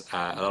attics,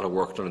 a lot of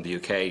work done in the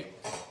UK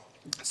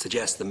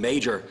suggests the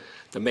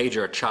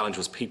major challenge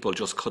was people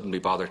just couldn't be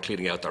bothered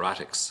cleaning out their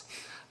attics.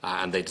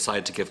 And they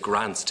decided to give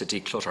grants to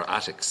declutter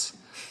attics.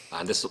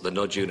 And this the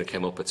nudge unit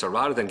came up with. So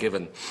rather than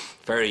giving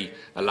very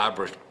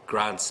elaborate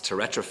grants to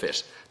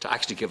retrofit, to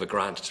actually give a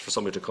grant for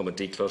somebody to come and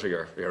declutter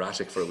your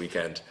attic for a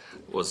weekend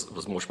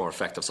was much more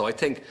effective. So I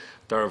think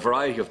there are a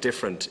variety of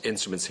different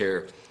instruments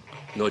here,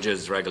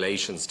 nudges,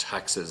 regulations,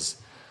 taxes,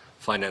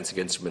 financing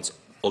instruments,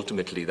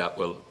 ultimately that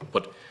will,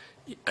 but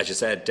as you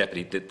said,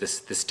 Deputy, the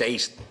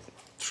state,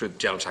 through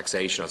general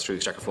taxation or through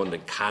exchequer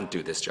funding, can't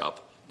do this job.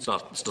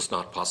 It's just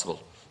not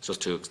possible. It's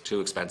just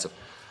too expensive.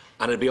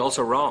 And it'd be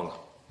also wrong.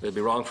 It'd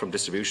be wrong from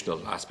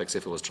distributional aspects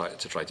if it was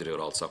to try to do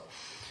it also.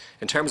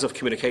 In terms of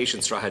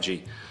communication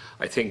strategy,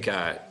 I think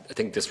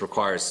this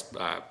requires,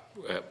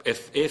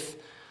 if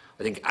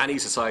I think any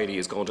society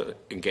is going to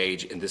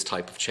engage in this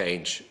type of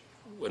change,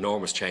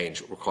 enormous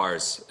change,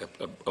 requires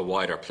a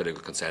wider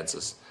political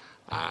consensus.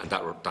 And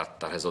that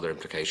has other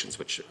implications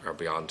which are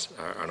beyond,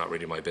 are not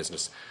really my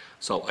business.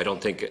 So I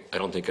don't think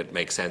it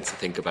makes sense to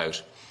think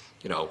about,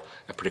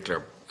 a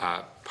particular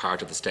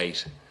part of the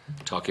state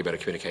talking about a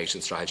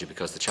communication strategy,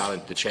 because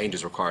the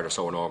changes required are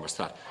so enormous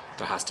that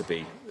there has to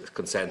be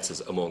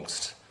consensus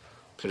amongst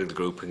political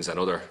groupings and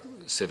other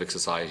civic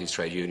societies,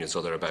 trade unions,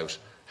 other about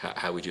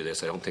how we do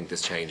this. I don't think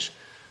this change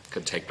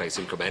can take place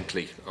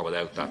incrementally or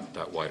without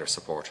that wider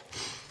support.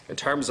 In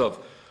terms of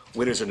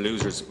winners and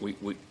losers,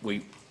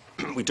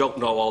 we don't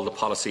know all the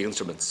policy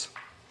instruments.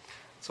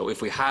 So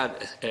if we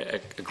had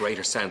a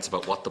greater sense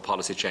about what the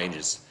policy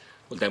changes,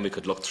 well, then we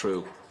could look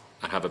through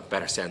and have a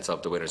better sense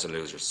of the winners and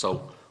losers.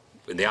 So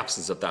in the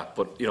absence of that,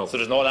 but so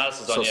there's no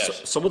analysis on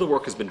yet. Some of the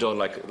work has been done,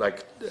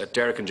 like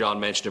Derek and John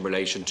mentioned, in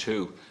relation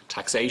to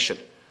taxation.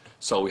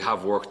 So we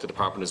have work the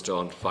Department has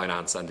done,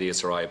 Finance and the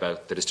ESRI,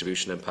 about the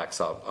distribution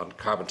impacts on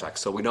carbon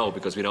tax. So we know,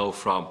 because we know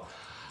from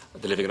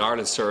the Living in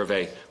Ireland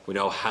survey, we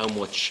know how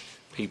much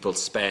people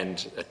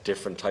spend at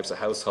different types of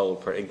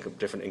household per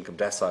different income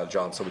decile,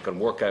 John. So we can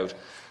work out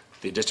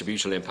the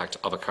distributional impact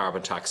of a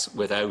carbon tax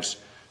without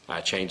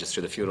changes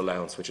to the fuel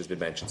allowance, which has been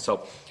mentioned.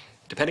 So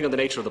depending on the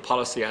nature of the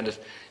policy, and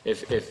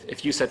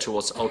if you said to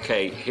us,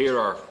 OK, here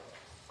are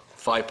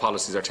 5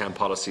 policies or 10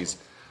 policies,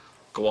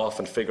 go off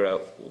and figure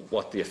out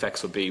what the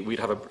effects would be, we'd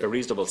have a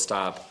reasonable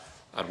stab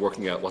at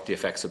working out what the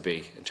effects would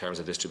be in terms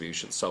of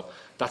distribution. So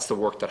that's the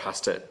work that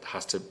has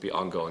to be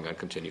ongoing and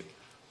continue.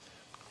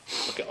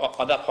 Okay,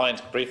 on that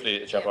point, briefly,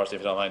 Chairperson, if you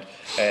don't mind,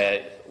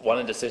 one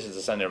of the Citizens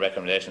Assembly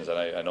recommendations, and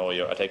I know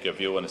I take your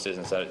view on the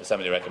Citizens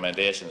Assembly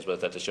recommendations, was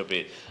that there should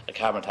be a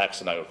carbon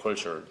tax in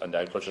agriculture and the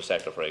agriculture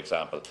sector, for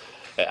example.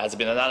 Has there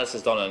been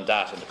analysis done on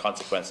that and the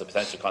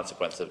potential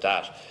consequences of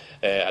that?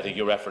 I think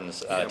you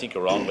referenced, I think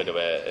you're wrong, by the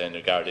way, in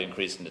regard to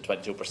increasing the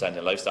 22%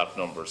 in livestock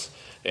numbers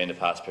in the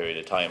past period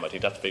of time. I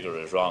think that figure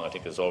is wrong. I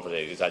think it's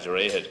overly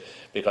exaggerated,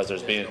 because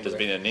there's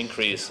been an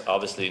increase,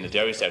 obviously, in the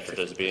dairy sector.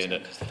 There's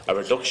been a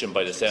reduction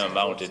by the same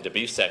amount in the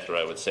beef sector,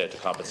 I would say, to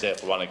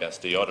compensate for one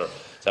against the other.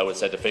 So I would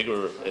say the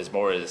figure is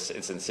more, it's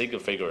in single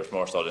figure, it's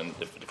more so than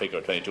the figure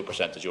of 22%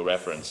 that you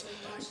reference.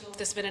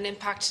 There's been an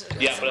impact.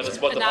 Yeah, but it's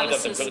what the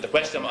question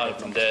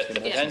from the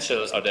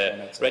potential or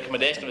the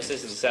recommendation of the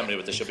Citizens Assembly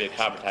was there should be a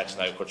carbon tax in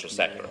the agriculture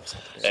sector.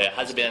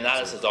 Has there been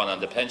analysis done on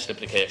the potential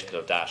implications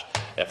of that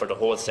for the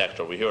whole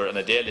sector? We hear on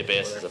a daily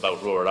basis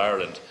about rural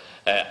Ireland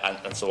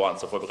and so on and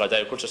so forth, because the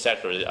agriculture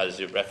sector, as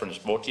you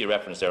referenced, both of you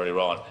referenced earlier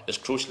on, is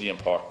crucially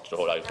important to the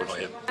whole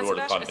agricultural rural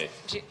economy.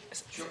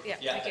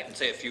 Yeah, I can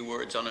say a few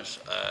words on it,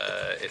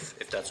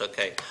 if that's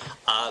okay.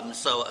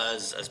 So,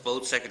 as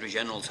both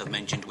Secretary-Generals have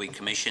mentioned, we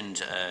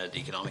commissioned the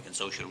Economic and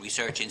Social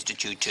Research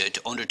Institute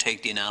to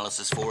undertake the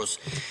analysis for us.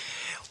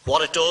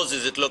 What it does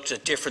is it looks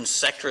at different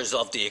sectors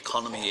of the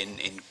economy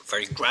in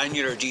very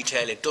granular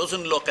detail. It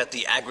doesn't look at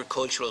the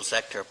agricultural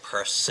sector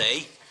per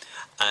se.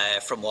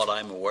 from what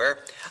I'm aware.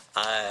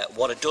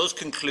 What it does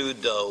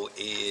conclude, though,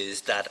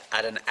 is that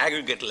at an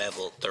aggregate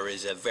level, there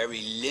is a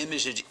very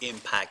limited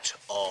impact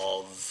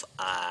of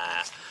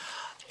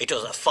it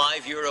does a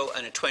 €5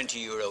 and a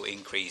 €20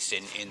 increase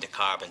in the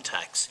carbon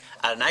tax.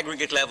 At an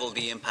aggregate level,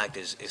 the impact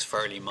is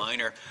fairly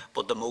minor,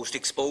 but the most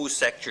exposed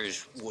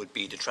sectors would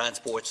be the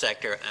transport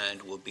sector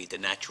and would be the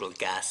natural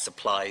gas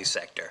supply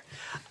sector.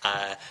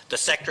 The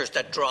sectors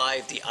that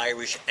drive the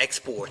Irish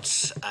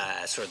exports,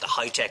 sort of the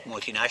high-tech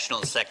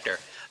multinational sector,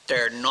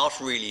 they're not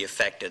really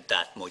affected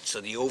that much. So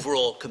the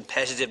overall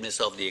competitiveness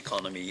of the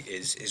economy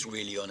is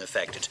really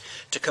unaffected.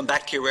 To come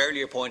back to your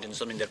earlier point and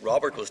something that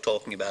Robert was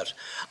talking about,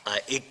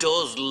 it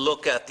does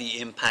look at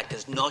the impact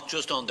as not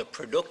just on the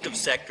productive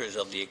sectors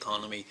of the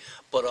economy,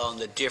 but on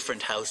the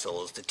different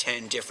households, the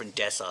 10 different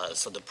deciles,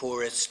 so the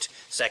poorest,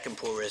 second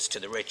poorest to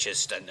the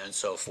richest, and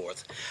so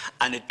forth.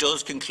 And it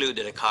does conclude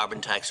that a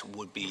carbon tax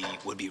would be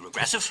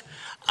regressive.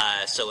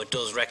 So it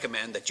does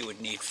recommend that you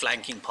would need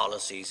flanking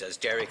policies, as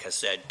Derek has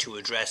said, to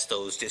address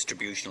those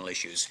distributional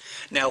issues.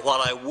 Now,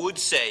 what I would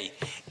say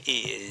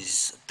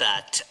is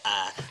that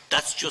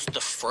that's just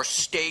the first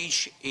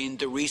stage in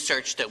the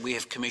research that we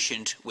have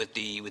commissioned with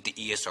the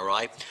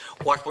ESRI.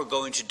 What we're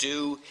going to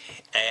do,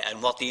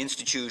 and what the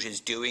Institute is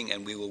doing,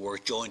 and we will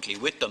work jointly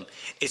with them,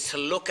 is to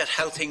look at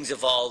how things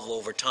evolve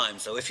over time.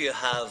 So if you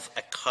have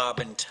a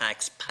carbon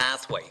tax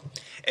pathway,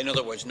 in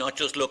other words, not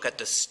just look at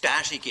the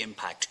static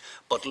impact,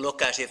 but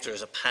look at if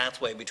there's a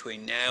pathway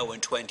between now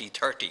and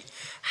 2030,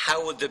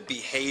 how would the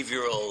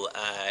behavioural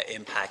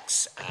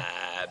impacts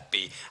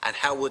be, and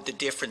how would the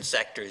different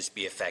sectors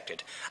be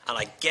affected? And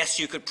I guess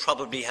you could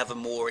probably have a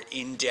more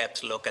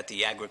in-depth look at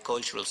the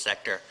agricultural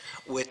sector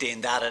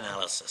within that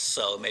analysis.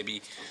 So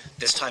maybe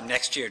this time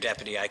next year,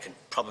 Deputy, I could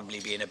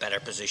probably be in a better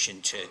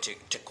position to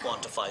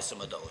quantify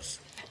some of those.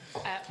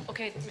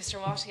 Okay,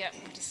 Mr. Watt, yeah.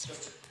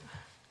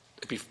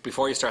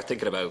 Before you start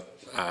thinking about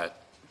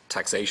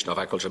taxation of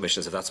agricultural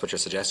emissions, if that's what you're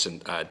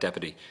suggesting,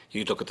 Deputy,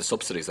 you'd look at the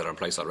subsidies that are in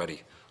place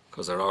already,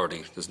 because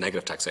there's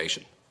negative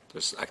taxation.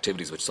 There's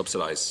activities which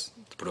subsidise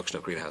the production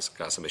of greenhouse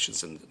gas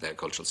emissions in the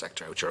agricultural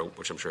sector,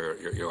 which I'm sure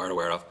you are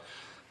aware of,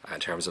 in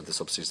terms of the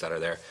subsidies that are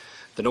there.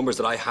 The numbers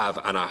that I have,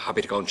 and I'm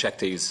happy to go and check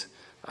these,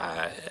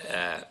 I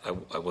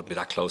wouldn't be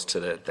that close to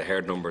the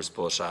Heydon numbers,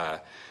 but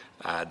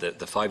the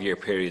 5-year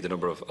period, the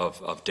number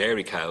of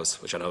dairy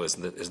cows, which I know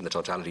isn't the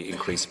totality,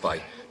 increased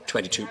by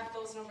 22.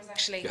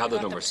 You have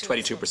those numbers,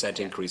 22%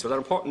 increase.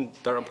 Well,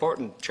 they're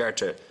important, Chair,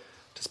 to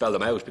spell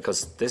them out,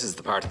 because this is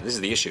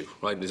the issue,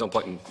 right? There's no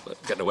point in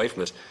getting away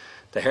from it.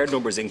 The Heydon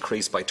numbers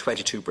increased by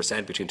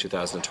 22% between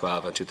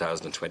 2012 and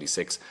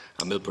 2026,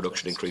 and milk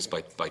production increased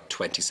by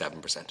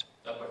 27%.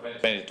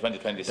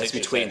 2026. That's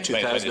between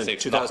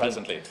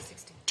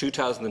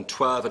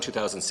 2012 and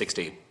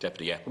 2016,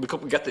 Deputy. Yeah, we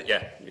get the.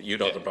 Yeah, you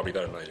know them probably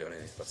better than I do.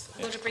 Anyway.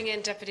 I'm going to bring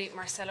in Deputy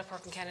Marcella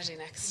Corcoran-Kennedy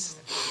next.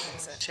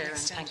 Chair, and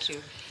thank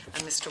you,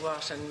 and Mr.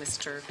 Watt and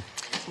Mr.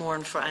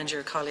 Moran and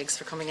your colleagues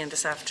for coming in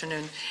this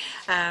afternoon.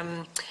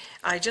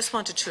 I just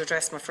wanted to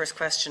address my first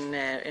question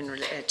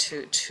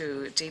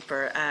to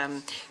deeper.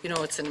 You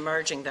know, it's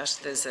emerging that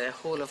there's a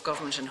whole of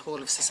government and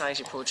whole of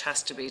society approach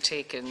has to be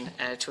taken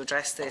to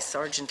address this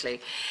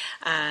urgently.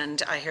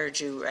 And I heard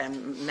you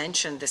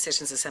mention the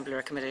Citizens' Assembly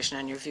recommendation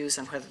and your views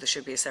on whether there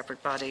should be a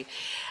separate body.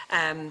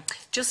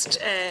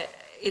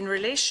 In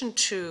relation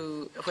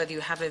to whether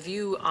you have a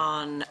view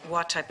on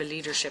what type of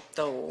leadership,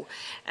 though,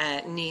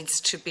 needs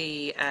to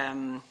be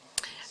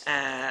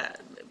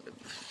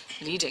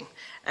leading.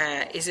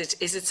 Is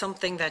it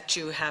something that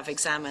you have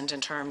examined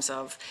in terms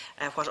of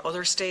what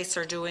other states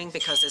are doing?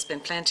 Because there's been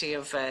plenty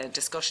of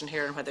discussion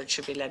here on whether it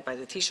should be led by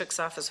the Taoiseach's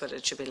office, whether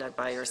it should be led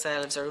by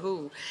yourselves or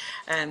who.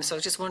 So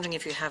just wondering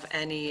if you have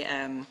any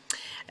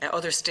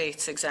other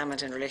states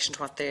examined in relation to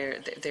what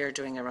they're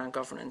doing around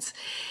governance.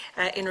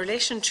 In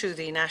relation to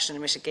the National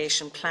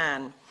Mitigation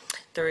Plan,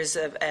 there is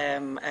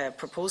a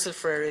proposal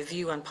for a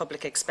review on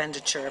public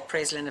expenditure,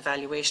 appraisal and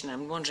evaluation.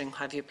 I'm wondering,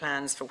 have you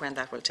plans for when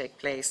that will take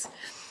place?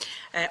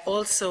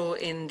 Also,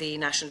 in the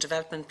National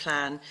Development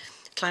Plan,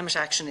 climate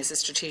action is a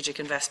strategic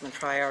investment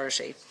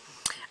priority.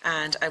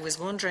 And I was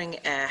wondering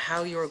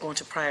how you are going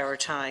to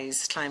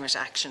prioritise climate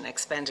action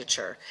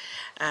expenditure.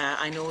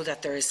 I know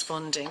that there is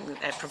funding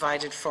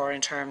provided for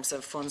in terms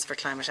of funds for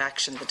climate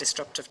action, the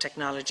Disruptive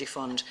Technology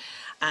Fund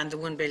and the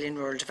 €1 billion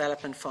Rural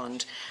Development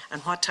Fund.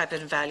 And what type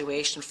of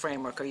evaluation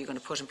framework are you going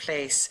to put in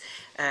place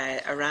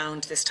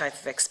around this type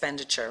of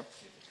expenditure?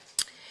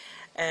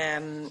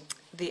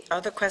 The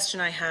other question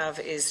I have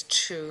is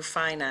to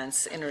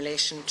finance in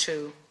relation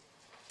to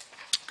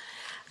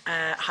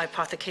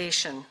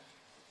hypothecation,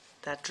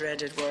 that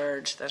dreaded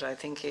word that I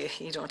think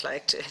you don't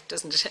like.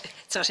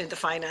 It's not in the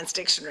finance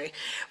dictionary.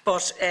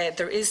 But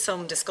there is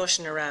some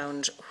discussion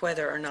around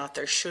whether or not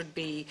there should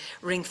be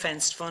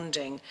ring-fenced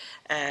funding,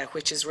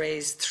 which is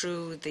raised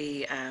through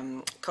the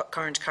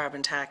current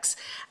carbon tax.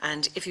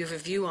 And if you have a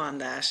view on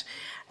that,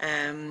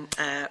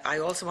 I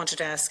also wanted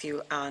to ask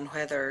you on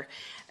whether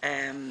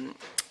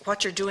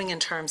what you're doing in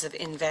terms of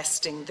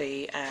investing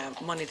the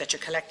money that you're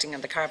collecting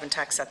on the carbon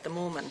tax at the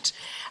moment,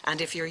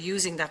 and if you're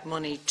using that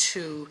money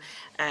to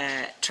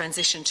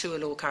transition to a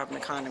low-carbon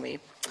economy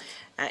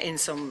in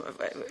some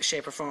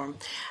shape or form.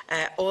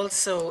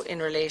 Also in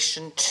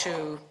relation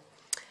to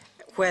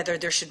whether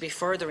there should be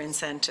further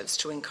incentives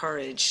to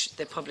encourage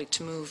the public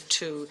to move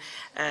to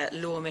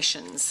low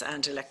emissions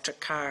and electric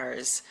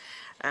cars.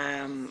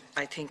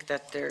 I think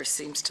that there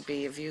seems to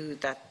be a view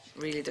that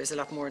really there's a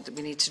lot more that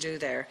we need to do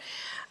there.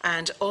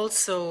 And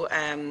also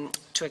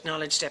to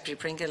acknowledge Deputy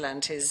Pringle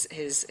and his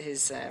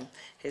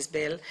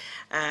bill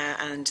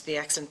and the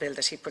excellent bill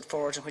that he put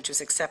forward and which was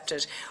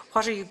accepted.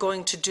 What are you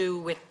going to do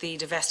with the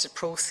divested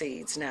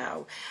proceeds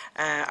now?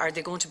 Are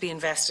they going to be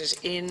invested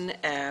in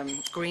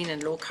green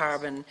and low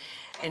carbon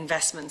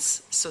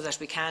investments so that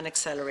we can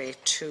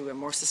accelerate to a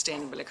more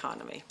sustainable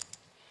economy?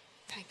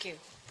 Thank you.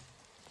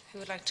 Who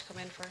would like to come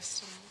in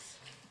first?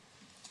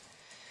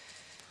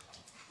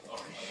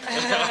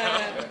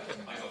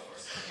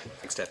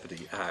 Thanks,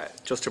 Deputy.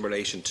 Just in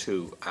relation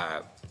to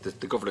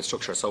the governance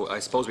structure, so I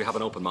suppose we have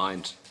an open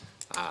mind,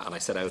 and I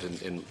set out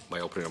in my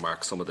opening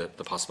remarks some of the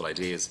possible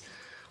ideas.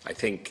 I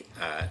think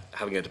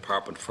having a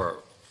department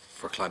for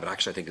climate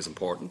action, I think, is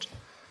important.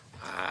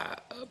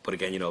 But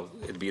again, you know,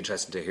 it'll be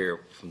interesting to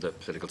hear from the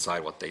political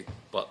side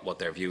what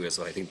their view is.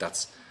 And I think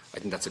that's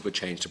a good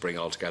change to bring it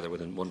all together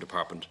within one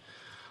department.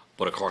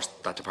 But of course,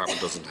 that department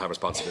doesn't have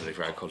responsibility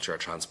for agriculture, or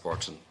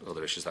transport, and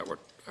other issues that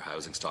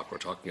housing stock we're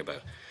talking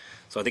about.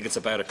 So I think it's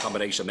about a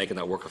combination of making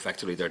that work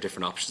effectively. There are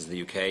different options in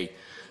the UK.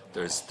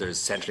 There's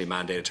centrally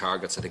mandated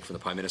targets, I think, from the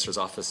Prime Minister's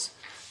office.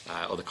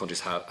 Other countries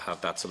have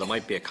that. So there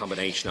might be a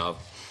combination of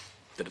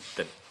the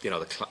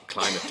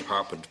climate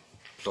department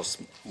plus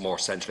more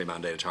centrally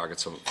mandated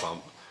targets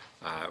from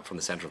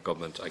the centre of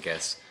government, I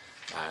guess.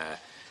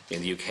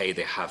 In the UK,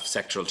 they have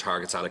sectoral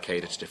targets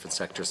allocated to different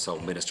sectors, so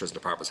ministers and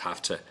departments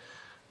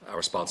are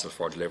responsible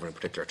for delivering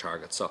particular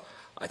targets. So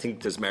I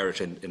think there's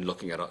merit in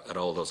looking at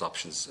all those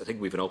options. I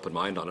think we have an open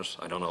mind on it.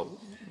 I don't know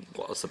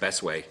what's the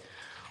best way,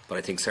 but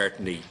I think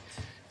certainly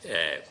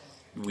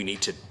we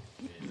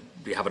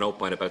have an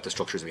open mind about the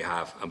structures we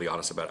have and be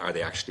honest about, are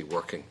they actually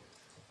working,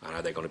 and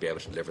are they going to be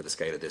able to deliver the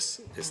scale of this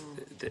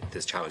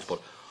challenge.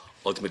 But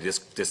ultimately,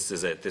 this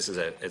is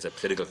a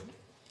political.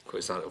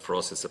 It's not, for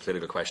us, it's a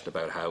political question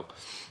about how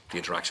the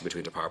interaction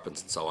between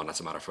departments and so on. That's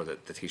a matter for the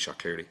Taoiseach,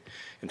 clearly.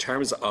 In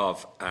terms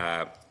of,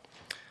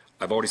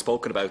 I've already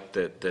spoken about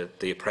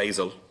the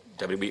appraisal.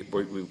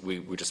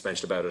 We just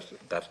mentioned about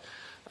it, that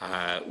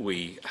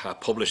we have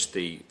published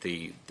the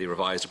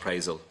revised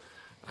appraisal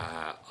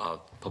of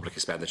public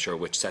expenditure,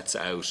 which sets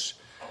out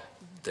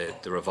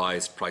the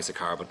revised price of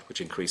carbon, which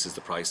increases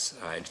the price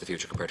into the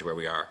future compared to where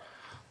we are.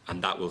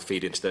 And that will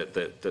feed into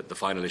the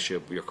final issue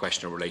of your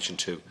question in relation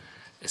to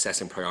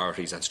assessing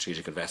priorities and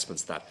strategic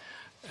investments, that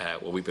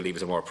what we believe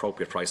is a more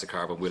appropriate price of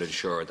carbon will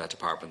ensure that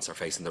departments are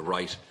facing the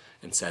right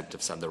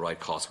incentives and the right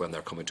costs when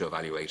they're coming to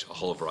evaluate a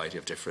whole variety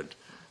of different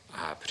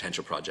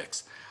potential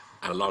projects.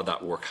 And a lot of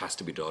that work has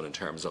to be done in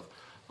terms of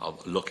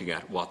looking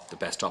at what the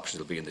best options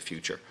will be in the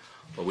future.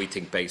 But we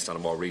think based on a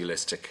more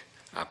realistic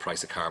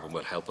price of carbon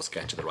will help us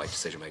get to the right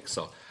decision making.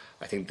 So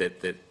I think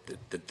that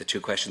the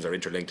two questions are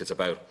interlinked. It's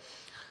about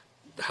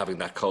having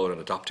that code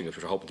and adopting it,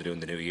 which we're hoping to do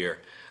in the new year,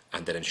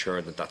 and then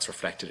ensuring that that's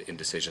reflected in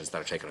decisions that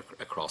are taken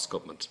across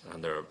government.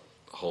 And there are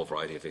a whole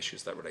variety of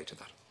issues that relate to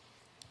that.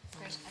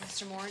 Great.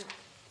 Mr. Moore.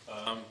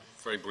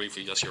 Very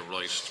briefly, yes, you're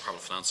right. The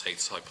Department of Finance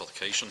hates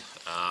hypothecation,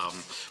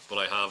 but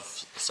I have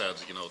said,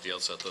 at the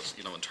outset that,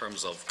 in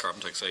terms of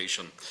carbon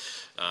taxation,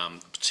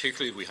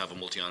 particularly we have a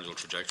multi-annual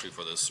trajectory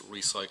for this.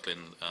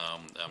 Recycling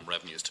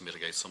revenues to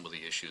mitigate some of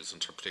the issues,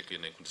 and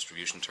particularly in income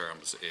distribution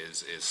terms,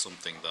 is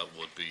something that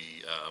would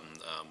be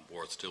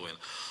worth doing.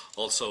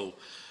 Also,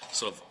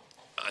 sort of,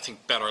 I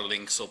think better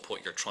links up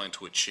what you're trying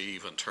to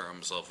achieve in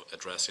terms of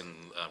addressing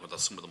that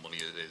some of the money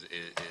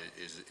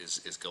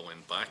is going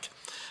back.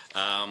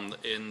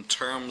 In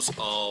terms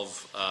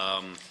of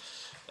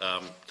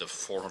the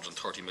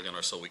 430 million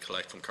or so we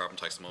collect from carbon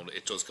tax at the moment,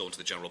 it does go into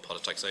the general pot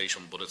of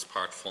taxation, but it's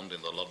part funding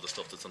a lot of the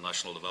stuff that's the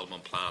National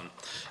Development Plan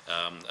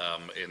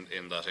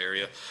in that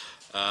area.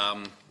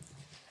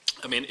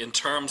 I mean, in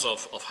terms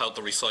of how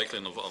the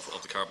recycling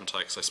of the carbon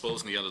tax, I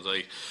suppose in the end of the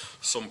day,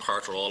 some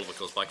part or all of it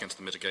goes back into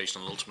the mitigation,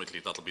 and ultimately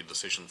that'll be a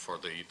decision for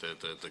the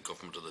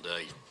government of the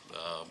day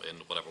in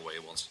whatever way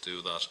it wants to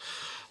do that.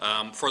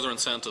 Further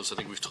incentives, I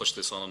think we've touched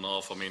this on and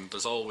off. I mean,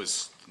 there'll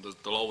always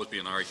be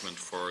an argument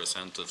for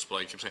incentives, but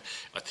I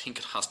think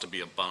it has to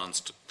be a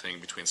balanced thing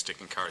between stick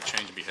and carrot,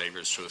 changing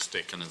behaviours through a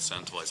stick and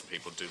incentivising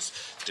people to do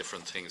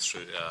different things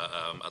through,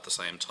 at the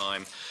same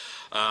time.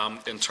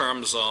 In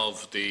terms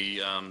of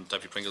the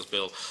Deputy Pringle's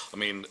bill, I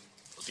mean,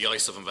 the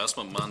ISIF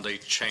investment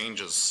mandate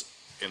changes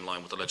in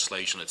line with the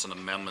legislation. It's an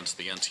amendment to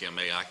the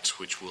NTMA Act,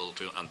 which will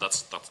do, and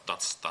that's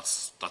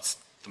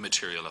the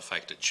material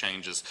effect. It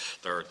changes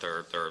their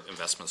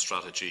investment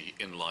strategy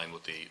in line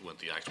with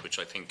the Act, which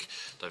I think,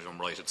 that if I'm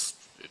right, it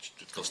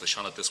goes to the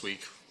Seanad this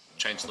week,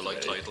 change the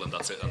title, and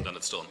that's it, and then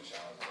it's done.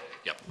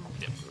 Yep.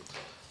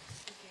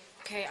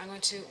 Okay, I'm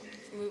going to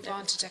move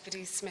on to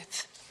Deputy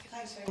Smith.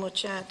 Thanks very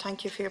much.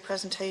 Thank you for your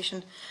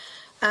presentation.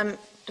 The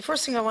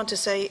first thing I want to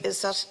say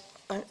is that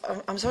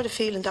I'm sort of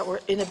feeling that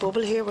we're in a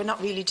bubble here. We're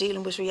not really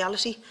dealing with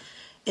reality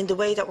in the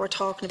way that we're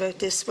talking about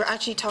this. We're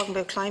actually talking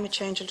about climate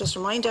change. I'll just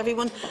remind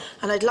everyone,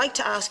 and I'd like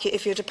to ask you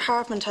if your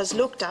department has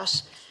looked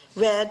at,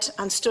 read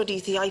and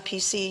studied the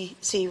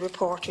IPCC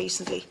report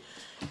recently,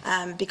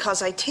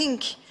 because I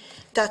think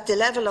that the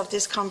level of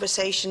this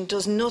conversation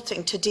does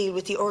nothing to deal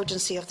with the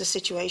urgency of the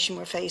situation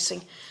we're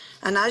facing.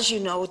 And as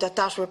you know,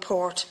 that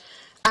report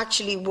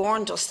actually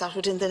warned us that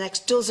within the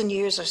next dozen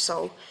years or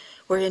so,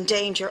 we're in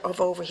danger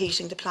of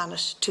overheating the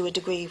planet to a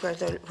degree where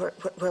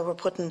we're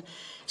putting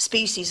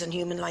species and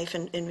human life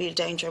in real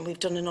danger, and we've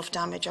done enough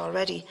damage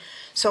already.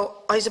 So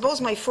I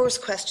suppose my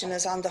first question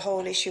is on the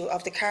whole issue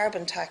of the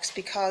carbon tax,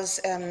 because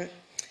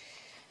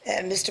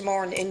Mr.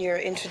 Moran, in your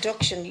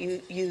introduction,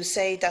 you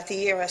say that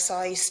the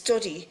ERSI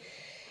study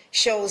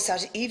shows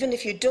that even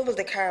if you double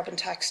the carbon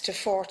tax to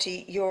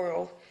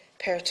 €40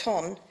 per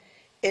tonne,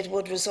 it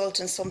would result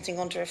in something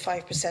under a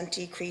 5%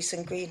 decrease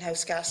in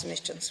greenhouse gas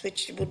emissions,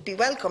 which would be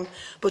welcome,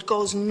 but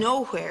goes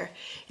nowhere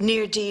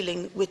near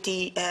dealing with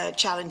the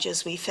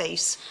challenges we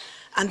face.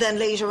 And then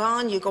later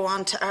on, you go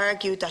on to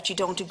argue that you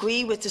don't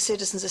agree with the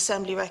Citizens'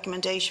 Assembly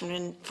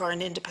recommendation for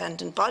an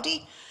independent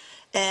body.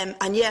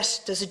 And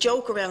yet, there's a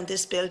joke around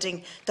this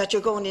building that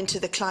you're going into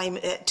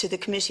the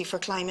Committee for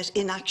Climate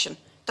Inaction.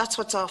 That's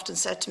what's often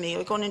said to me.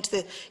 We're going into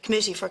the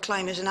Committee for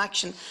Climate and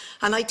Action.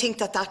 And I think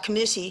that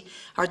committee,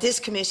 or this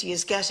committee,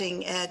 is getting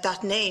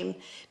that name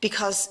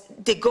because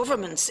the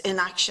government's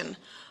inaction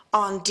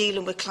on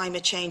dealing with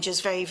climate change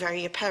is very,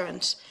 very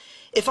apparent.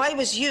 If I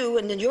was you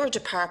and in your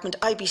department,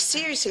 I'd be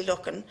seriously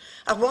looking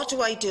at what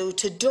do I do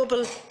to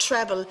double,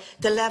 treble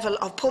the level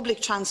of public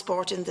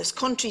transport in this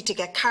country, to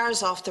get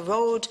cars off the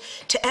road,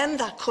 to end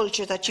that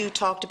culture that you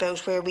talked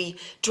about where we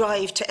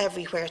drive to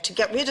everywhere, to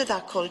get rid of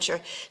that culture,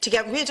 to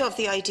get rid of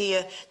the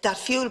idea that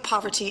fuel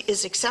poverty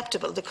is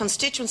acceptable. The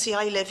constituency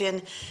I live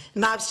in,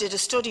 MABS did a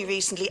study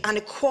recently, and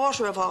a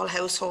quarter of all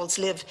households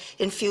live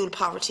in fuel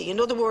poverty. In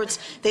other words,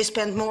 they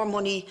spend more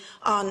money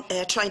on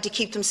trying to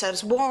keep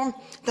themselves warm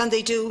than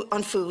they do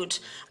on food,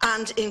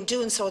 and in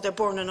doing so they're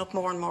burning up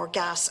more and more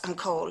gas and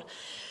coal.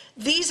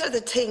 These are the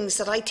things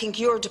that I think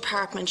your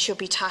department should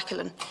be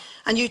tackling.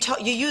 And you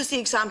use the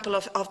example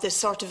of this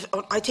sort of,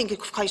 I think,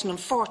 quite an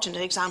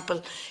unfortunate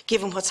example,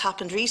 given what's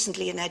happened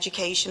recently in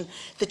education,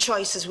 the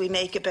choices we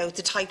make about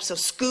the types of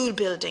school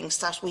buildings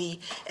that we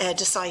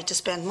decide to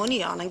spend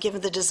money on, and given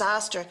the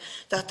disaster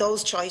that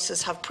those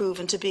choices have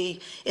proven to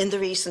be in the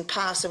recent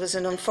past. It was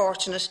an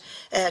unfortunate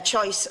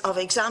choice of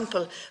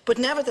example, but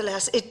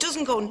nevertheless, it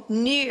doesn't go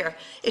near.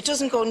 I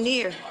was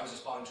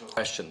responding to a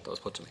question that was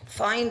put to me.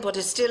 Fine, but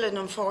it's still an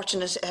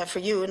unfortunate, for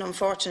you, an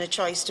unfortunate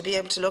choice to be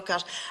able to look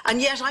at.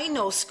 And yet I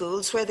know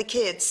schools where the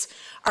kids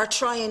are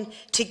trying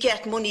to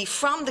get money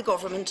from the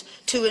government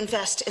to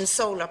invest in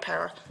solar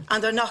power,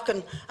 and they're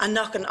knocking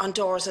on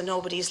doors and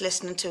nobody's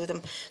listening to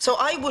them. So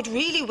I would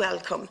really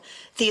welcome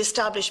the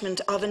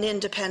establishment of an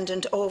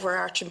independent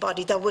overarching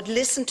body that would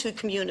listen to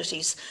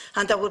communities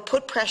and that would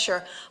put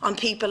pressure on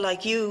people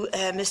like you,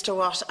 Mr.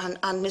 Watt and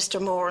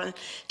Mr. Moran,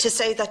 to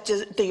say that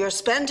your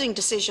spending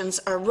decisions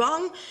are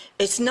wrong.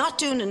 It's not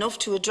doing enough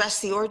to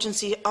address the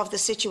urgency of the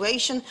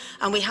situation,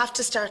 and we have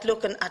to start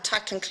looking at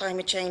tackling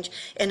climate change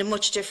in a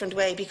much different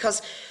way.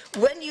 Because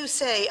when you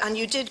say, and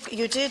you did,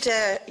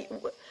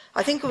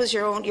 I think it was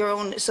your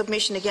own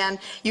submission again,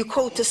 you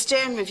quote the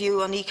Stern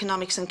Review on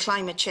Economics and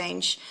Climate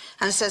Change,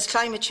 and it says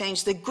climate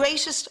change, the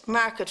greatest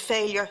market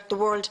failure the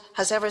world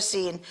has ever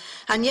seen,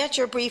 and yet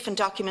your briefing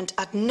document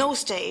at no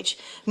stage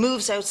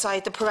moves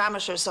outside the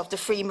parameters of the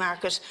free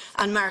market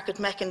and market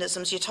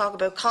mechanisms. You talk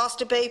about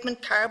cost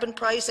abatement, carbon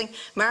pricing,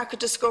 market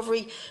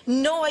discovery,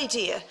 no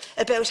idea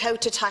about how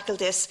to tackle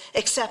this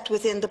except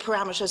within the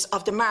parameters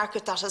of the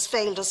market that has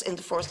failed us in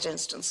the first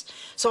instance.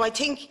 So I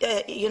think,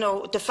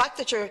 the fact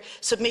that your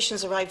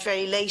submissions arrived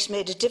very late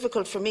made it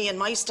difficult for me and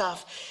my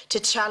staff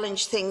to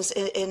challenge things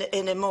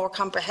in a more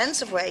comprehensive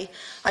way.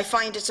 I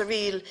find it's a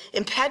real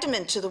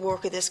impediment to the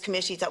work of this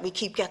committee that we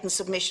keep getting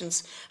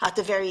submissions at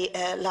the very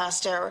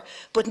last hour.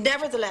 But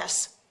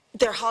nevertheless,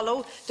 they're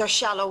hollow, they're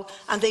shallow,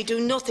 and they do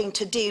nothing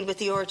to deal with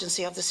the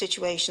urgency of the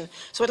situation.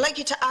 So I'd like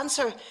you to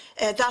answer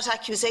that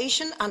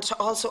accusation, and to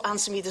also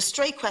answer me the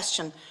straight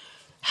question.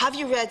 Have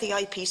you read the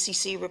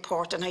IPCC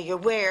report, and are you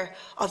aware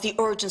of the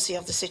urgency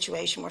of the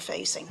situation we're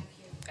facing?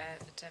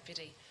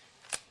 Deputy,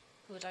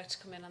 who would like to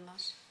come in on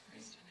that?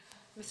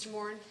 Mr.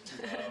 Moran.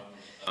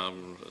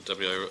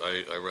 Deputy,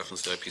 I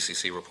referenced the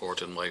IPCC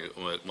report in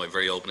my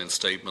very opening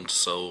statement,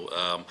 so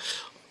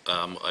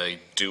I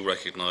do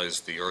recognise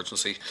the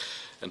urgency.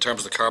 In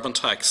terms of the carbon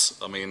tax,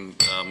 I mean,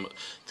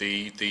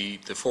 the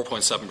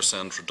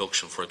 4.7%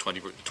 reduction for a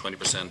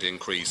 20%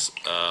 increase,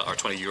 or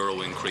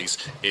 €20 increase,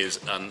 is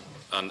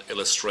an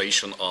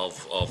illustration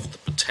of the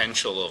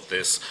potential of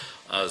this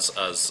as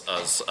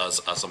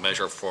a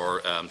measure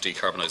for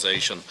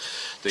decarbonisation.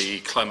 The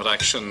Climate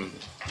Action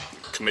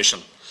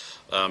Commission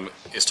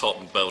is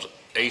talking about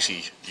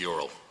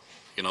 €80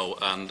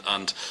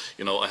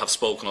 I have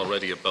spoken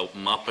already about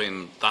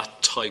mapping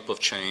that type of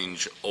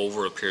change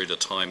over a period of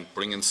time,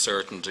 bring in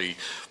certainty,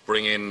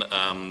 bring in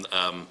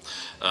a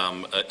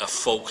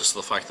focus on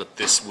the fact that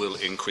this will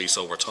increase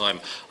over time.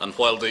 And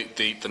while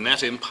the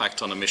net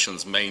impact on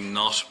emissions may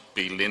not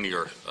be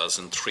linear, as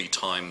in 3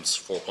 times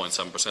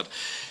 4.7%,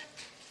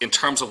 in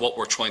terms of what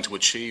we're trying to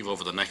achieve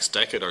over the next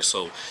decade or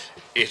so,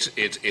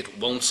 it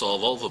won't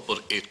solve all of it,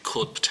 but it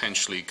could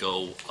potentially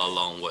go a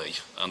long way.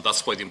 And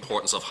that's why the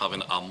importance of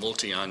having a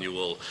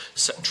multi-annual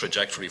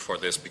trajectory for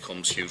this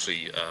becomes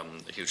hugely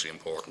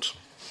important.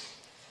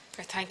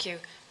 Thank you.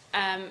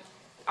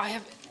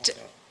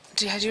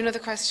 Do you have another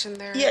question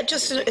there? Yeah,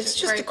 it's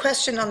just a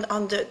question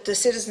on the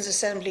Citizens'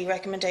 Assembly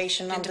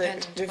recommendation on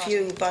the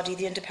review body,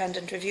 the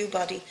independent review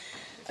body.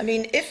 I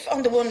mean, if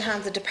on the one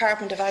hand the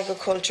Department of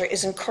Agriculture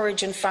is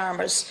encouraging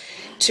farmers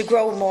to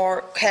grow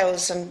more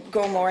cows and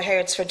grow more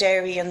herds for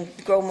dairy and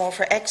grow more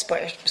for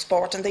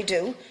export, and they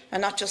do,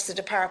 and not just the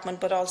department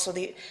but also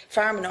the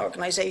farming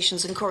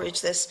organisations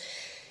encourage this,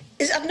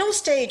 is at no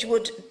stage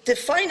would the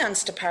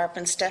finance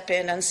department step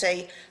in and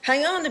say,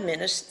 hang on a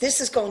minute, this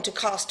is going to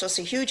cost us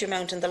a huge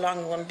amount in the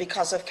long run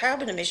because of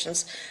carbon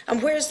emissions,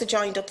 and where's the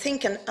joined up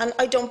thinking? And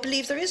I don't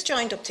believe there is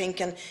joined up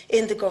thinking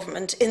in the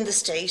government, in the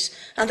state,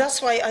 and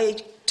that's why I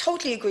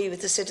totally agree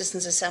with the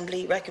Citizens'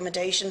 Assembly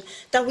recommendation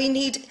that we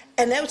need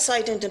an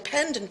outside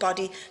independent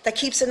body that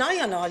keeps an eye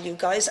on all you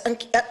guys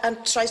and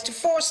tries to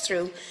force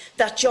through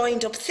that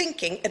joined up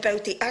thinking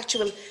about the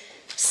actual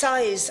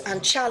size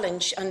and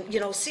challenge and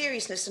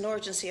seriousness and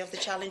urgency of the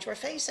challenge we're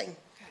facing.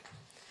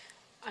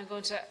 I'm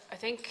going to, I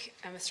think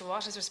Mr.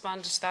 Watt has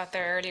responded to that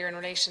there earlier in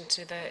relation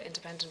to the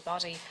independent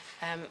body.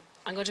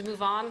 I'm going to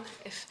move on.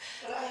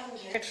 Well, I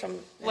haven't heard from.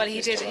 Well,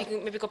 he did. You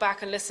can maybe go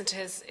back and listen to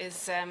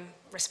his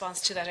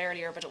response to that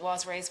earlier, but it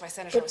was raised by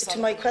Senator O'Sullivan.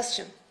 To my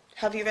question,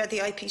 have you read the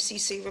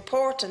IPCC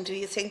report, and do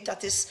you think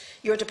that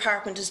your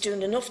department is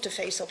doing enough to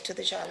face up to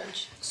the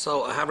challenge?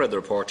 So I have read the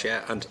report,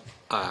 yeah, and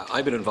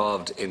I've been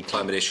involved in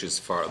climate issues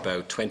for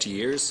about 20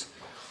 years.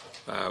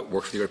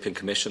 Worked for the European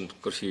Commission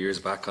a good few years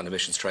back on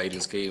emissions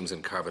trading schemes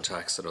and carbon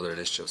tax and other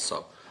initiatives,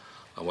 so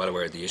I'm well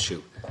aware of the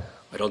issue.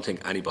 I don't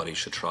think anybody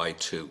should try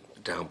to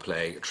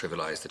downplay or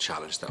trivialise the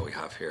challenge that we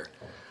have here.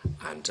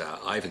 And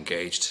I've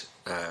engaged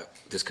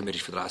this committee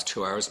for the last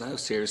 2 hours now,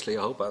 seriously,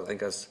 I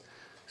think as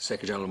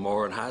Secretary-General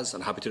Moran has,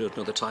 and happy to do it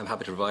another time,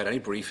 happy to provide any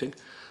briefing.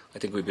 I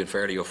think we've been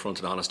fairly upfront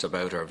and honest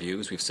about our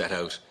views. We've set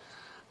out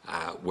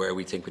where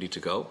we think we need to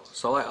go.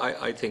 So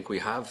I think we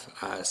have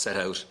set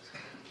out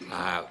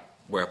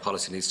where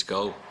policy needs to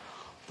go,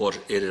 but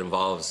it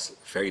involves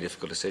very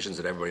difficult decisions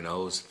that everybody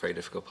knows, very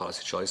difficult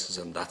policy choices,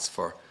 and that's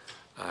for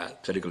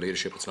political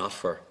leadership. It's not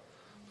for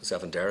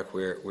myself and Derek.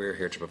 We're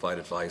here to provide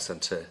advice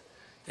and to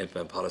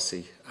implement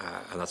policy,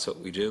 and that's what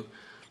we do.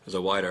 There's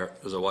a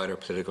wider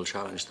political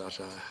challenge that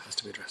has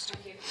to be addressed.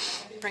 Thank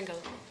you.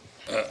 Pringle.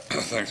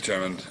 Thanks,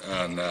 Chairman.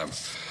 And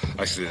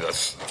actually,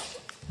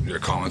 your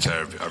comments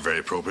are very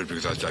appropriate,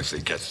 because that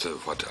actually gets to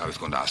what I was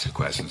going to ask you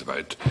questions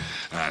about,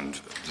 and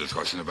the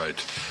discussion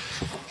about.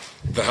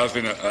 There has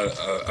been,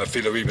 I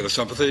feel, a wee bit of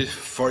sympathy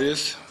for you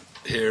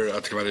here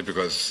at the committee,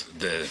 because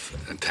the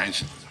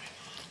intention,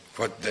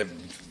 what the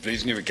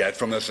reason you would get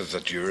from this is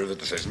that you're the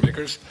decision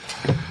makers,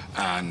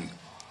 and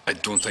I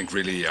don't think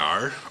really you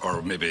are,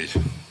 or maybe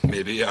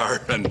you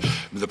are, and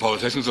the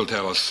politicians will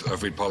tell us,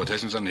 if we had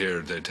politicians in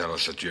here, they tell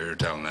us that you're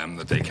telling them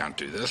that they can't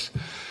do this,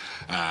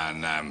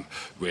 and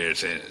we're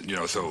saying,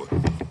 so,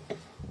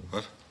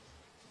 what?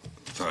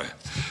 Sorry.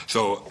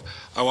 So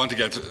I want to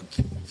get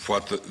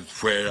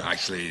where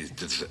actually,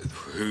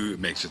 who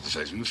makes the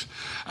decisions,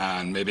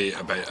 and maybe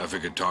if we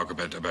could talk a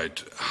bit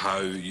about how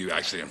you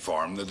actually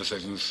inform the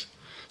decisions.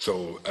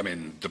 So, I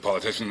mean, the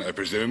politician, I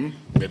presume,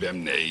 maybe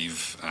I'm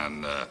naive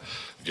and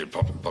you'll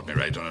put me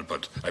right on it,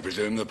 but I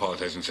presume the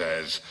politician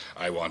says,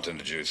 I want to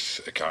introduce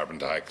a carbon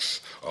tax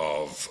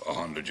of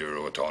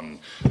 €100 a tonne,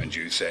 and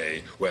you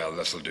say, well,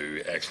 this will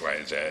do X, Y,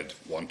 and Z,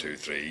 1, 2,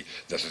 3,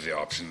 this is the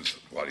options,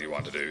 what do you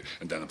want to do?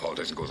 And then the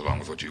politician goes along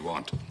with what you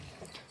want.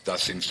 That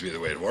seems to be the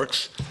way it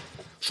works.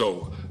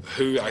 So,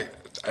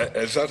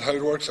 is that how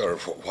it works, or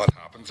what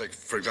happens? Like,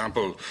 for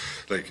example,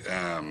 the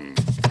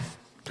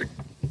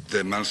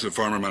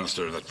former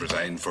minister that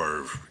resigned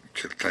for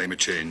climate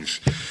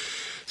change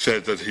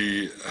said that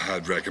he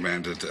had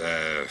recommended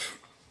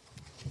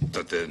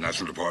that the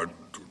National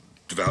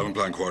Development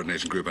Plan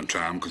Coordination Group and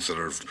TRAM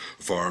considered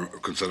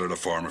a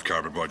form of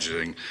carbon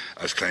budgeting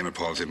as climate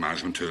policy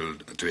management tool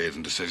to aid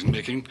in decision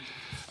making,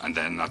 and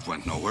then that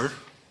went nowhere.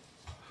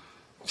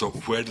 So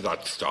where did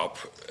that stop?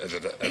 Is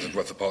it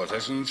with the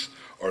politicians,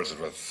 or is it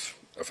with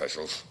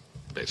officials,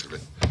 basically?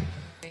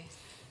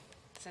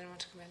 Does anyone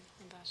want to come in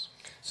on that?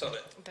 So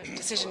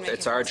decision-making.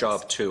 It's our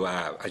job to,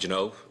 as you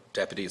know,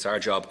 Deputy, it's our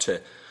job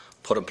to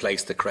put in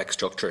place the correct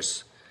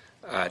structures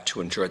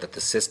to ensure that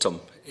the system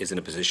is in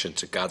a position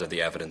to gather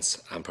the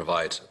evidence and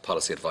provide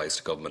policy advice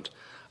to government.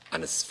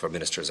 And it's for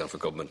ministers and for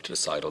government to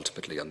decide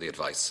ultimately on the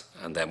advice.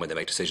 And then when they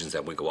make decisions,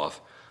 then we go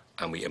off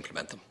and we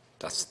implement them.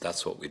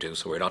 That's what we do.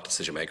 So we're not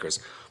decision makers,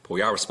 but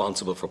we are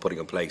responsible for putting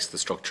in place the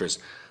structures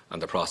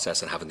and the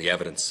process and having the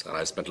evidence. And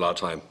I've spent a lot of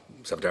time,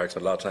 Derek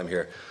spent a lot of time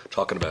here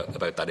talking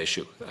about that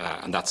issue,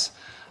 and that's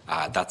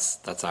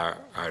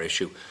our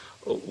issue.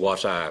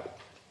 What I'm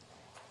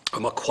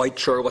not quite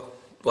sure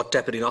what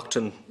Deputy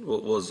Naughton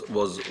was.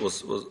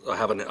 I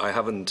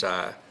haven't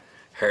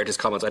heard his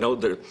comments. I know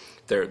there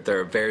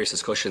are various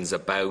discussions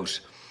about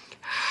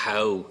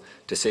how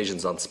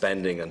decisions on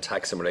spending and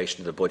tax in relation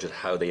to the budget,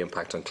 how they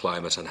impact on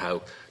climate and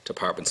how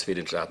departments feed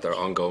into that. There are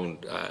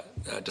ongoing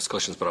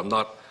discussions, but I'm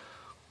not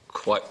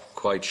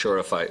quite sure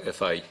if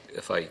I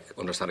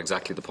understand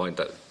exactly the point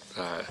that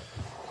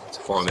the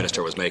former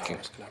minister was making.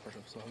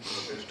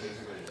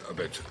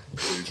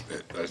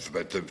 It's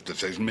about the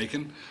decision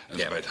making, and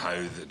it's about how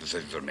the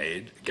decisions are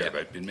made,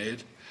 about being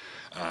made.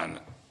 And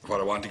what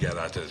I want to get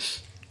at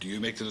is, do you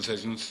make the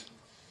decisions,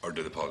 or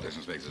do the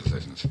politicians make the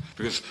decisions?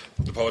 Because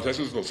the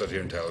politicians will sit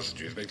here and tell us that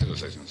you make the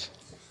decisions.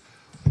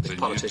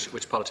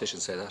 Which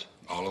politicians say that?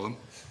 All of them.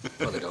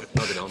 No, they don't.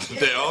 No, they don't.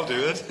 They all do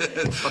it.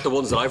 But the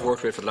ones that I've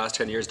worked with for the last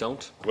 10 years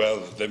don't. Well,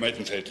 they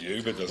mightn't say it to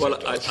you, but they'll say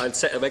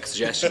it I'll make a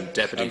suggestion,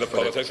 Deputy. And the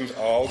politicians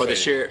all for the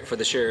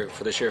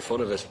sheer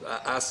fun of it.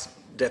 Ask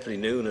Deputy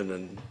Noonan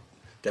and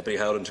Deputy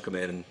Heydon to come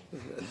in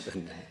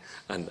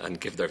and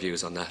give their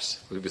views on that.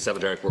 We'll be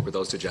Derek work with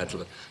those two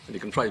gentlemen, and you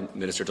can try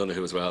Minister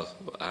Donoghue as well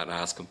and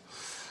ask him.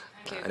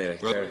 Anyway,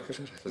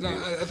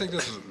 I think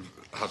this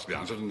has to be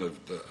answered, and I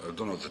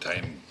don't know at the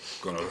time.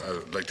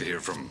 I'd like to hear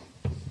from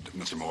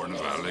Mr. Moran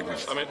as well.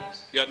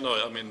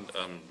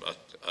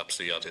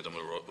 Absolutely, I did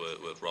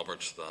with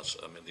Robert that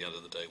at the end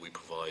of the day we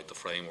provide the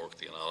framework,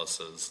 the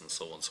analysis, and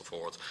so on and so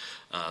forth,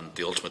 and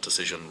the ultimate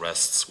decision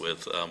rests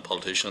with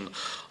politician.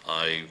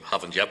 I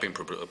haven't yet been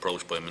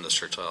approached by a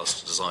minister to ask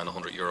to design a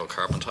 €100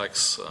 carbon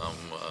tax.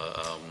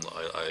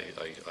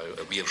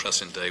 It'll be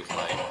interesting day when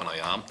I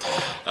am.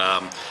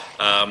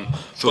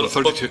 So the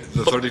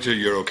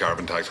 €32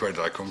 carbon tax, where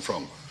did that come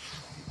from?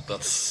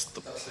 That's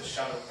the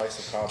shadow price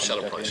of carbon.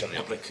 Shadow price, in the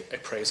public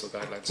appraisal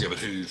guidelines. Yeah, but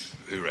who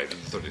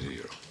rated the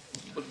 €32?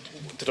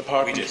 The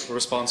department were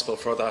responsible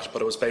for that,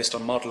 but it was based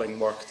on modelling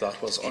work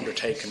that was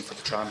undertaken for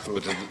the Tram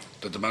Group. But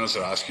did the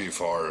minister ask you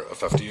for a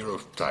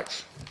 €50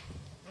 tax?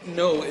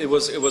 No, it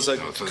was a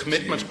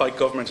commitment by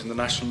government in the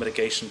National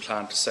Mitigation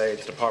Plan to say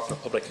the Department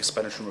of Public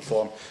Expenditure and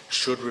Reform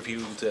should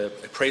review the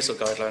appraisal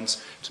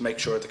guidelines to make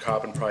sure the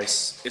carbon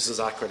price is as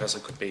accurate as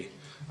it could be.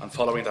 And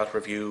following that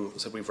review,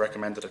 so we've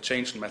recommended a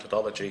change in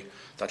methodology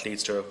that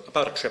leads to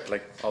about a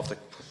tripling of the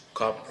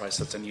carbon price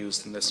that's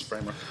used in this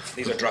framework.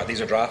 These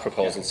are draft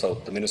proposals, so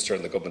the minister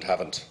and the government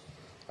haven't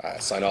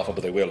signed off on,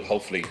 but they will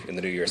hopefully in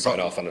the new year sign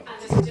off on it.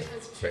 And there's a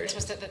difference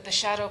between the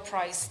shadow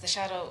price, the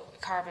shadow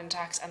carbon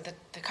tax, and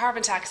the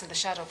carbon tax and the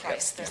shadow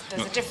price. There's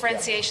a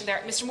differentiation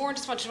there. Mr. Moore,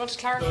 just want to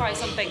clarify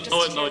something. I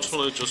just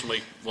want to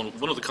make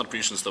one of the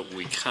contributions that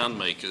we can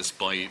make is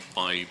by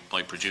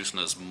producing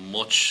as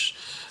much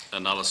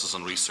analysis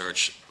and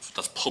research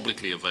that's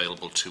publicly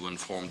available to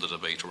inform the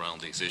debate around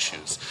these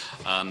issues.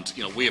 And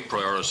we have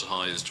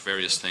prioritised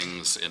various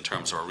things in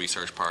terms of our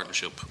research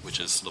partnership, which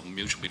is sort of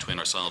mutual between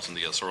ourselves and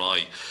the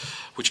SRI,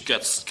 which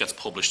gets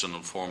published and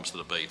informs the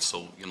debate.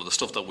 So the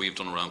stuff that we've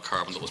done around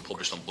carbon that was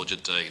published on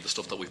budget day, the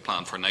stuff that we've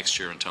planned for next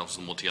year in terms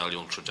of the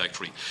multi-annual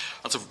trajectory,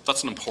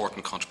 that's an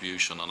important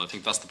contribution, and I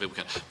think that's the bit we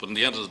can. But in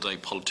the end of the day,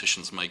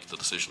 politicians make the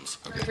decisions.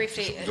 Okay.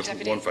 Briefly, just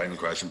Deputy. One final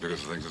question,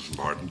 because I think it's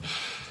important.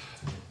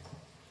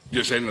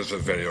 You're saying it's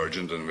very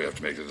urgent and we have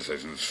to make the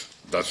decisions.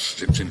 That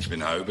seems to be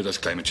now, but this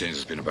climate change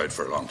has been about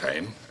for a long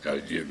time.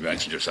 You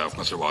mentioned yourself,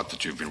 Mr. Watt,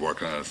 that you've been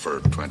working on it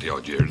for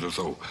 20-odd years or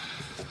so.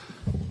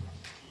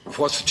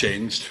 What's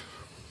changed?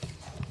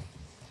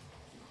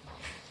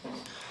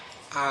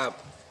 I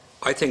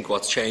think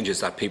what's changed is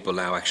that people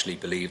now actually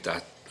believe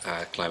that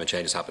climate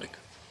change is happening.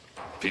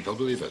 People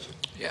believe it?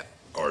 Yeah.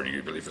 Or do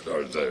you believe it?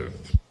 Or the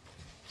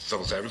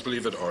civil service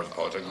believe it, or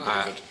politicians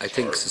believe it?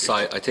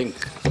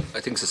 I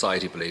think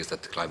society believes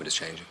that the climate is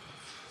changing.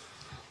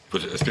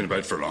 But it's been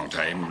about for a long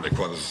time. Like,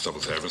 what has the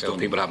civil service done?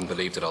 People haven't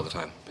believed it all the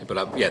time.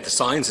 The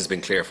science has been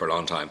clear for a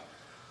long time,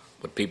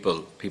 but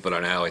people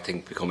are now, I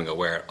think, becoming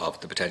aware of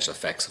the potential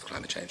effects of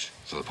climate change.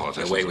 So the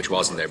politicians, in a way which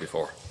wasn't there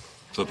before.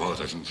 So the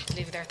politicians.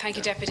 Leave it there. Thank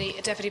you,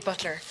 Deputy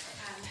Butler.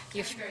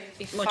 You've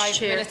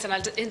 5 minutes, and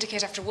I'll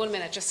indicate after 1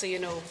 minute, just so you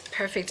know.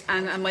 Perfect.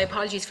 And my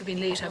apologies for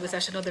being late. I was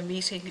at another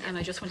meeting, and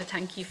I just want to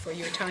thank you for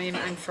your time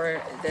and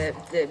for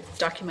the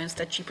documents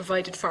that you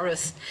provided for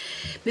us.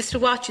 Mr.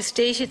 Watt, you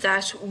stated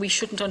that we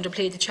shouldn't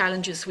underplay the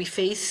challenges we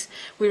face.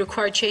 We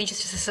require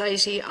changes to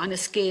society on a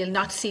scale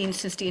not seen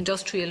since the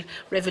Industrial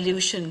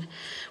Revolution.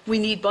 We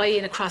need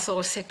buy-in across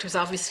all sectors,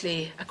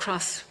 obviously,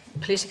 across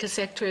political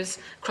sectors,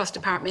 across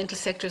departmental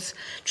sectors,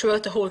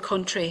 throughout the whole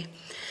country.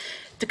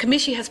 The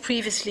committee has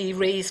previously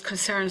raised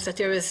concerns that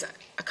there is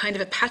a kind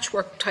of a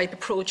patchwork type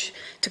approach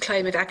to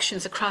climate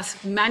actions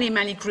across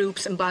many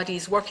groups and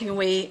bodies working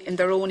away in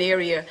their own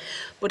area,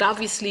 but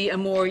obviously a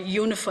more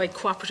unified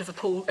cooperative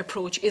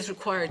approach is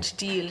required to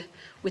deal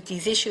with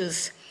these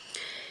issues.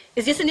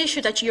 Is this an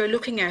issue that you are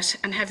looking at,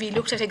 and have you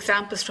looked at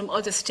examples from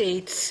other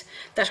states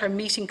that are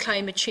meeting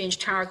climate change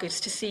targets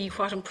to see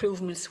what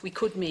improvements we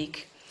could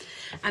make?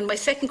 And my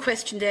second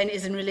question then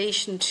is in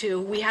relation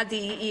to, we had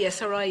the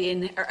ESRI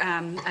in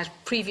at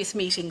previous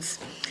meetings,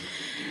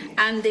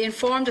 and they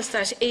informed us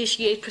that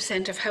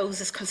 88% of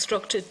houses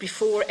constructed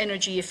before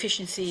energy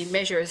efficiency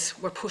measures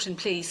were put in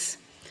place.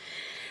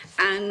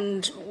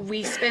 And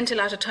we spent a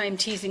lot of time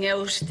teasing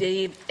out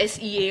the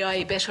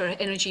SEAI Better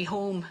Energy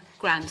Home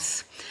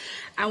grants.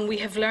 And we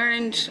have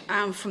learned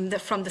from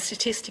the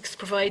statistics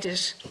provided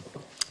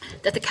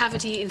that the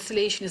cavity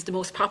insulation is the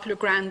most popular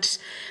grant,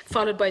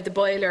 followed by the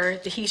boiler,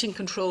 the heating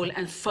control,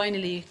 and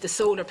finally the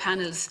solar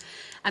panels.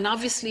 And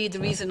obviously the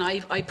reason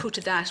I put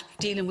to that,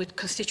 dealing with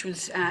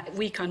constituents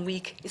week on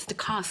week, is the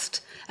cost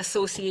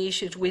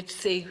associated with,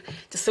 say,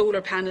 the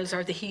solar panels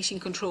or the heating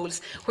controls,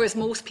 whereas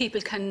most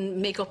people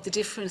can make up the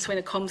difference when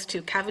it comes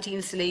to cavity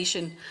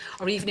insulation,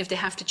 or even if they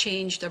have to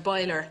change their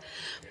boiler.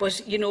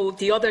 But, you know,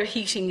 the other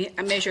heating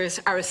measures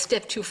are a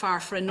step too far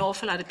for an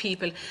awful lot of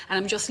people, and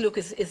I'm just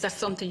looking, is that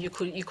something you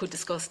could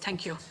discuss?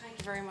 Thank you. Thank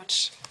you very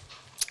much.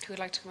 Who would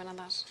like to come in on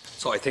that?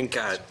 So I think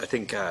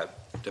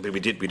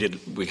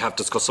we have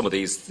discussed some of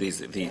these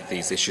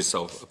issues.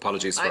 So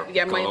apologies for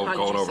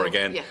going over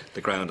again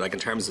the ground. Like in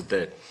terms of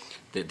the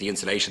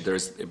insulation, there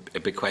is a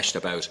big question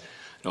about,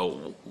 you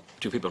know,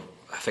 do people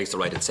face the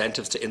right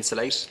incentives to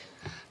insulate?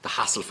 The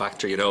hassle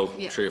factor, you know,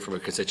 I'm sure from your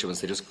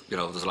constituents, they just, you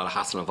know, there's a lot of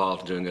hassle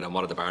involved in doing it, and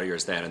what are the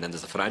barriers there? And then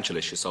there's the financial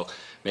issue. So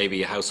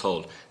maybe a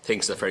household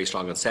thinks a very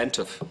strong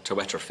incentive to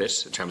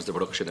retrofit in terms of the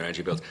reduction in their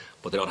energy bills,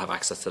 but they don't have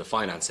access to the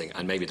financing,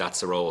 and maybe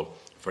that's a role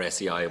for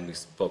SEI. And we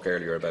spoke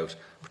earlier about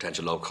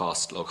potential low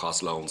cost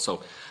loans.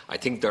 So I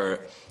think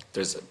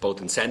there's both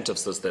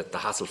incentives, there's the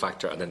hassle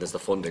factor, and then there's the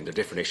funding. There are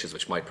different issues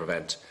which might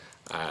prevent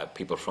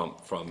people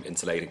from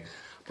insulating.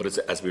 But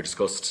as we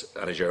discussed,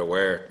 and as you're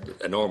aware,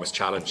 enormous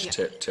challenge and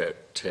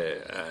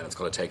it's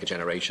going to take a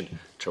generation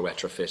to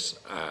retrofit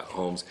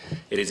homes.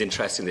 It is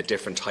interesting the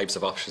different types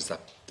of options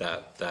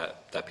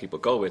that people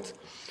go with.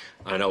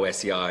 And I know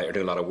SEI are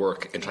doing a lot of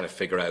work in trying to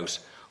figure out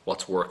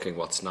what's working,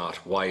 what's not.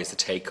 Why is the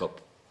take-up,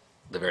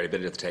 the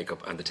variability of the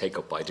take-up, and the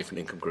take-up by different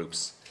income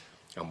groups,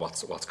 and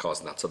what's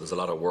causing that? So there's a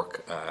lot of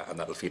work, and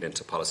that will feed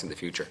into policy in the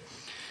future.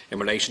 In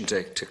relation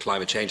to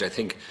climate change, I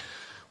think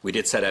we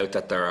did set out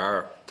that there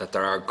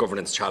are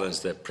governance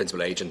challenges, the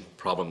principal agent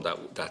problem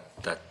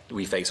that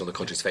we face, other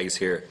countries face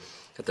here,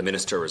 that the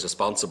Minister is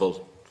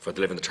responsible for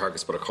delivering the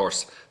targets, but of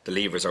course the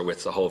levers are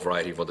with a whole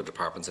variety of other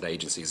departments and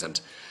agencies,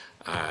 and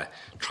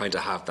trying to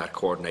have that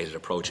coordinated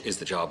approach is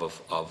the job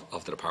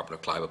of the Department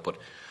of Climate. But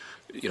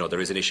you know,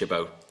 there is an issue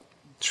about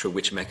through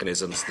which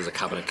mechanisms. There's a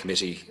Cabinet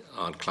Committee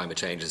on Climate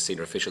Change, a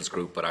senior officials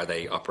group, but are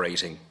they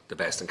operating the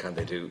best, and can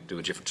they do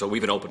a different? So we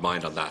have an open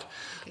mind on that.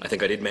 I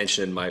think I did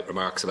mention in my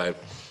remarks about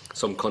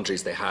some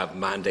countries, they have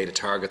mandated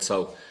targets.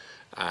 So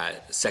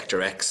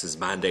Sector X is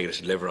mandated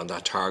to deliver on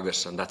that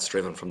target, and that's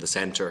driven from the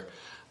centre.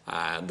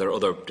 There are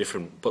other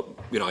different, but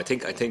you know, I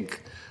think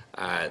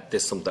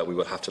this is something that we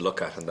will have to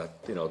look at, and that,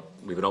 you know,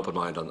 we have an open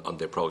mind on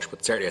the approach.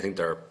 But certainly, I think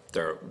there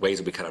are ways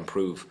that we can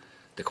improve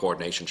the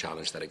coordination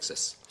challenge that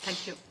exists.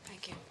 Thank you.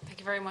 Thank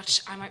you very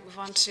much. I might move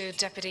on to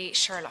Deputy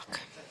Sherlock.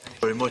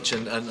 Very much,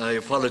 and I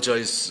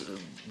apologise.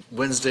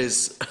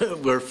 Wednesdays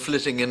we're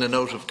flitting in and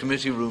out of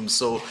committee rooms,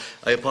 so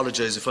I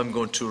apologise if I'm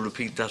going to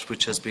repeat that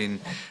which has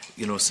been,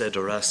 you know, said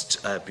or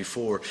asked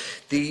before.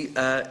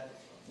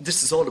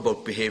 This is all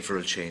about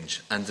behavioural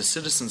change, and the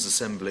Citizens'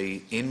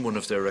 Assembly, in one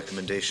of their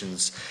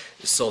recommendations,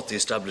 sought the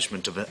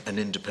establishment of an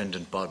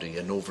independent body,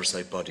 an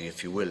oversight body,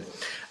 if you will.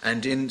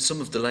 And in some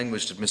of the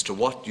language that Mr.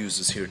 Watt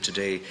uses here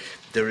today,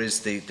 there is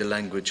the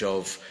language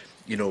of,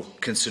 you know,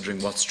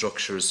 considering what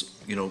structures,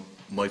 you know,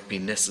 might be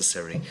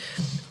necessary.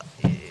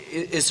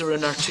 Is there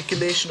an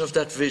articulation of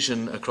that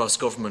vision across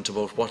government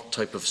about what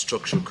type of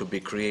structure could be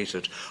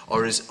created,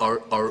 or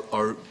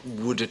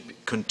would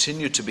it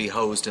continue to be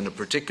housed in a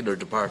particular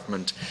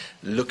department,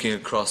 looking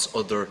across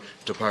other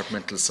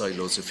departmental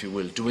silos, if you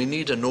will? Do we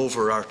need an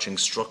overarching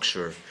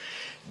structure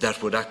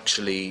that would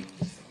actually,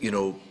 you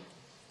know,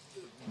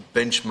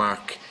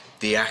 benchmark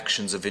the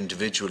actions of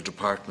individual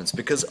departments?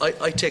 Because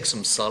I take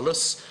some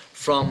solace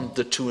from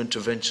the two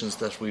interventions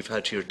that we've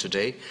had here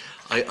today.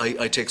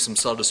 I take some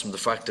solace from the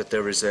fact that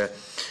there is a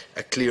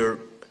clear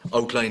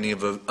outlining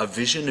of a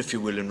vision, if you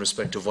will, in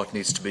respect of what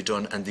needs to be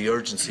done and the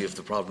urgency of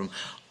the problem.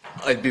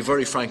 I'll be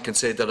very frank and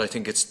say that I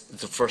think it's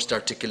the first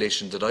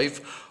articulation that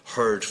I've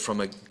heard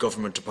from a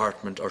government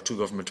department or two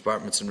government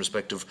departments in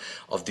respect of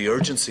the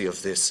urgency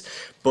of this.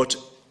 But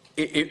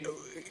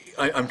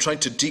I'm trying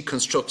to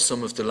deconstruct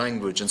some of the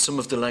language, and some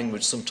of the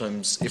language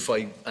sometimes,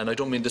 and I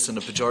don't mean this in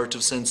a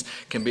pejorative sense,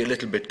 can be a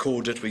little bit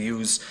coded. We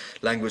use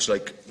language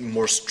like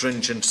more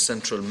stringent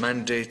central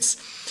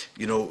mandates,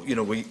 you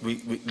know, we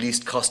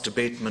least cost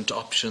abatement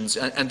options,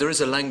 and there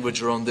is a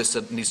language around this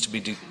that needs to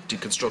be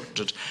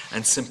deconstructed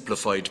and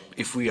simplified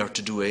if we are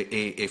to do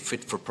a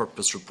fit for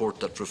purpose report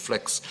that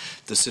reflects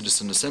the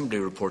Citizen Assembly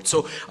report.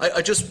 So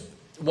I just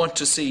want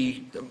to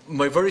see,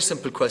 my very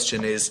simple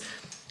question is,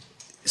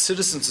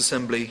 Citizens'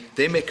 Assembly,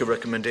 they make a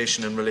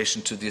recommendation in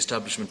relation to the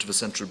establishment of a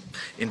central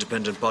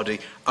independent body.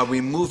 Are we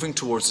moving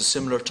towards a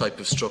similar type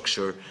of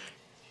structure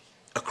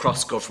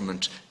across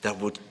government that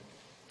would,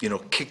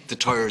 kick the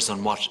tyres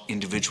on what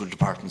individual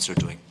departments are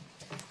doing?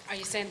 Are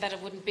you saying that it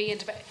wouldn't be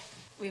independent?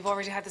 We've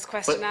already had this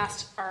question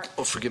asked.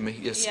 Oh, forgive me,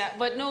 yes. Yeah,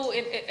 but no,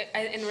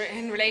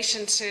 in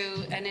relation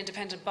to an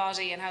independent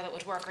body and how that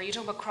would work, are you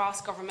talking about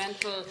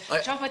cross-governmental? Are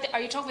you talking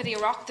about the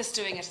Oireachtas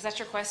doing it? Is that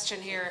your question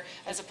here,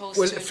 as opposed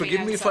to? Well,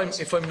 forgive me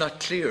if I'm not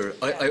clear.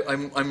 Yeah.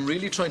 I'm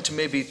really trying to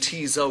maybe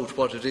tease out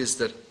what it is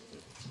that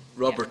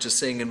Robert is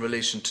saying in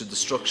relation to the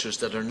structures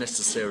that are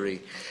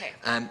necessary,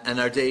 and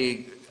are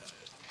they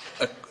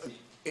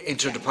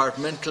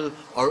interdepartmental,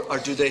 or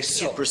do they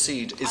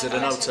supersede? Is it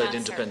an outside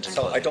independent?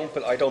 So I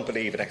don't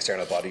believe an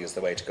external body is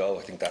the way to go.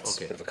 I think that's a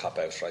bit of a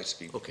cop-out, right?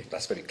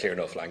 That's very clear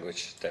enough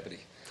language, Deputy.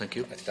 Thank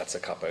you. I think that's a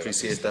cop-out.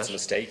 Appreciate that. That's a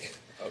mistake.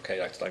 Okay,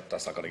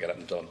 that's not going to get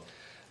it done.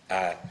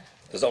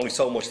 There's only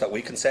so much that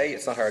we can say.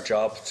 It's not our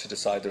job to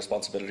decide the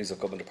responsibilities of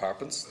government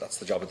departments. That's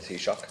the job of the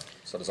Taoiseach.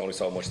 So there's only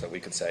so much that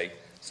we can say.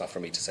 It's not for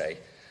me to say.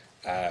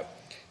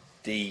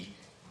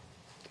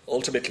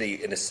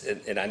 Ultimately,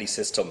 in any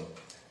system,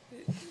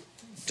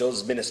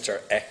 does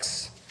Minister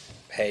X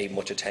pay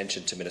much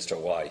attention to Minister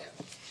Y?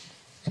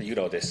 So you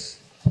know this,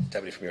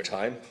 Deputy, from your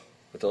time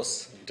with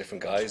us,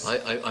 different guys.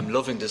 I'm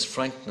loving this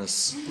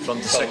frankness from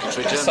the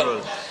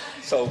Secretary-General.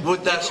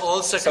 Would that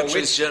all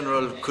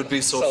Secretaries-General could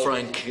be so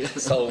frank?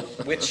 So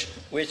which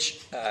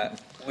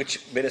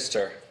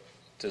minister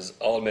does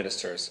all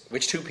ministers,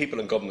 which two people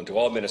in government do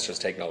all ministers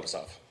take notice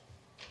of?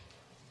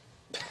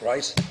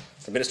 Right?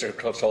 The minister who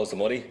controls the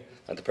money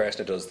and the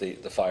person who does the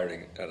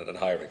firing and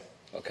hiring.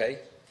 Okay?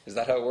 Is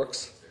that how it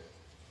works?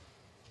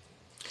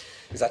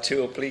 Is that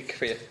too oblique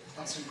for you?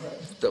 That's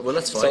incredible. Well,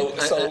 that's fine.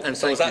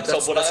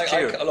 That's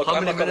clear. How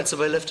many minutes have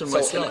I left in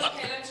my slot?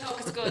 Okay, let me talk.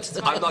 It's good. It's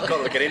I'm not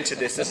going to get into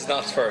this. This is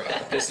not for.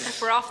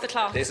 We're off the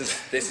clock. This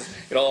is.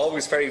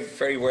 Always very,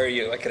 very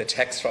wary. I get a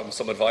text from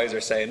some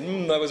advisor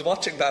saying, "I was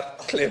watching that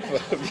clip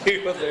of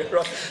you." But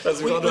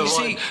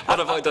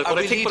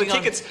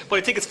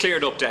I think it's clear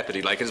enough,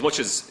 Deputy. Like, as much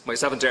as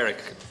myself and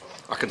Derek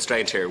are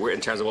constrained here, we're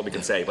in terms of what we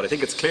can say. But I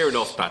think it's clear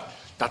enough that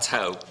that's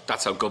how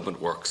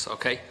government works.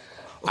 Okay.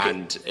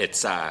 And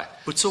it's.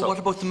 But so, what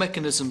about the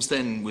mechanisms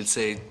then? We'll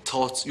say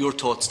your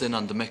thoughts then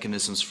on the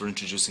mechanisms for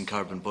introducing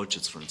carbon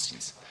budgets, for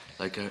instance,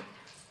 like.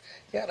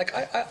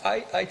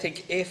 I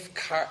think if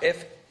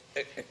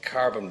a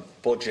carbon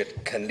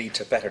budget can lead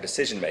to better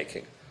decision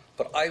making,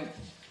 but I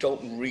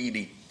don't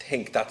really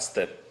think that's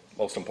the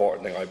most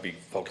important thing I'd be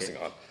focusing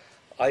on.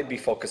 I'd be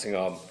focusing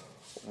on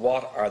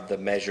what are the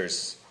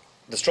measures,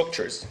 the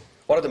structures.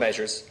 What are the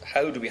measures?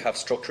 How do we have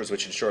structures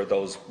which ensure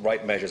those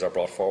right measures are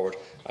brought forward,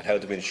 and how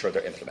do we ensure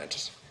they're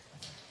implemented?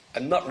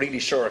 I'm not really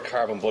sure a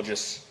carbon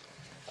budget.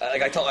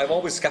 I'm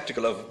always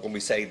sceptical of when we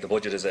say the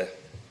budget is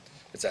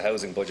it's a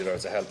housing budget or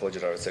it's a health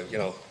budget or it's a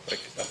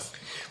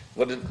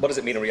what does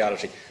it mean in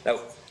reality? Now,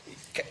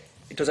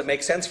 does it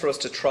make sense for us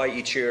to try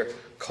each year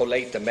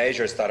collate the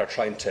measures that are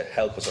trying to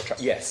help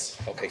us?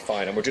 Yes, okay,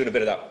 fine, and we're doing a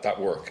bit of that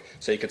work.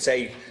 So you could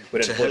say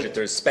within the budget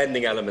there's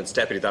spending elements,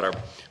 Deputy, that are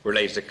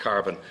related to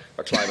carbon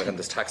or climate, and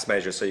there's tax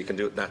measures, so you can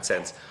do it in that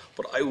sense.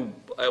 But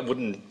I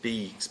wouldn't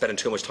be spending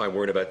too much time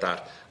worrying about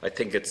that. I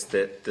think it's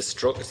the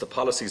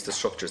policies, the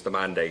structures, the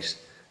mandate,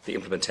 the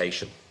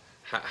implementation.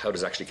 How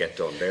does it actually get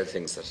done? They're the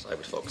things that I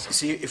would focus on.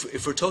 See,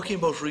 if we're talking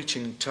about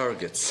reaching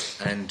targets,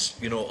 and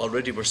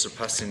already we're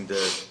surpassing the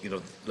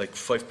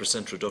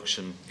 5%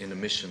 reduction in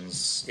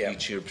emissions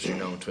each year between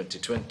now and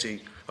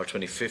 2020 or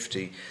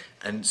 2050,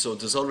 and so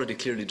there's already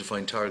clearly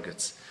defined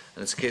targets,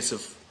 and it's a case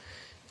of,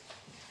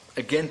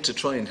 again, to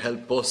try and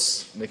help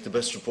us make the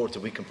best report that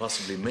we can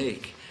possibly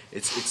make.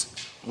 It's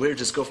where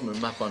does government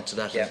map onto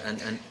that,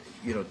 and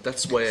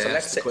that's why I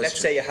asked the question. Let's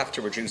say you have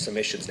to reduce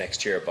emissions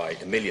next year by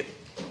 1 million.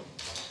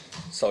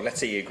 So let's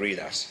say you agree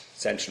that,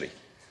 essentially.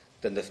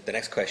 Then the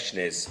next question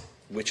is,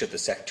 which of the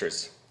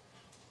sectors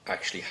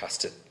actually has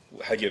to,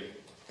 how do you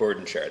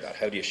burden share that?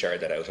 How do you share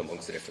that out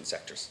amongst the different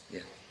sectors?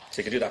 Yeah. So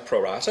you can do that pro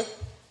rata,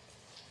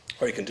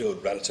 or you can do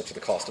it relative to the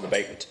cost of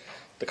abatement.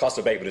 The cost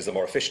of abatement is the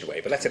more efficient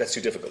way, but let's say that's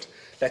too difficult.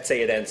 Let's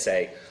say you then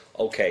say,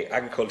 OK,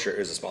 agriculture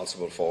is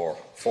responsible for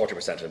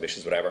 40% of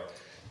emissions, whatever.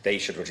 They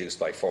should reduce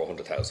by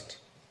 400,000.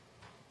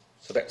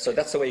 So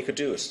that's the way you could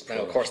do it. Now,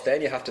 of course,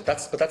 then you have to.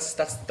 That's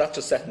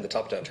just setting the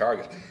top-down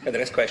target. And the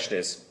next question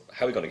is,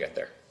 how are we going to get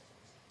there?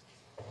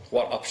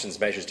 What options,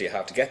 measures do you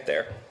have to get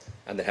there?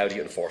 And then how do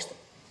you enforce them?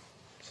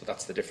 So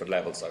that's the different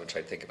levels I would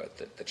try to think about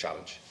the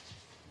challenge.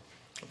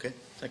 Okay,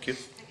 thank you.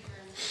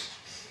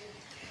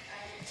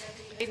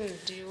 Heydon,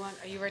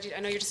 are you ready? I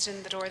know you're just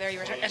in the door there.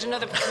 You're at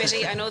another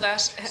committee. I know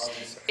that.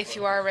 If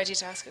you are ready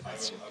to ask a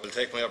question. I will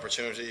take my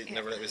opportunity,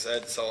 never let me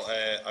said. So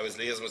I was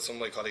liaising with some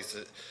of my colleagues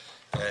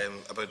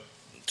about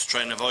to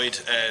try and avoid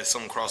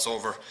some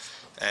crossover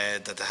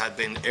that there had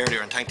been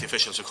earlier, and thank the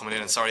officials for coming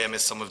in. And sorry I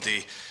missed some of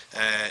the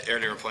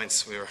earlier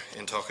points. We were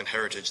in talking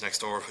heritage next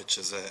door, which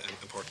is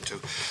important too.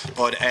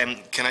 But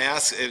can I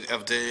ask in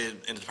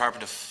the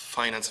Department of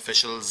finance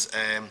officials.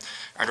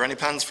 Are there any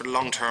plans for the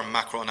long-term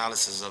macro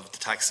analysis of the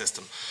tax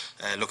system,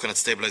 looking at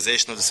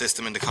stabilisation of the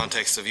system in the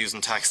context of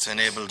using tax to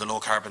enable the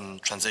low-carbon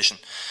transition?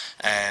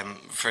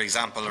 For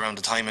example, around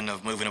the timing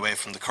of moving away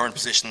from the current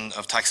position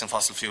of taxing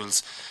fossil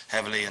fuels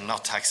heavily and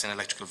not taxing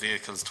electrical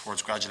vehicles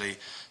towards gradually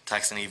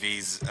taxing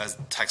EVs as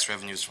tax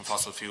revenues from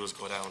fossil fuels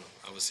go down.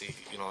 Obviously,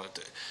 you know,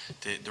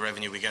 the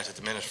revenue we get at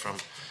the minute from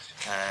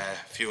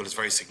fuel is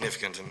very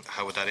significant, and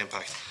how would that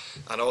impact?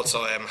 And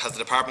also, has the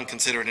department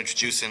considered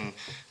introducing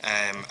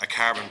a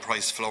carbon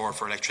price floor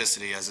for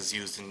electricity as is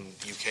used in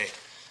the UK?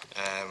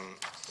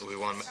 You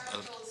want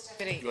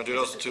to do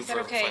those two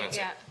for finance?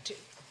 Yeah.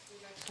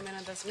 Come in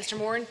on this. Mr.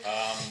 Moran.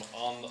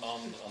 On the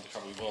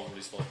carbon, we've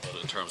already spoken about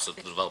it in terms of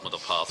the development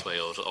of pathway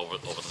over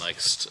the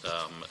next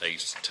 8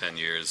 to 10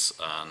 years,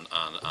 and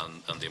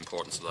the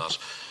importance of that.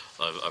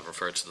 I've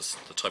referred to the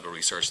type of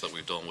research that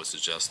we've done, which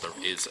suggests there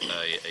is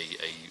a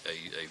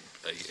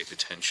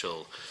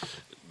potential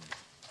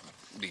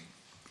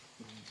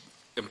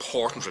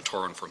important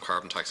return from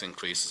carbon tax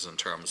increases in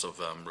terms of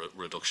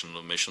reduction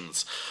of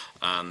emissions,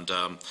 and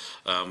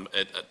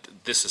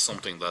this is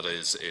something that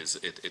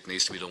it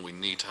needs to be done. We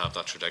need to have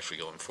that trajectory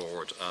going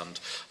forward, and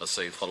as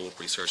I say, follow-up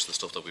research, the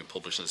stuff that we've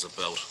published is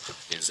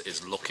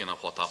looking at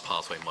what that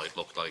pathway might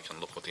look like and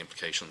look what the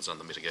implications and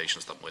the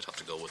mitigations that might have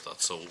to go with that.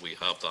 So we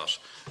have that.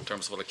 In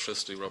terms of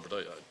electricity, Robert,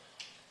 I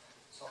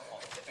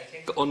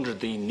think under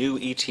the new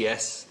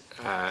ETS,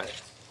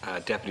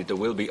 Deputy, there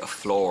will be a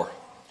floor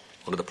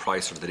under the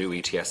price of the new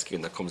ETS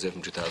scheme that comes in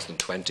from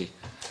 2020.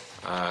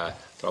 But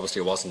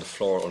obviously it wasn't a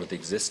floor under the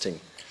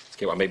existing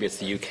scheme, or maybe it's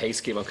the UK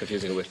scheme I'm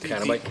confusing it with. The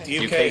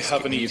UK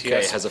have an ETS. The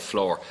UK has a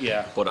floor,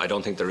 yeah, but I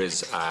don't think there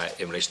is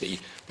in relation to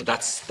But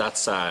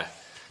that's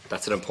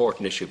an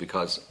important issue,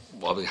 because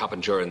what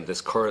happened during the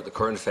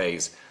current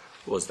phase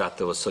was that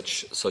there was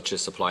such a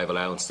supply of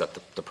allowance that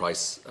the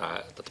price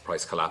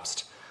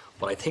collapsed.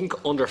 But I think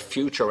under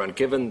future, and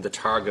given the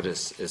target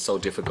is so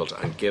difficult,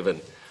 and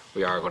given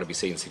we are going to be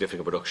seeing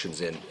significant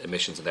reductions in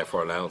emissions and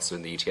therefore allowance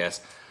in the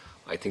ETS,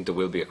 I think there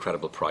will be a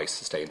credible price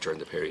sustained during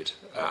the period.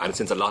 And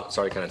since a lot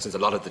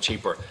of the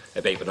cheaper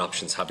abatement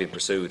options have been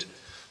pursued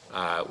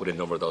within a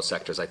number of those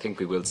sectors, I think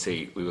we will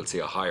see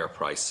a higher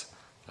price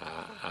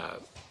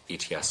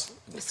ETS.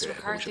 Mr.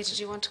 McCarthy, did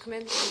you want to come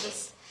in on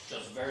this?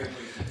 Just very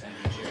briefly, thank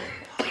you, Chair.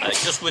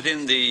 Just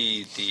within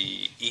the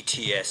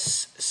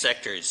ETS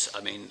sectors, I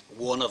mean,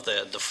 one of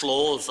the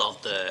flaws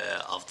of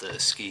the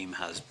scheme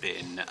has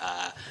been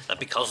that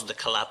because of the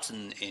collapse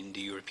in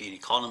the European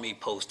economy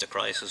post the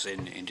crisis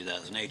in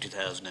 2008,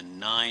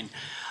 2009,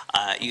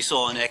 you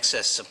saw an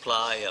excess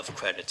supply of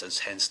credits, and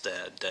hence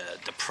the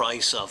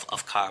price of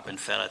carbon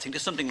fell. I think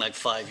there's something like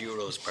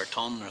 €5 per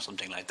tonne or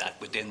something like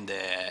that within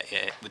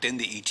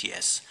the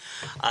ETS,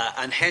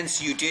 and hence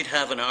you did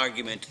have an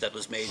argument that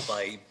was made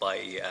by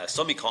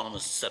some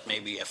economists that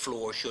maybe a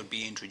floor should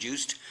be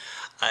introduced.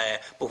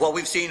 But what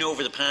we've seen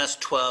over the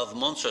past 12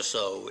 months or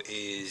so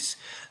is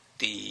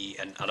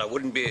and I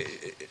wouldn't be,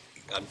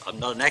 I'm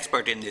not an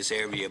expert in this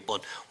area,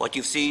 but what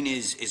you've seen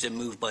is a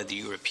move by the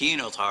European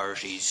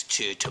authorities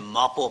to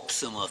mop up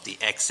some of the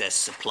excess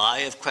supply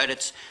of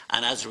credits,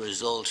 and as a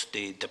result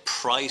the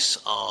price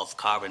of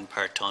carbon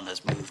per tonne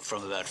has moved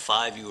from about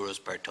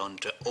 €5 per tonne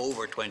to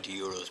over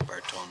 €20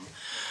 per tonne.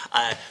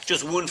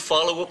 Just one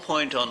follow-up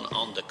point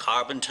on the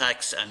carbon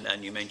tax,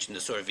 and you mentioned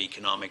the sort of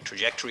economic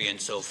trajectory and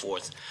so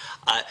forth.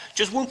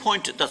 Just one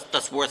point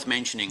that's worth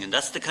mentioning, and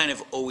that's the kind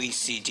of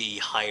OECD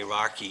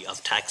hierarchy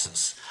of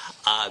taxes.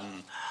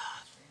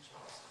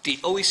 The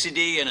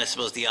OECD and I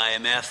suppose the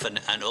IMF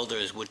and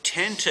others would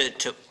tend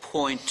to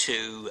point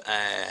to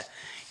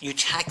you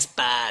tax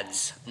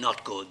bads,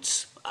 not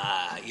goods.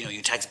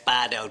 You tax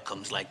bad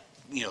outcomes like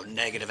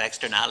negative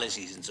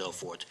externalities and so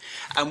forth.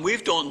 And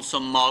we've done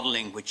some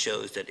modelling which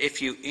shows that if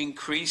you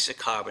increase a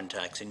carbon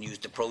tax and use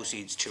the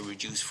proceeds to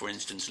reduce, for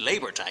instance,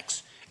 labour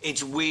tax,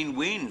 it's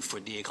win-win for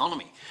the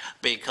economy,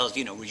 because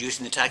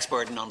reducing the tax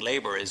burden on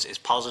labour is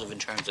positive in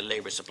terms of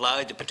labour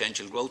supply, the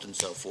potential growth and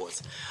so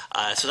forth.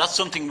 So that's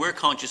something we're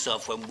conscious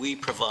of when we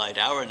provide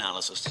our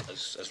analysis.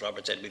 As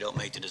Robert said, we don't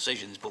make the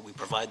decisions, but we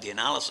provide the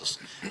analysis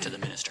to the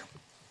Minister.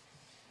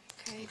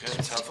 Okay,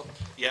 that's helpful.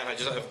 Yeah, and I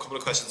just have a couple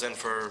of questions then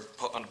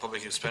on the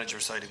public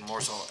expenditure side even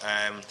more so.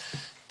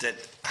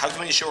 How can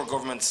we ensure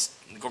government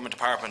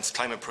departments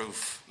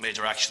climate-proof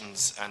major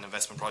actions and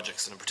investment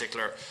projects, and in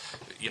particular,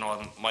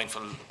 I'm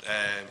mindful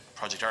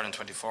Project Ireland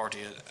 2040.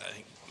 I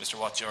think Mr.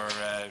 Watt, you're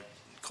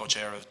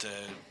co-chair of the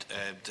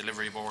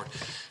delivery board.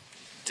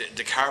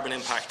 The carbon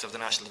impact of the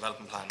National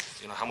Development Plan.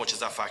 How much is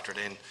that factored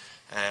in?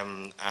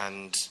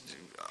 And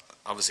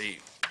obviously,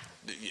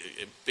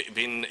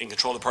 being in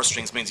control of the purse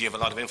strings means you have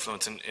a lot of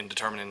influence in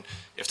determining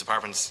if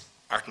departments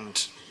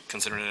aren't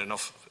considering it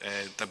enough,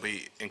 that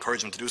we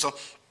encourage them to do so.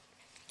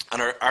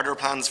 And are there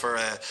plans for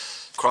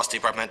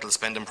cross-departmental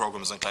spending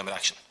programmes on climate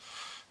action?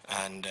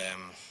 And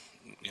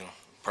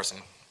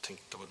personally, I think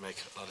that would make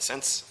a lot of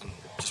sense, and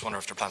just wonder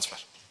if there are plans for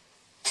that.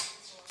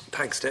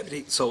 Thanks,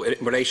 Deputy. So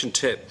in relation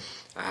to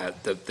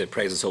The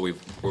appraisal, so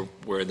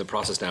we're in the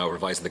process now of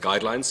revising the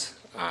guidelines,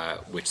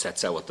 which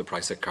sets out what the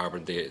price of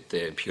carbon,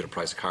 the imputed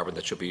price of carbon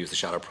that should be used, the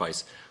shadow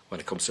price, when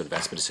it comes to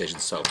investment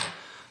decisions. So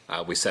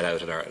we set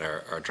out in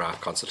our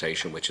draft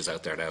consultation, which is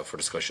out there now for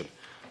discussion,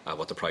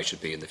 what the price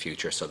should be in the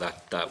future. So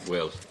that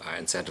will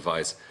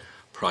incentivise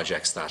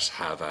projects that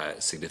have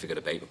significant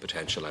abatement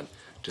potential and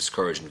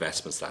discourage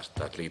investments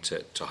that lead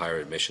to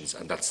higher emissions.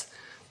 And that's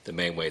the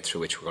main way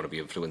through which we're going to be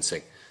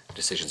influencing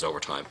decisions over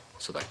time,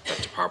 so that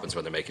departments,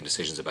 when they're making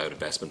decisions about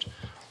investment,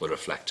 will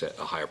reflect a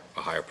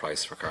higher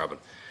price for carbon.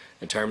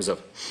 In terms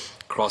of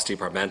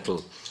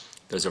cross-departmental,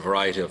 there's a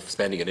variety of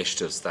spending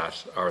initiatives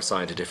that are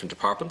assigned to different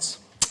departments.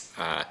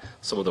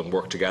 Some of them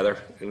work together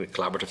in a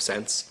collaborative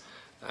sense,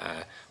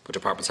 but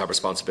departments have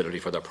responsibility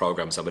for their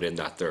programmes, and within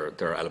that there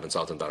are elements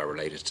of them that are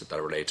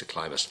related to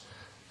climate.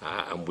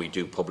 And we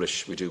do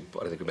publish, I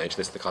think we mentioned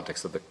this in the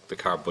context of the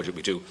carbon budget,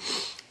 we do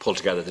pull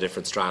together the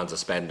different strands of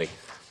spending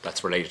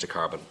that's related to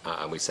carbon,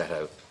 and we set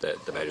out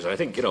the measures. And I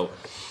think,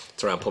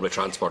 it's around public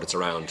transport, it's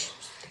around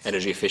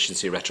energy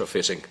efficiency,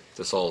 retrofitting,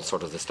 this all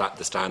sort of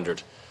the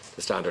standard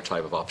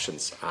type of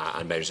options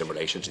and measures in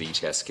relation to the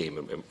ETS scheme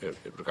in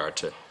regard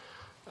to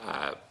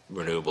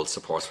renewables,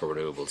 supports for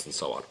renewables and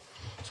so on.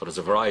 So there's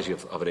a variety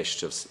of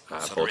initiatives.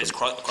 So there is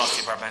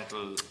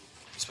cross-departmental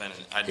spending.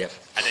 And then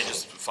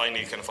just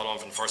finally, kind of follow on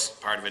from the first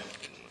part of it,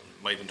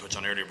 might have been touched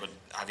on earlier, but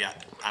have you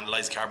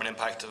analysed carbon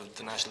impact of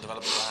the National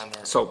Development Plan?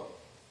 Or? So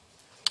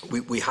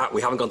we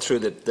haven't gone through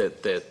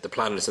the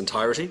plan in its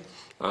entirety,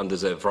 and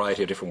there's a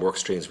variety of different work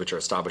streams which are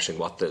establishing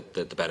what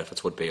the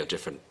benefits would be of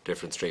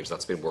different streams.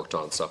 That's been worked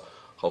on. So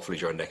hopefully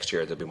during next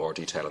year there'll be more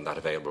detail on that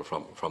available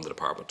from the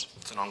department.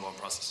 It's an ongoing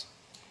process.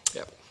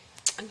 Yeah.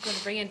 I'm going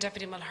to bring in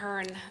Deputy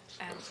Mulhern.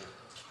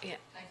 Yeah.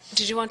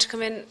 Did you want to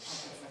come in?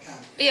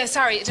 Yeah,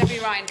 sorry,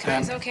 Deputy Ryan.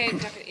 Is it okay?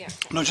 Deputy, yeah.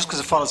 No, just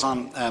because it follows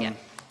on. Can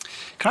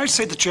I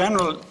say the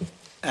general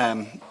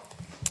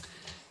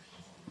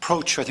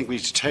approach I think we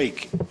need to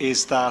take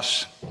is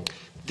that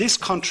this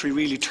country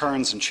really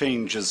turns and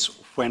changes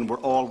when we're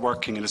all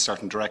working in a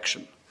certain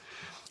direction.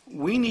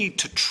 We need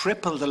to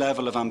triple the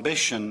level of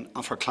ambition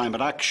for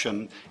climate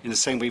action in the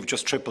same way we've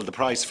just tripled the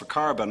price for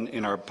carbon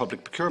in our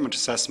public procurement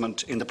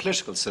assessment in the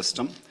political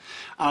system.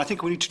 And I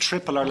think we need to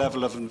triple our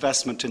level of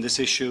investment in this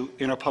issue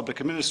in our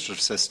public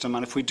administrative system.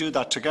 And if we do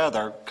that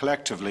together,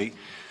 collectively,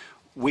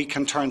 we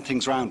can turn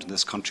things around in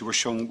this country. We're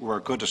showing we're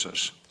good at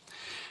it.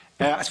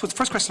 I suppose the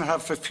first question I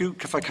have,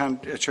 if I can,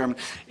 Chairman,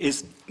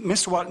 is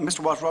Mr.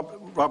 Watt,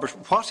 Robert,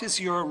 what is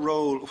your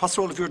role, what's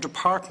the role of your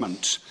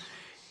department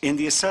in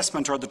the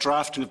assessment or the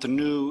drafting of the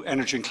new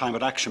Energy and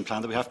Climate Action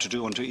Plan that we have to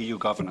do under EU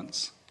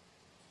governance?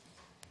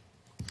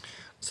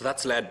 So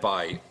that's led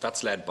by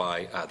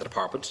the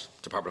Department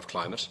of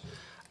Climate.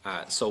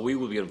 So we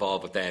will be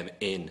involved with them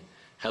in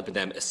helping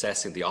them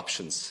assessing the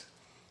options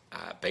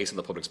based on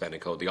the Public Spending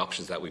Code, the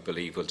options that we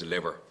believe will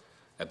deliver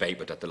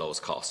abatement at the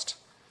lowest cost.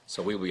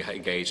 So we will be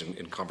engaged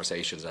in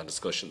conversations and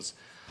discussions.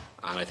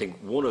 And I think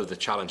one of the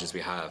challenges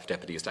we have,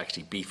 Deputy, is to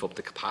actually beef up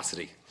the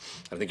capacity.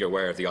 I think you're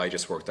aware of the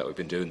IGES work that we've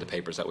been doing, the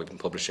papers that we've been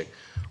publishing,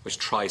 which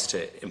tries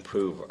to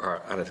improve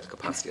our analytical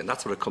capacity. And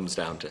that's what it comes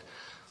down to.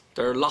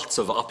 There are lots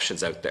of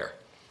options out there.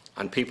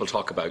 And people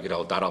talk about,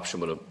 that option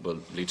will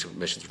lead to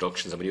emissions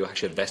reductions. And when you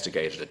actually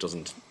investigate it, it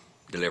doesn't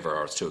deliver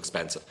or it's too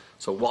expensive.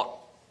 So what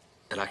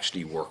will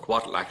actually work?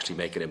 What will actually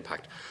make an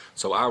impact?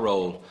 So our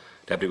role,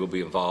 Deputy, will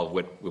be involved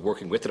with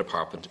working with the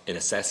department in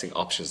assessing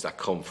options that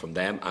come from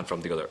them and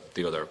from the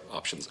other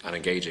options, and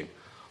engaging,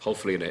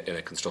 hopefully, in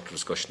a constructive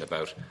discussion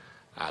about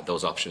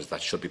those options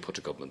that should be put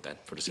to government then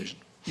for decision.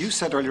 You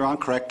said earlier on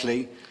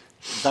correctly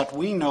that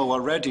we know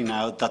already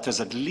now that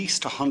there's at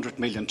least a 100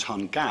 million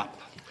tonne gap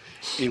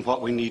in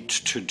what we need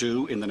to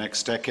do in the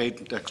next decade,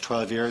 the next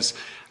 12 years,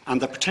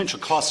 and the potential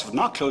cost of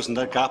not closing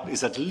that gap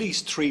is at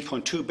least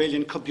 3.2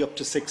 billion, could be up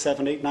to 6,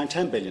 7, 8, 9,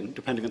 10 billion,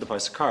 depending on the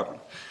price of carbon.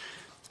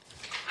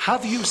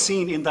 Have you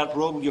seen in that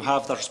role you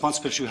have, that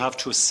responsibility you have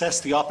to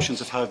assess the options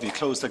of how you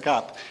close the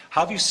gap,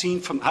 have you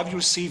received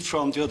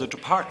from the other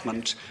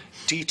department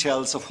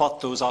details of what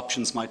those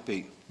options might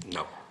be?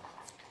 No.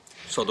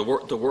 So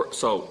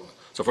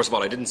So first of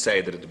all, I didn't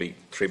say that it would be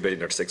 3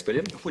 billion or 6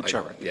 billion.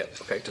 Whichever.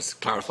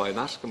 Just clarifying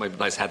that. My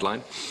nice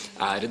headline.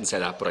 I didn't say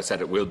that, but I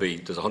said it will be.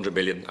 There's 100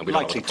 billion, and we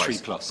don't know what the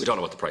price. 3+. We don't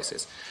know what the price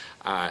is.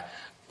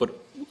 But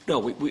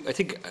no, I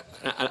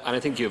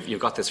think you've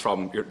got this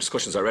from your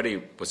discussions already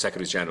with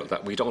Secretaries General,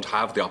 that we don't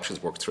have the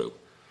options worked through.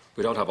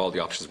 We don't have all the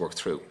options worked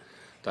through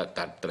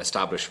that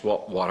establish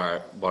what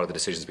are the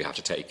decisions we have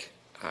to take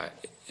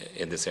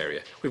in this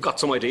area. We've got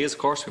some ideas, of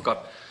course. We've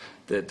got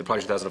the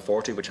Project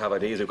 2040, which have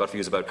ideas. We've got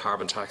views about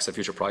carbon tax and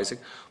future pricing,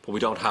 but we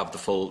don't have the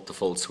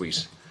full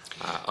suite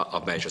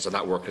of measures, and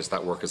that work is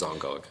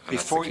ongoing. And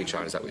that's the key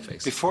challenge that we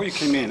face. Before you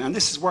came in, and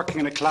this is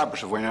working in a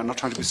collaborative way, and I'm not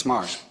trying to be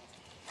smart,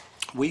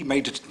 we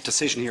made a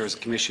decision here as a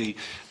committee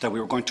that we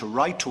were going to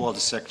write to all the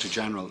Secretary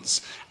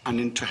Generals,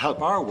 and to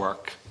help our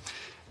work,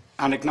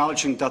 and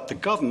acknowledging that the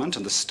government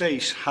and the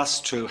state has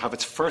to have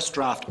its first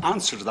draft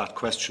answer to that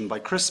question by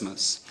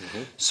Christmas.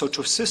 So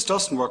to assist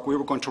us in work, we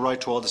were going to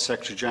write to all the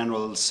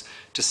Secretary-Generals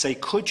to say,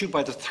 could you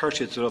by the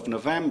 30th of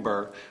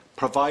November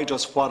provide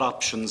us what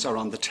options are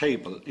on the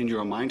table in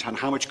your mind and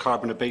how much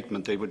carbon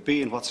abatement they would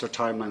be and what sort of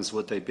timelines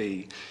would they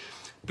be?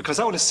 Because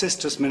that would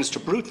assist us. Minister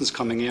Bruton's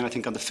coming in, I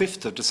think, on the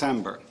 5th of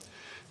December.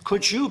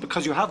 Could you,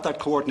 because you have that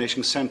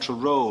coordinating central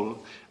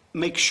role,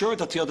 make sure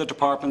that the other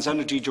departments, and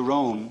indeed your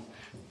own,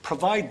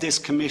 provide this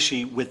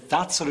committee with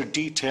that sort of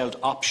detailed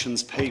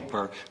options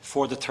paper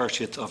for the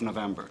 30th of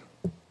November?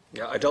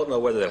 Yeah, I don't know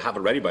whether they'll have it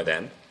ready by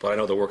then, but I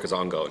know the work is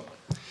ongoing.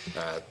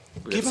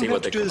 Given we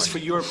have to do this for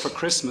Europe for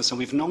Christmas, and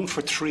we've known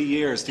for 3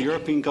 years, the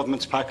European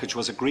government's package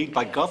was agreed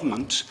by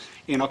government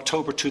in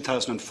October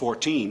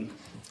 2014,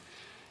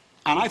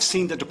 and I've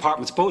seen the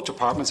departments, both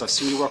departments, I've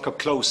seen you work up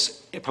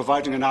close,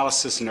 providing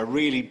analysis in a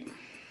really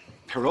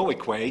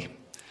heroic way,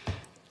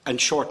 and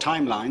short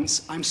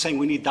timelines. I'm saying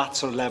we need that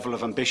sort of level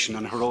of ambition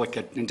and heroic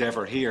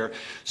endeavour here,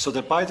 so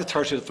that by the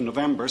 30th of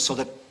November, so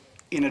that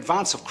in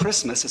advance of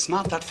Christmas, it's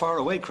not that far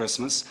away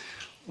Christmas,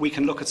 we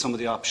can look at some of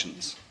the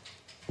options.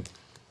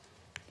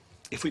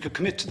 If we could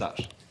commit to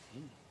that.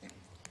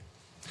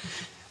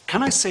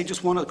 Can I say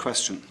just one other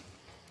question?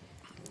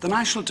 The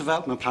National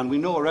Development Plan, we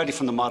know already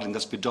from the modelling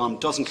that's been done,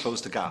 doesn't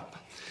close the gap.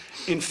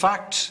 In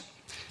fact,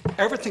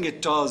 everything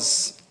it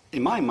does,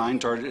 in my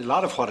mind, or a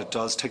lot of what it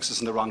does, takes us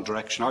in the wrong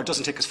direction, or it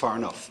doesn't take us far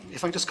enough.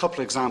 If I just a couple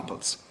of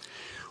examples.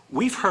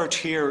 We've heard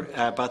here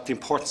about the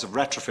importance of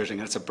retrofitting,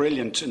 and it's a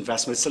brilliant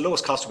investment. It's the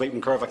lowest cost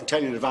abatement curve. I can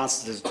tell you in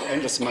advance there's an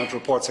endless amount of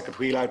reports I could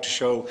wheel out to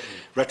show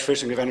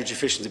retrofitting of energy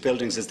efficiency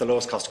buildings is the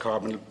lowest cost of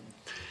carbon.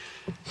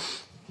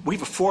 We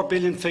have a $4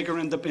 billion figure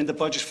in the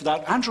budget for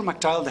that. Andrew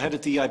McDowell, the head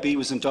of the EIB,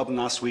 was in Dublin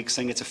last week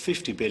saying it's a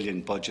 $50 billion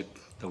budget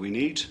that we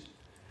need.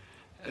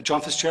 John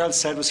Fitzgerald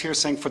was here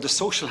saying for the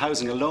social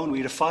housing alone we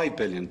need a $5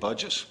 billion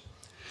budget.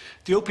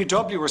 The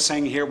OPW were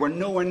saying here we're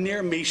nowhere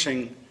near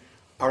meeting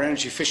our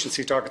energy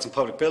efficiency targets in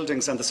public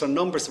buildings, and the sort of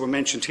numbers that were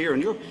mentioned here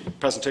in your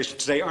presentation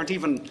today are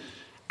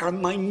a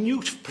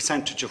minute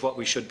percentage of what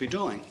we should be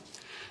doing.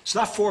 So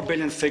that $4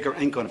 billion figure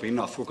ain't going to be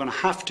enough. We're going to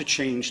have to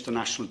change the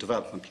National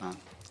Development Plan.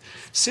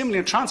 Similarly,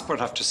 in transport,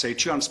 I have to say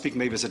to you, I'm speaking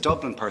maybe as a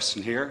Dublin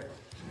person here,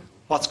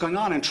 what's going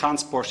on in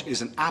transport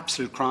is an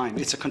absolute crime.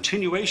 It's a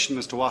continuation,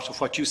 Mr. Watt,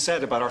 of what you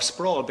said about our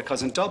sprawl,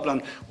 because in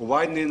Dublin, we're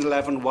widening the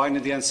N11,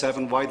 widening the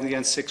N7, widening the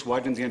N6,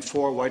 widening the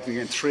N4, widening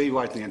the N3,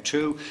 widening the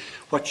N2.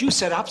 What you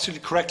said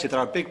absolutely correctly, that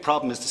our big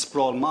problem is the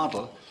sprawl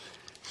model.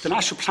 The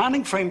National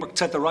Planning Framework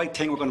said the right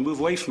thing, we're going to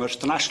move away from it.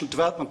 The National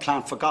Development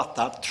Plan forgot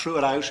that, threw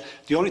it out.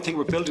 The only thing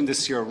we're building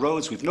this year are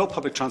roads. We've no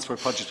public transport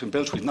project being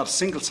built. We've not a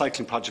single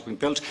cycling project being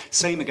built.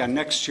 Same again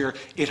next year.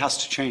 It has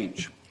to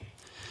change.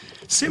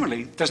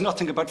 Similarly, there's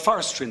nothing about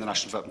forestry in the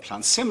National Development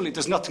Plan. Similarly,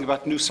 there's nothing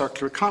about new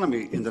circular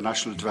economy in the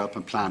National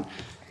Development Plan.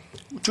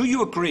 Do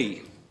you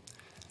agree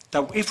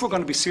that if we're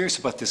going to be serious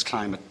about this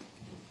climate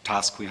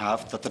task we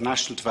have, that the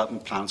National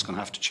Development Plan is going to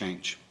have to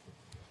change?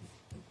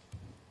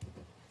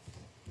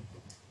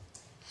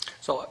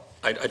 So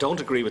I don't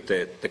agree with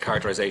the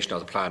characterisation of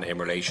the plan in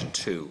relation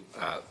to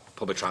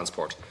public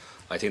transport.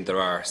 I think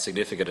there are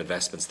significant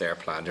investments there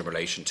planned in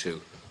relation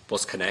to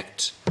Bus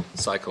Connect,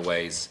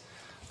 cycleways,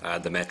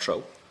 the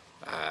metro.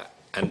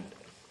 And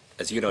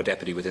as you know,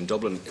 Deputy, within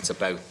Dublin, it's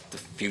about the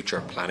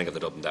future planning of the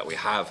Dublin that we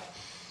have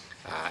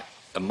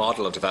a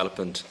model of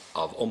development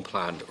of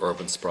unplanned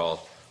urban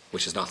sprawl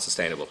which is not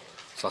sustainable.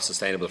 It's not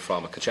sustainable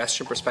from a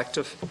congestion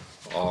perspective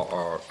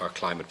or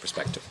climate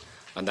perspective,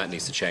 and that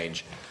needs to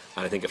change.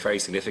 And I think a very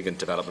significant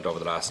development over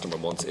the last number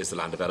of months is the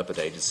Land Development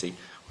Agency,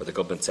 where the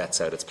government sets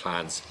out its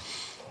plans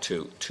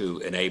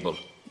to enable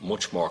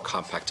much more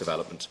compact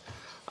development.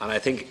 And I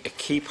think a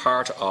key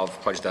part of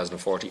Project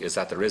 2040 is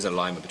that there is an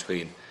alignment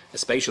between a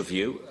spatial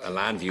view, a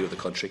land view of the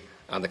country,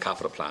 and the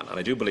capital plan. And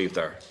I do believe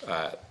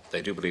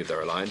they do believe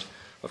they're aligned.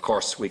 Of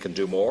course, we can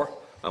do more,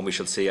 and we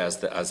shall see as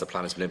the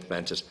plan has been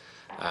implemented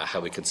how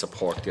we can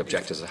support the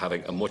objectives of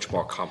having a much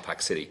more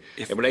compact city.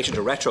 In relation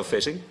to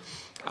retrofitting,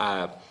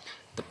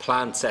 the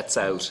plan sets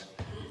out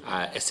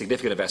a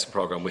significant investment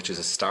programme, which is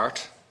a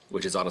start,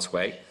 which is on its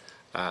way,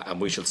 and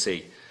we shall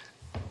see.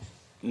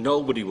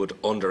 Nobody would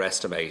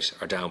underestimate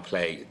or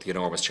downplay the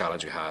enormous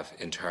challenge we have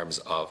in terms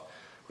of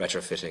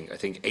retrofitting. I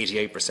think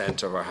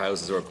 88% of our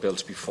houses were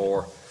built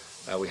before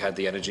we had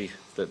the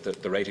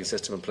rating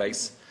system in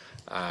place.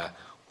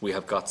 We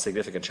have got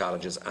significant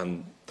challenges,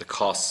 and the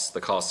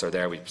costs are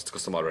there. We've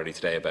discussed them already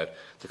today about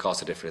the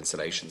cost of different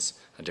installations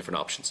and different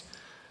options.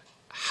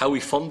 How we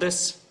fund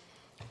this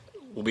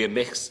will be a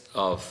mix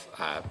of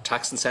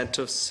tax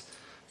incentives,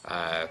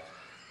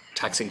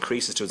 tax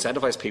increases to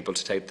incentivise people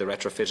to take the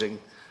retrofitting,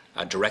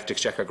 direct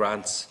exchequer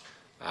grants,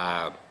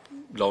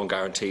 loan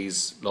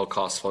guarantees,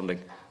 low-cost funding,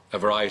 a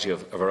variety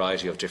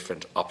of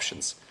different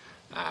options.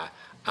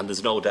 And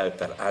there's no doubt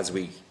that as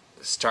we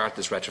start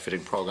this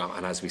retrofitting programme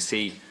and as we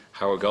see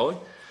how we're going,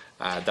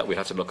 that we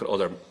have to look at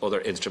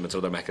other instruments,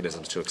 other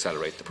mechanisms to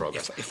accelerate the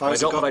progress.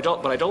 But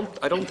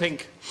I don't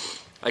think,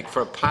 like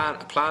for a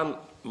plan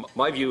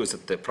my view is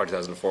that the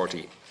Project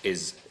 2040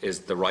 is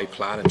the right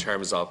plan in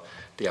terms of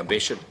the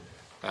ambition,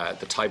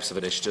 the types of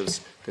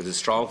initiatives. There's a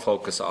strong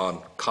focus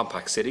on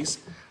compact cities,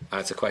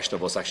 and it's a question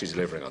of us actually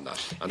delivering on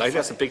that. And I think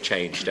that's a big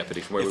change,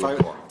 Deputy, from where we were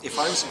before.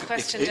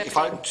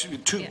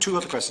 Two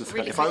other questions.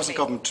 If I was in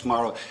government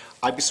tomorrow,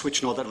 I'd be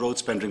switching all that road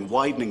spending,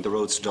 widening the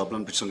roads to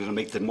Dublin, which is going to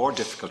make it a more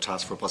difficult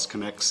task for bus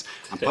connects,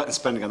 and putting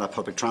spending on that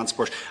public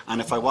transport. And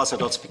if I was,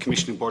 I'd also be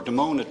commissioning Bord na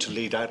Móna to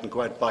lead out and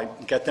go out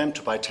and get them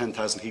to buy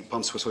 10,000 heat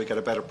pumps so we get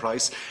a better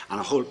price, and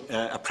a whole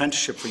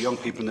apprenticeship for young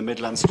people in the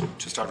Midlands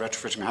to start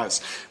retrofitting a house.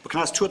 But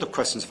can I ask two other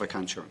questions if I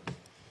can, Chair?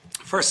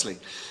 Firstly,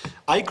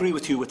 I agree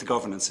with you with the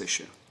governance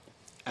issue.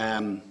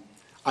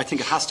 I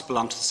think it has to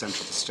belong to the centre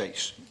of the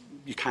state.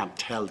 You can't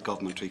tell the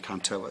government or you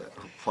can't tell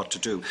what to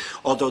do.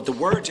 Although the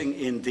wording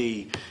in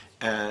the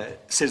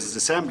Citizens'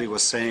 Assembly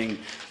was saying,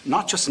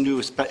 not just a new,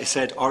 it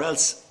said, or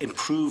else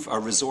improve or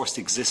resource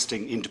the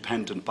existing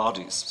independent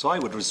bodies. So I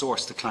would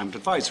resource the Climate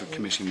Advisory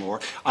Committee more.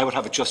 I would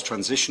have a Just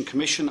Transition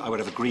Commission. I would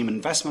have a Green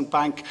Investment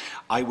Bank.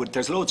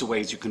 There's loads of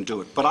ways you can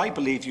do it. But I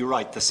believe you're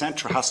right. The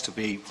centre has to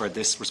be where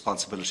this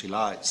responsibility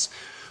lies.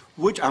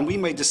 And we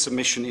made this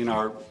submission in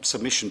our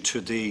submission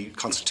to the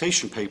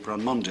consultation paper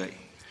on Monday.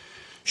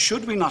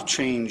 Should we not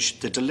change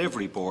the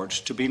delivery board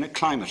to being a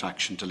climate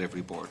action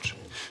delivery board?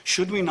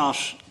 Should we not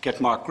get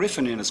Mark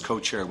Griffin in as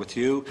co-chair with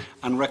you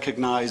and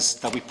recognise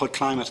that we put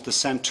climate at the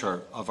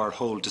centre of our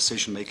whole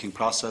decision-making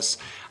process?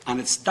 And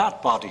it's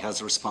that body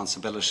has a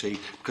responsibility,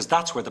 because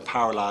that's where the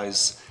power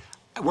lies,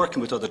 working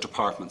with other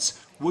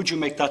departments. Would you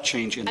make that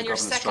change in the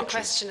governance structure? And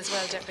your second question as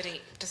well,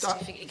 Deputy.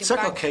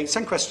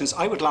 Second question is,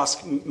 I would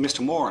ask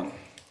Mr Moran,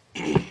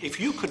 if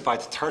you could by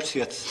the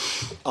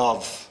 30th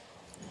of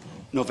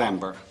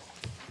November,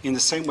 in the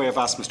same way I've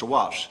asked Mr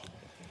Watt,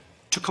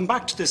 to come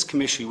back to this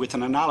committee with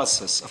an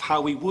analysis of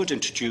how we would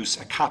introduce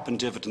a cap and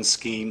dividend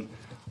scheme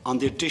on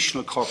the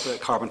additional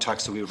carbon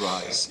tax that we would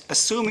rise,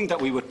 assuming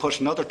that we would put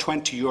another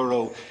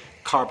 €20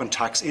 carbon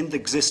tax in the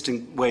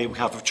existing way we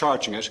have of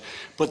charging it,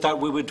 but that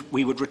we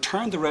would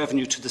return the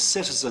revenue to the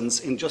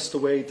citizens in just the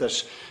way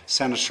that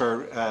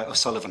Senator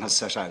O'Sullivan has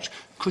set out.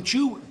 Could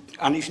you,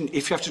 and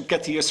if you have to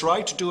get the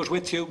ESRI to do it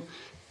with you,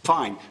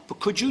 fine,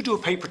 but could you do a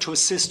paper to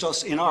assist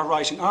us in our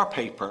writing our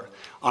paper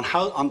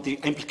on the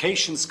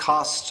implications,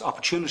 costs,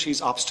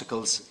 opportunities,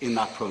 obstacles in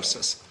that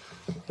process?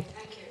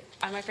 Thank you.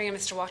 I might bring in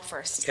Mr Watt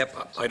first.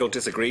 Yep, I don't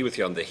disagree with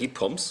you on the heat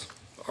pumps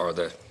or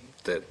the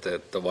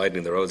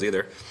widening the roads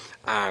either.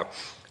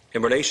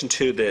 In relation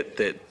to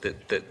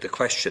the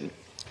question,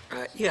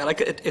 yeah,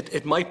 like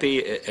it might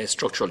be a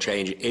structural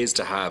change is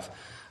to have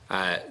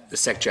the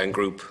SecGen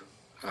group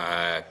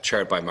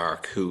chaired by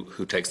Mark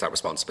who takes that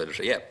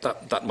responsibility. Yeah,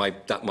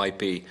 that might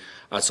be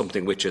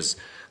something which is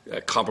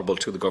comparable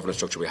to the governance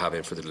structure we have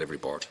in for the delivery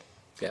board.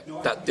 Yeah,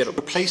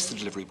 replace the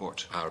delivery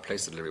board.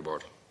 Replace the delivery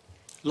board.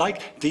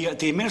 Like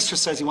the Minister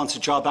says he wants a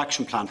job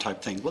action plan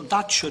type thing. Well,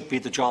 that should be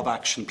the job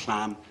action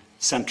plan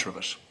centre of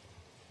it.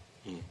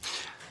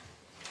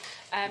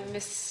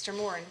 Mr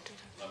Moran.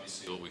 Let me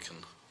see what we can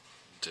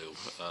do.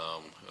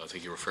 I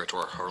think you referred to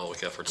our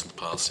heroic efforts in the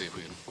past. See if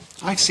we can.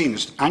 I've seen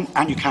it,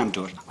 and you can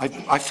do it.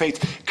 I've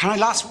faith. Can I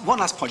one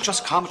last point?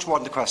 Just comment more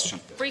on the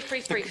question. Brief.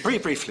 Very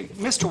briefly.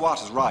 Mr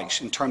Watt is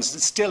right in terms of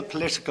it's still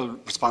political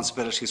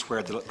responsibilities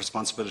where the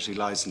responsibility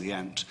lies in the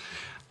end,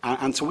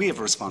 and so we have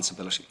a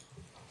responsibility.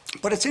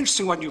 But it's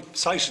interesting when you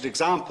cited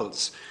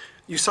examples.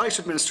 You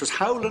cited Ministers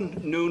Howlin,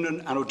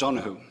 Noonan, and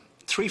O'Donoghue,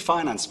 3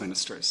 finance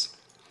ministers.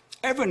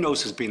 Everyone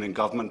knows who's been in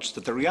government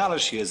that the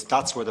reality is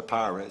that's where the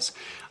power is.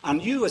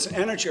 And you as an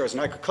energy or as an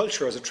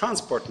agriculture or as a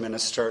transport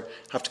minister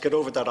have to get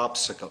over that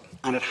obstacle.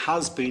 And it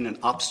has been an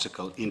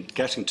obstacle in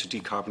getting to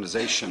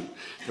decarbonisation.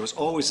 There was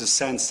always a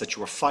sense that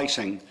you were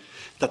fighting,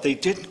 that they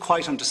didn't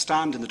quite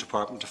understand in the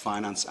Department of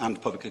Finance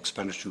and Public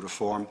Expenditure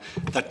Reform,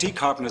 that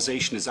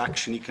decarbonisation is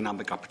actually an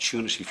economic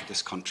opportunity for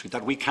this country,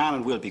 that we can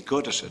and will be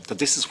good at it, that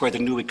this is where the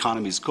new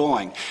economy is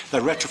going,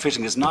 that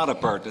retrofitting is not a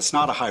burden, it's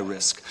not a high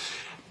risk.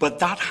 But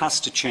that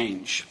has to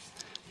change.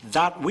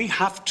 That we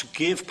have to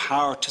give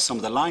power to some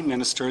of the line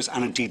ministers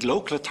and indeed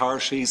local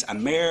authorities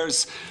and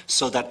mayors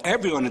so that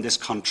everyone in this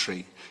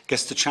country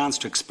gets the chance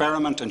to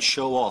experiment and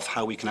show off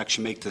how we can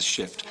actually make this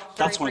shift.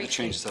 That's one of the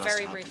changes that has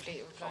to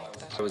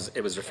happen.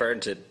 It was referring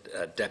to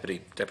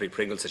Deputy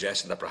Pringle's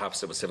suggestion that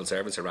perhaps there was civil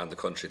servants around the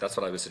country. That's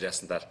what I was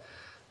suggesting, that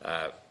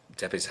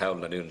Deputies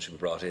Howlin and Noonan should be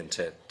brought in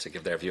to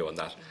give their view on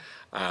that.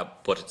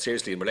 But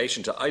seriously, in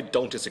relation to, I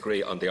don't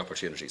disagree on the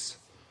opportunities.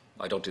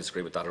 I don't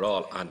disagree with that at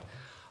all, and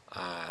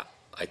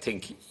I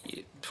think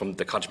from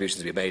the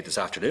contributions we made this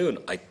afternoon,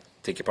 I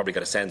think you probably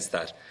got a sense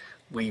that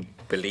we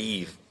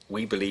believe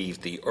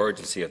the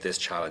urgency of this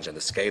challenge and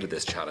the scale of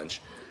this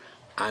challenge,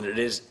 and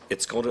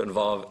it's going to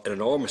involve an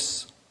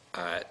enormous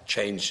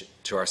change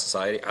to our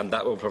society, and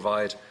that will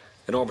provide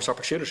enormous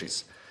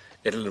opportunities.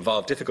 It will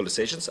involve difficult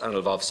decisions, and it will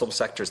involve some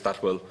sectors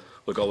that will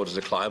go into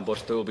decline,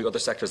 but there will be other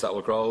sectors that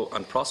will grow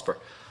and prosper.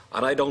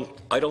 And I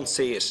don't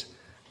see it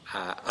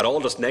at all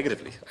just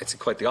negatively. I'd say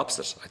quite the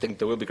opposite. I think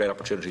there will be great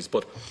opportunities,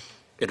 but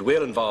it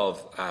will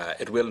involve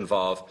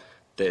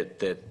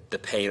the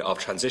pain of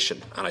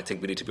transition, and I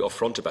think we need to be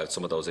upfront about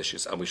some of those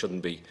issues, and we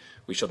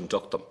shouldn't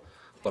duck them.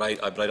 But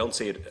I don't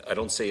see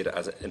it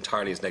as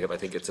entirely as negative. I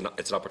think it's an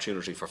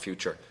opportunity for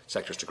future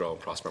sectors to grow and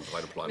prosper and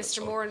provide employment.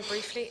 Mr. Moran,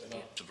 briefly.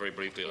 Very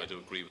briefly, I do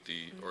agree with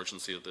the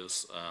urgency of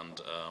this,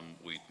 and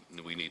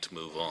we need to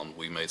move on.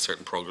 We made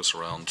certain progress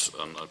around,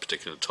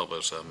 particularly talk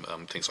about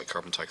things like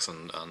carbon tax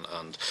and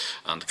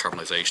the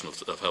carbonisation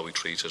of how we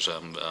treated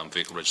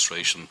vehicle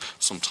registration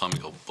some time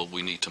ago. But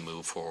we need to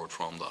move forward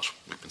from that.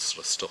 We've been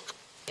sort of stuck.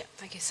 Yeah,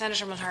 thank you.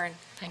 Senator Mulhern.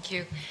 Thank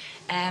you.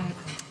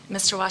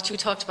 Mr. Watt, you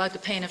talked about the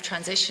pain of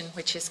transition,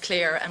 which is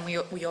clear, and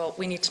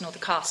we need to know the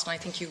cost. And I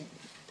think you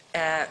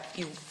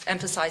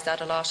emphasised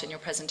that a lot in your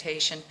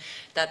presentation,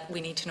 that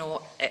we need to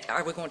know,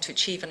 are we going to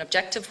achieve an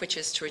objective, which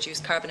is to reduce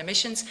carbon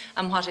emissions,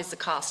 and what is the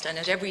cost? And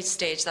at every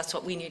stage, that's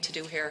what we need to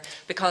do here,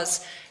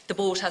 because the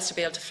boat has to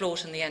be able to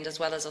float in the end as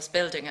well as us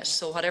building it.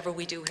 So whatever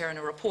we do here in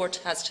a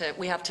report,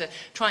 we have to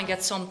try and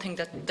get something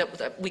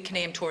that we can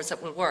aim towards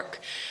that will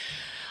work.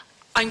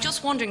 I'm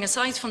just wondering,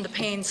 aside from the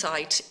pain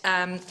side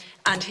and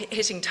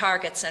hitting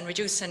targets and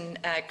reducing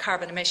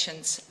carbon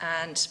emissions,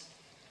 and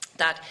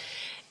that,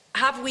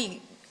 have we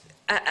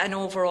an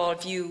overall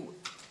view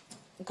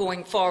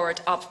going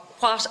forward of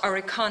what our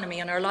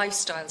economy and our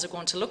lifestyles are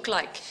going to look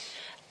like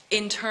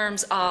in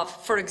terms of,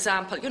 for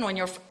example,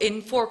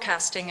 in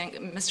forecasting,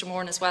 and Mr.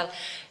 Moran as well,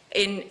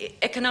 in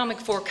economic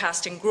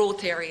forecasting,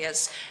 growth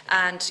areas,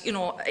 and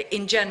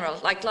in general,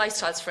 like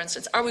lifestyles, for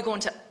instance, are we going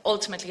to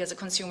ultimately, as a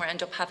consumer,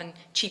 end up having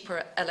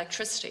cheaper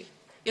electricity?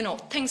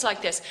 Things like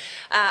this.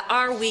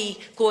 Are we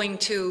going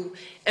to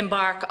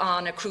embark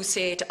on a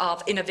crusade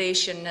of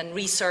innovation and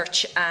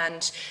research,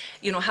 and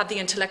have the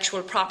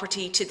intellectual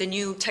property to the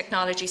new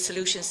technology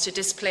solutions to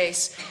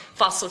displace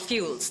fossil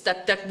fuels?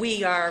 That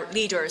we are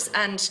leaders.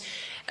 And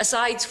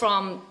aside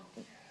from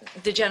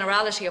the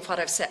generality of what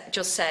I've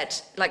just said,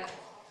 like,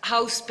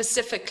 how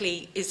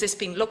specifically is this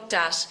being looked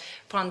at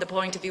from the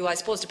point of view, I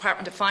suppose,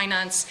 Department of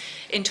Finance,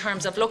 in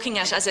terms of looking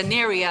at as an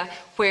area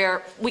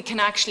where we can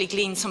actually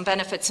glean some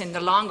benefits in the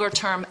longer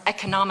term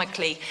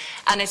economically?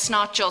 And it's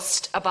not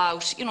just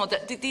about,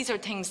 these are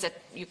things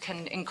that you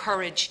can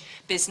encourage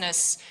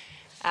business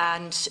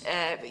and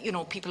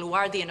people who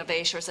are the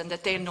innovators, and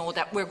that they know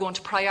that we're going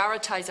to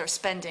prioritise our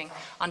spending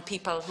on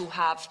people who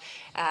have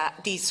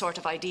these sort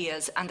of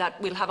ideas, and that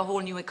we'll have a whole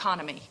new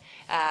economy,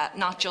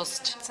 not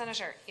just...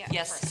 Senator, yeah.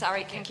 Yes,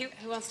 sorry, thank you.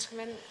 Who wants to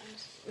come in?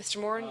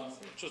 Mr. Moran?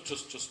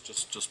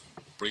 Just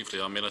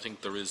briefly, I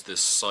think there is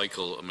this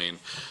cycle.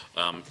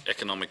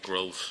 Economic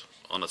growth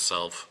on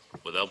itself,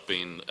 without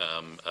being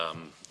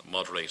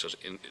moderated,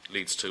 it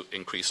leads to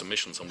increased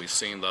emissions, and we've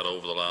seen that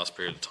over the last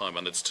period of time.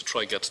 And it's to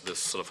try to get to this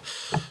sort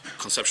of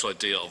conceptual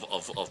idea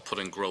of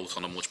putting growth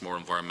on a much more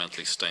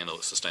environmentally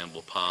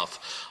sustainable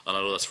path. And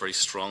I know that's very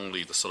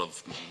strongly the sort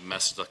of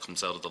message that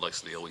comes out of the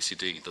likes of the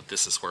OECD, that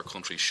this is where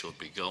countries should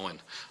be going.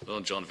 I don't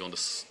know, John, if you want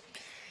to...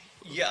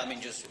 Yeah,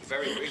 just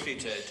very briefly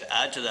to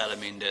add to that,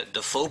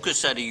 the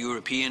focus at a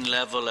European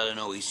level, at an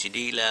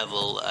OECD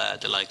level,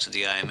 the likes of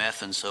the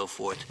IMF and so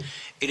forth,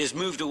 it has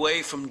moved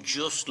away from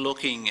just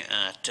looking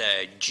at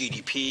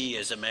GDP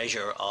as a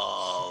measure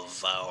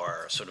of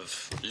our sort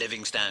of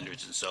living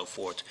standards and so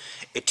forth.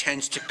 It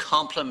tends to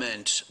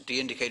complement, the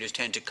indicators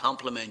tend to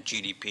complement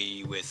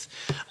GDP with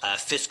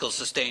fiscal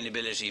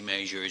sustainability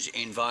measures,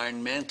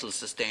 environmental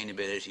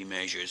sustainability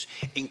measures,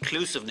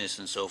 inclusiveness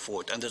and so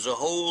forth. And there's a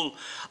whole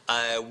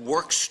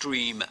work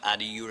stream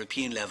at a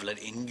European level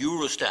in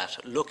Eurostat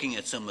looking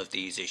at some of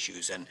these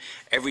issues, and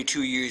every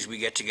 2 years we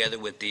get together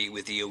with the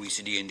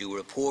OECD and do a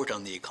report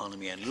on the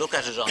economy and look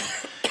at it on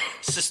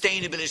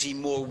sustainability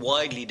more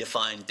widely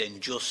defined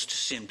than just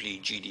simply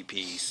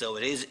GDP. So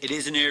it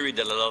is an area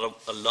that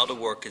a lot of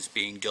work is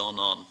being done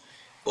on,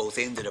 both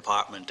in the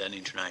department and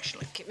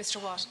internationally. Okay,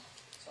 Mr. Watt.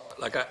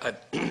 I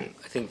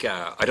think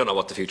I don't know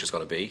what the future is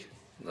going to be.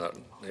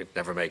 They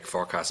never make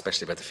forecasts,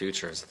 especially about the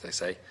future, as they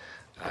say.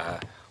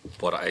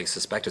 But I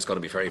suspect it's going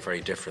to be very, very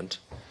different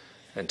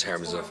in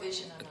terms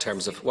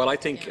of. Well, I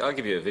think I'll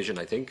give you a vision.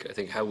 I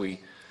think how we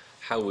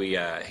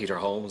heat our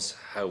homes,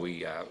 how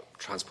we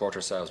transport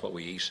ourselves, what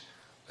we eat,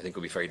 I think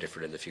will be very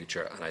different in the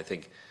future. And I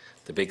think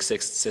the big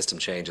system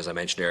change, as I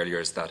mentioned earlier,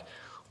 is that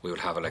we will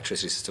have an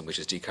electricity system which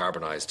is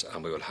decarbonised,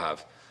 and we will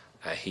have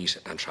heat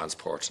and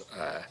transport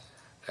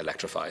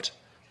electrified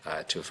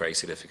to a very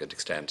significant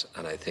extent.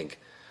 And I think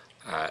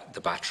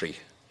the battery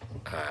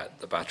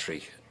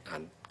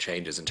and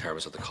changes in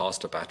terms of the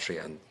cost of battery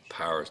and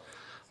power,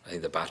 I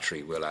think the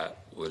battery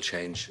will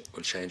change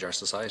our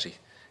society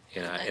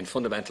in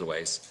fundamental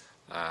ways.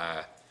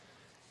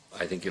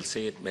 I think you'll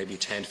see it maybe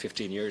 10,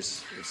 15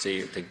 years. You'll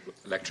see, I think,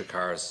 electric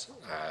cars.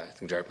 I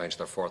think Derek mentioned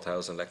there are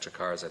 4,000 electric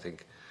cars. I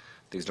think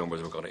these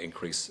numbers are going to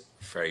increase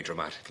very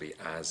dramatically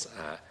as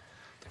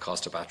the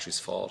cost of batteries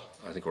fall.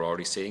 I think we're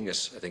already seeing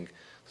it. I think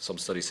some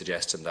studies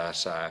suggesting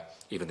that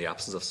even in the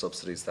absence of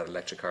subsidies, that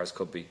electric cars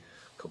could be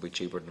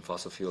cheaper than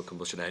fossil fuel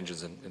combustion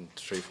engines in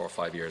 3, 4,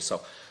 5 years.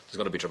 So there's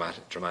going to be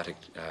dramatic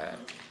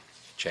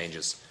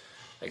changes.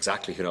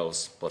 Exactly, who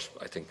knows? But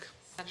I think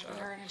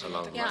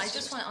Yeah, I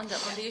just want on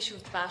the issue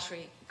of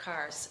battery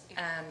cars,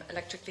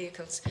 electric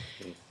vehicles.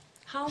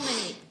 How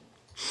many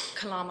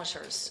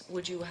kilometres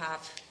would you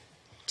have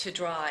to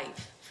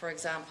drive, for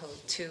example,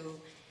 to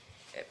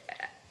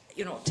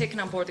taking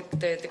on board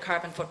the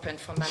carbon footprint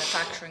from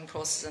manufacturing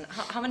process, and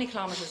how many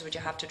kilometres would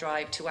you have to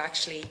drive to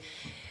actually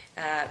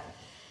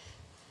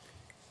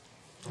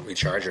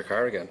recharge your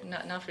car again?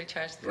 Not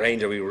recharge.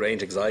 Range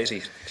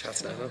anxiety?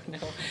 No,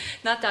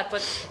 not that.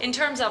 But in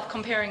terms of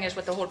comparing it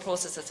with the whole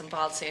process that's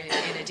involved, say,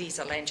 in a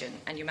diesel engine,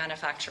 and you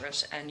manufacture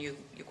it, and you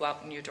go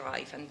out and you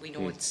drive, and we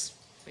know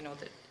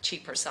the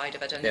cheaper side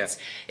of it, and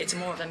it's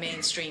more of a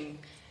mainstream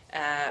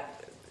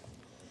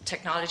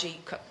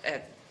technology.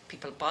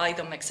 People buy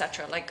them,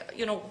 etc.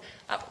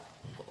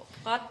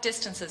 What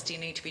distances do you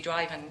need to be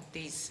driving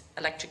these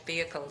electric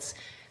vehicles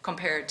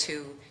compared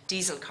to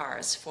diesel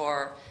cars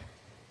for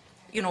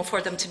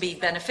them to be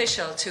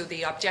beneficial to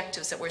the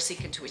objectives that we're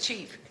seeking to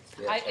achieve?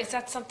 Is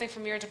that something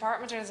from your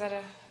department, or is that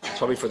It's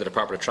probably for the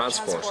Department of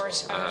Transport.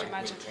 I would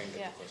imagine.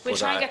 Yeah, we'll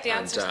try and get the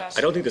answer to that.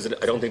 I don't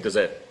think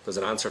there's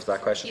an answer to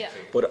that question. Yeah.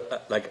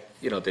 But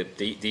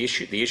the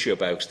issue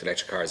about the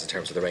electric cars in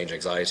terms of the range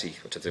anxiety,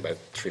 which is about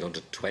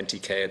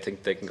 320k, I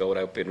think they can go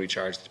without being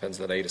recharged. Depends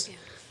on the latest. Yeah.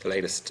 The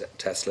latest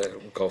Tesla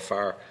will go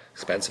far.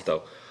 Expensive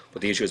though.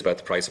 But the issue is about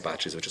the price of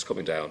batteries, which is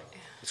coming down. Yeah.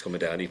 It's coming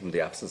down even in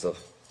the absence of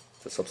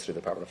the subsidy the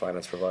Department of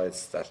Finance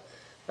provides. That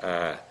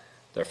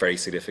there are very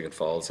significant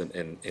falls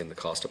in the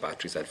cost of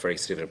batteries and very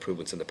significant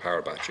improvements in the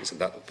power batteries,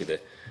 and that would be the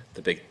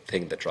big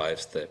thing that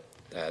drives the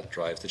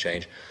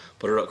change.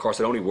 But of course,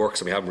 it only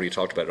works, and we haven't really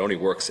talked about it. It only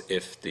works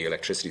if the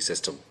electricity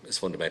system is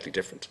fundamentally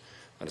different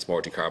and it's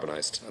more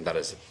decarbonised, and that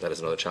is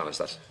another challenge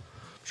that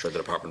I'm sure the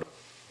Department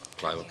of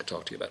Climate could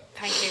talk to you about.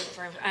 Thank you,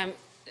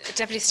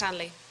 Deputy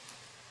Stanley.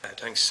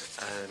 Thanks.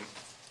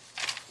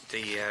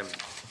 The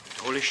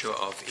whole issue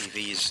of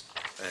EVs.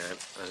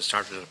 I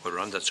started to put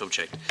around that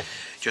subject,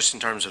 just in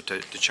terms of the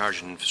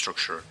charging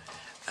infrastructure.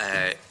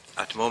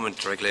 At the moment,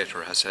 the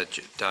regulator has said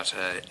that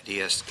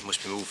it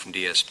must be moved from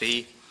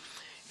DSB.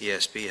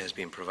 ESB has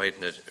been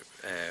providing it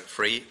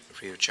free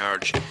of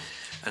charge,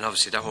 and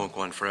obviously that won't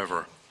go on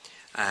forever.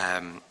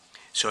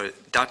 So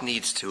that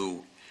needs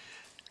to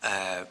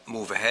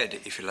move ahead,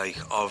 if you like,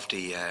 of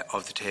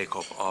the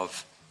take-up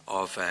of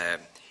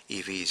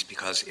EVs,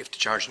 because if the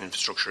charging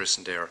infrastructure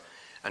isn't there,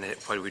 and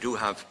while we do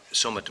have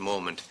some at the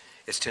moment,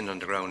 it's thin on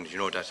the ground.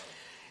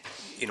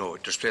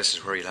 There's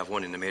places where you'll have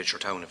one in a major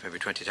town of maybe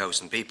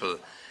 20,000 people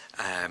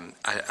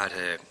at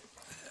a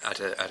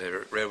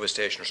railway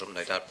station or something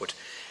like that. But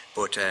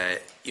there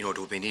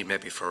would be need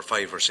maybe for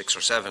 5 or 6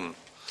 or 7.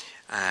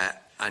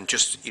 And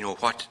just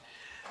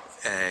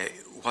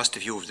what's the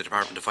view of the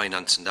Department of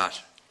Finance on that?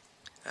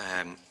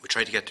 We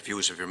tried to get the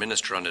views of your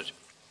minister on it.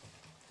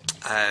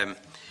 The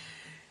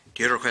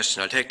other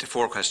question, I'll take the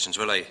 4 questions,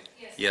 will I?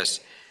 Yes.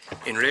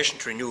 In relation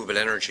to renewable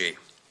energy.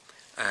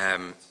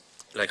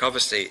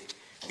 Obviously,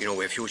 we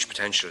have huge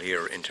potential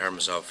here in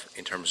terms of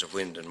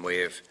wind and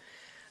wave,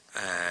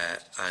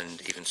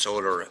 and even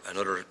solar and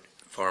other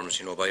forms,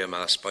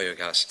 biomass,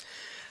 biogas,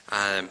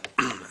 and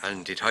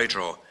indeed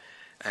hydro.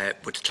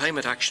 But the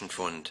Climate Action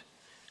Fund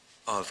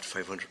of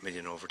 500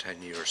 million over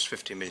 10 years,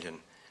 50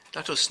 million,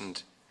 that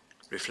doesn't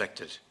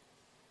reflect it,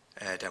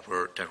 that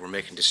we're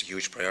making this a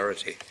huge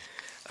priority.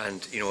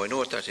 And I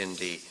note that in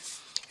the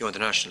the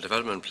National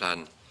Development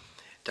Plan,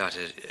 that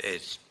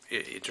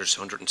there's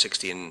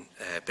 116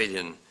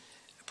 billion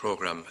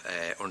programme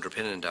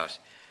underpinning that,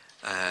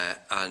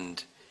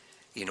 and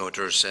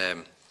there's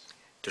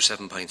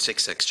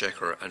 7.6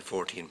 exchequer and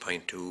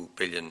 14.2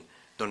 billion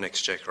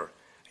non-exchequer,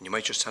 and you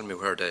might just tell me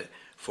where the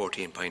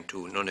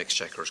 14.2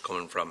 non-exchequer is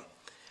coming from.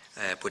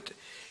 But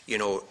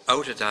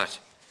out of that,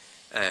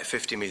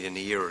 50 million a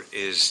year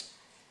is,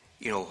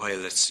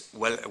 while it's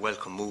a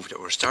welcome move that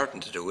we're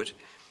starting to do it,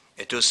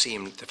 it does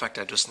seem the fact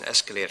that it doesn't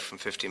escalate from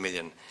 50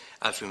 million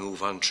as we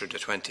move on through the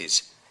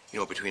 20s,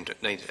 between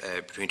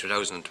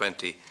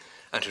 2020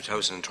 and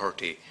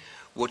 2030,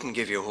 wouldn't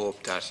give you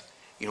hope that,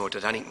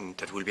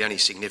 that will be any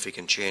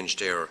significant change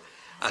there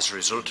as a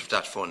result of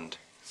that fund.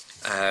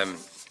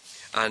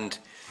 And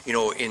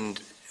in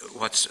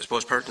what's I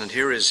suppose pertinent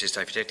here is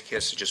that if you take the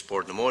case of just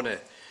Bord na Móna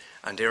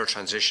and their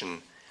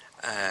transition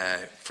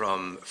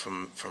from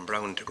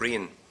brown to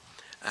green,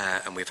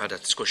 and we've had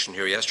that discussion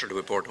here yesterday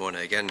with Bord na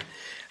Móna again.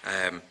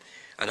 And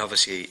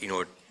obviously,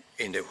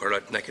 in the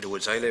neck of the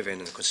woods I live in,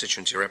 and the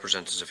constituency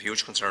representatives of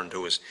huge concern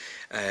to us.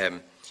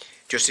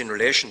 Just in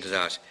relation to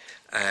that,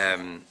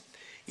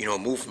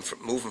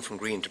 moving from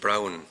green to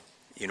brown,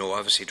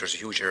 obviously there's a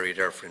huge area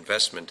there for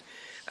investment.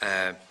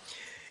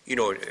 Does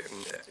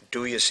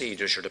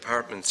your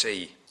department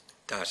see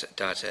that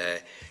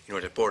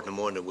that Bord na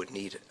Móna would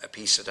need a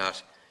piece of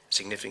that, a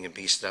significant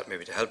piece of that,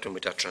 maybe to help them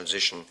with that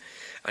transition?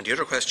 And the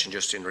other question,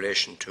 just in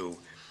relation to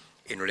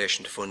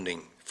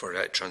funding for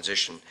that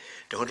transition,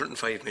 the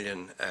 105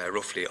 million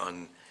roughly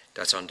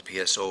that's on the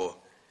PSO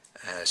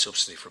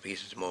subsidy for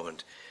peat at the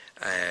moment.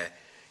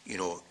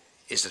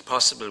 Is it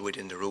possible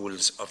within the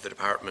rules of the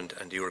department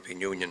and the European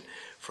Union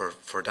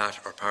for that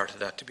or part of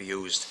that to be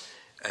used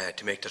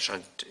to make the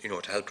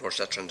to help towards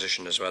that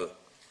transition as well.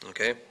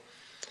 Okay.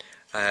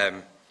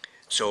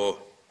 So,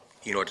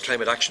 the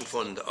Climate Action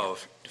Fund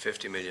of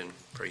 50 million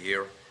per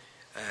year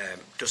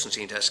doesn't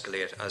seem to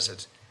escalate as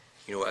it,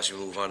 as we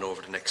move on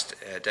over the next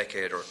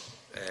decade or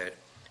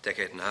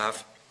decade and a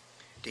half.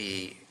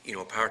 The,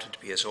 part of the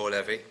PSO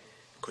levy,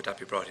 could that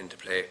be brought into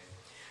play?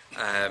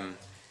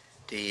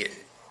 The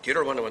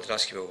other one I wanted to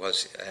ask you about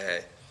was,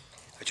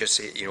 I just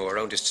say,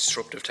 around this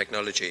disruptive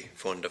technology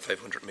fund of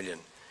 500 million.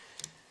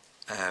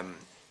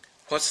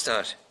 What's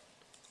that?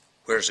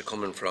 Where is it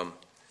coming from?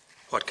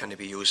 What can it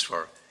be used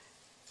for?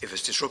 If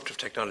it's disruptive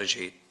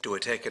technology, do I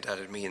take it that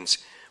it means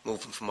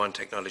moving from one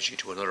technology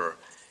to another?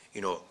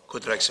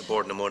 Could the likes of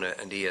Board na Mona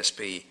and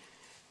ESB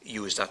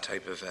use that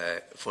type of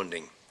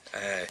funding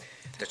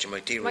that you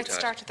might deal with that?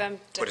 Start with them,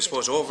 but I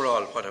suppose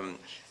overall what I'm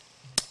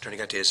trying to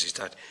get to is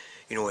that,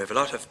 we have a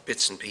lot of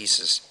bits and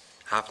pieces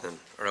happening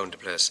around the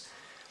place.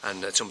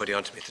 And somebody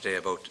on to me today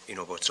about,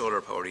 about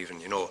solar power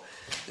even,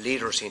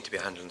 leaders seem to be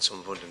handling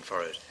some funding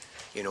for it.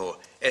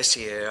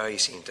 SCAI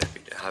seem to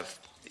have,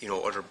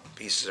 other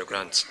pieces of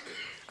grants.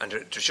 And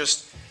there's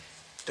just,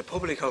 the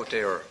public out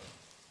there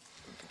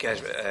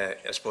get,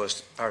 I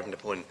suppose, pardon the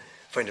pun,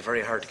 find it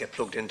very hard to get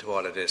plugged into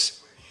all of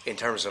this in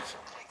terms of,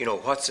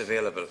 what's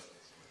available.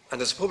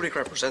 And as a public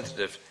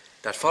representative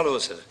that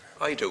follows it,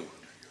 I do,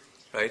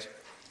 right?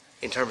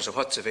 In terms of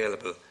what's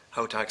available,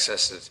 how to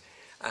access it.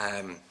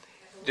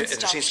 There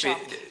seems to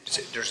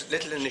be, there's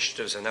little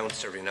initiatives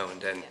announced every now and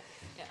then,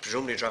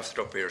 presumably drafted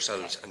up by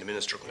yourselves, and the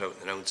Minister comes out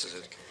and announces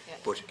it.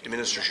 But the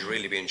Minister should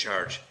really be in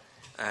charge.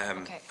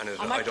 And I don't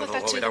know how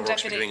that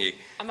works between you.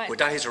 But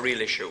that is a real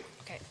issue.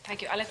 Okay,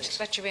 thank you. I'll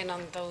let you in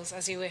on those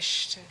as you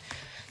wish.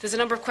 There's a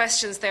number of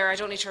questions there. I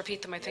don't need to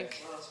repeat them. I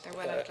think they're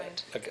well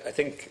outlined. I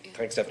think,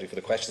 thanks Deputy for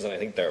the questions, and I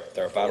think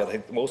they're valid. I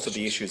think most of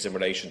the issues in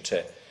relation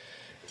to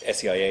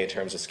SEIA in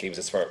terms of schemes,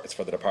 it's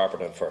for the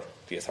department and for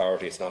the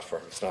authority. It's not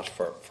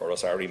for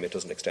us. Our remit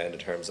doesn't extend in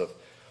terms of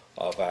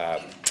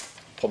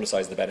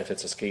publicising the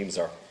benefits of schemes,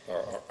 or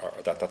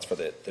that's for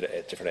the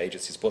different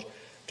agencies. But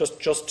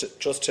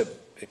just to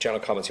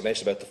general comments you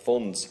mentioned about the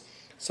funds.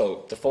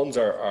 So the funds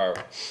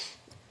are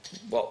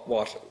what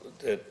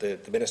the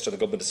Minister of the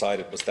Government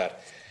decided was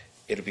that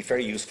it would be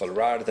very useful,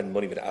 rather than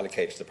money being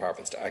allocated to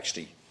departments, to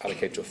actually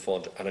allocate to a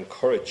fund and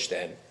encourage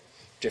then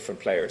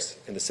different players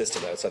in the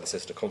system, outside the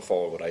system, to come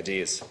forward with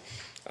ideas.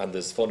 And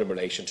there's fund in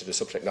relation to the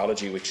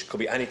sub-technology, which could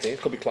be anything.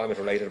 It could be climate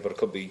related, but it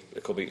could be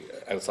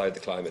outside the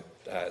climate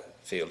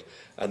field.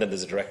 And then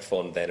there's a direct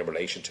fund then in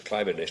relation to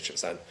climate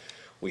initiatives. And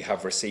we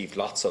have received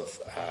lots of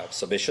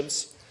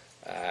submissions,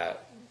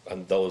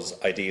 and those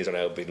ideas are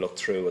now being looked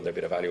through, and they're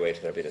being evaluated,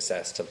 and they're being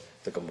assessed, and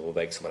the government will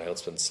make some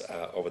announcements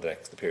over the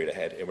period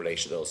ahead in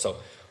relation to those. So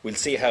we'll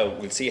see how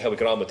we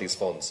get on with these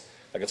funds.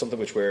 Like, it's something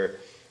which we're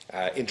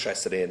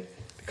interested in,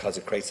 because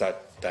it creates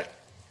that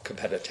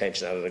competitive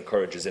tension, and it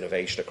encourages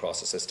innovation across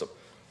the system.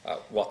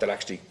 What they'll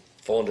actually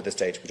fund at this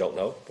stage, we don't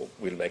know, but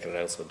we'll make an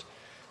announcement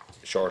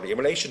shortly. In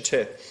relation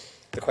to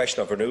the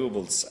question of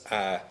renewables,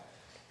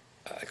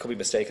 I could be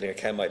mistaken, and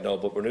Ken might know,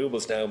 but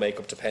renewables now make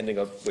up, depending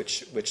on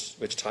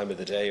which time of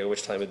the day or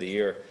which time of the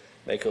year,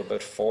 make up about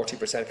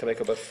 40%, can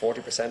make up about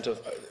 40%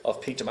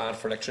 of peak demand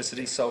for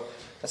electricity. So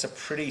that's a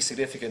pretty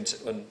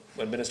significant.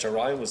 When Minister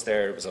Ryan was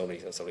there, it was only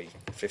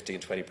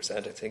 15-20%,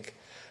 I think.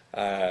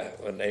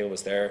 When Eamon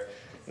was there,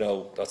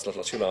 that's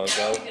not too long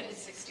ago. I think it is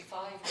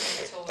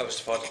 65. That was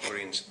the fault of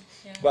Greens.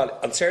 Yeah. Well,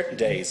 on certain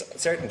days,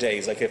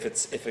 like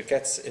if it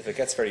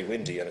gets very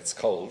windy and it's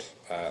cold,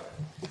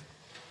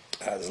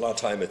 there's a lot of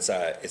time it's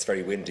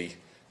very windy,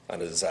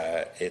 and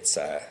there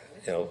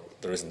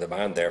isn't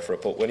demand there for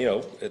it. But when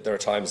there are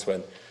times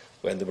when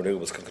the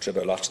renewables can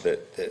contribute a lot to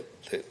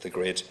the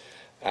grid.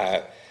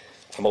 And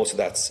most of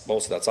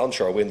that's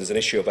onshore wind. There's an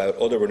issue about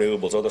other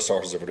renewables, other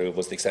sources of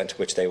renewables, the extent to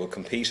which they will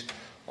compete.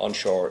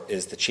 Onshore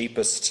is the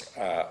cheapest.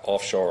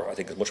 Offshore, I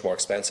think, is much more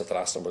expensive. The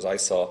last numbers I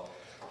saw.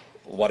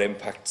 What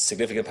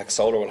significant impact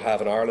solar will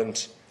have in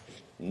Ireland?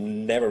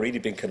 Never really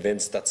been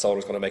convinced that solar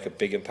is going to make a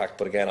big impact.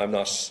 But again, I'm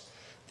not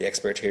the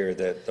expert here.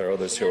 There are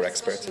others who are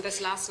experts.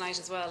 This last night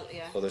as well.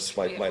 Yeah. Others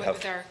might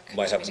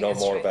have known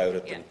more about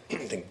it. Than,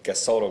 I think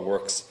solar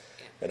works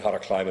in hotter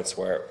climates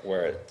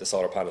where the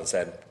solar panels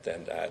then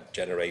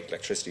generate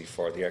electricity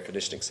for the air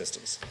conditioning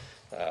systems.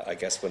 I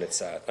guess when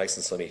it's nice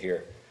and sunny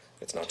here,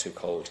 it's not too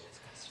cold,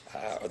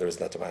 or there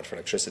isn't that demand for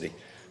electricity.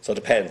 So it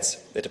depends.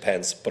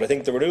 But I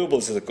think the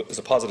renewables is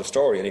a positive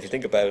story. And if you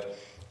think about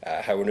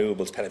how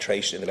renewables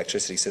penetration in the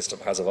electricity system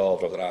has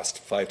evolved over the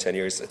last 5-10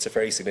 years, it's a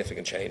very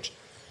significant change.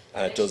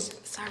 And it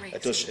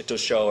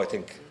does show, I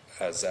think,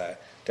 as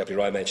Deputy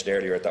Ryan mentioned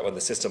earlier, that when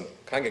the system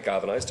can get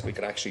galvanised, we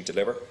can actually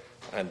deliver,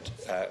 and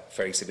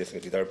very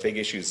significantly. There are big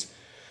issues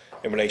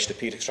in relation to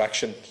peat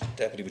extraction,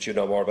 Deputy, which you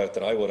know more about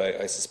than I would,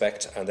 I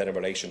suspect, and then in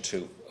relation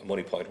to a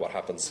money point, what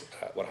happens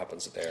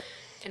there.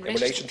 In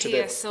relation to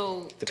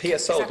PSO, the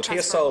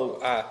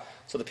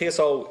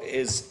PSO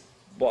is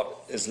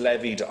what is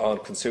levied on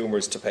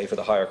consumers to pay for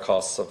the higher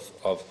costs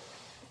of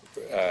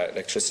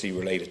electricity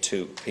related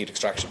to peat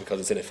extraction, because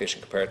it's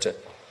inefficient compared to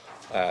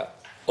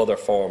other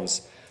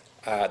forms.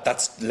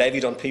 That's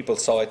levied on people,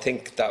 so I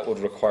think that would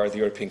require the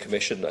European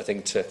Commission, I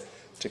think, to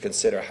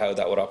consider how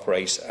that would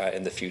operate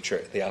in the future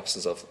in the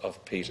absence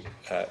of peat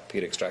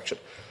extraction.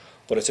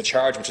 But it's a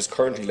charge which is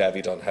currently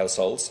levied on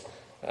households,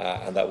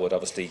 and that would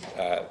obviously,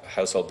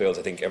 household bills,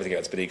 I think everything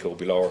else being equal, will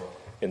be lower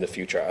in the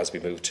future as we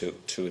move to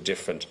a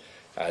different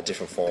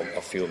form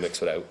of fuel mix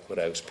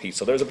without peat.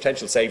 So there is a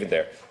potential saving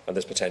there, and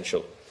there's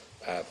potential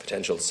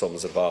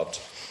sums involved.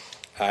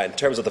 In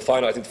terms of the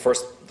final, I think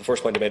the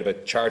first point I made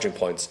about charging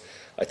points,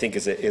 I think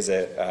it's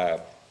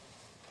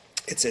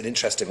an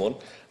interesting one,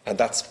 and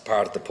that's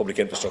part of the public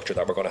infrastructure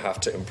that we're going to have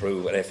to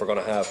improve. And if we're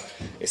going to have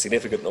a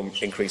significant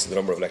increase in the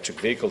number of electric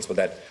vehicles, well,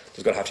 then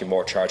there's going to have to be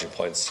more charging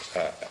points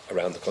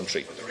around the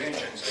country. But the range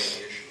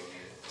anxiety issue will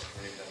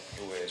need that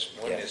two ways.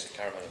 One is the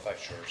car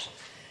manufacturers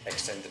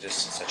extend the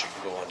distance that you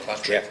can go on the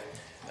battery. Yeah.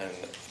 And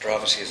there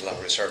obviously is a lot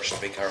of research, the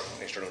big car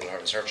companies are doing a lot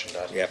of research on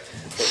that. Yeah.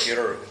 But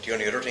the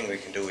only other thing we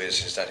can do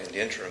is that in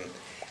the interim,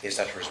 is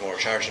that there's more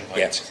charging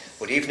points. Yeah.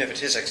 But even if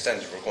it is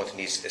extended, we're going to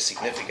need a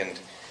significant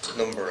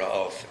number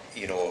of,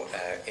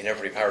 in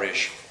every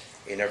parish,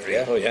 in every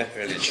village,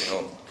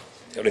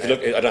 And if you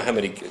look, I don't know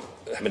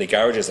how many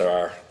garages there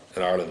are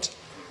in Ireland.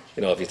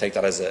 If you take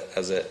that as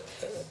a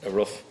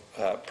rough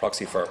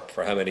proxy for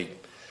how many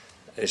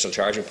additional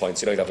charging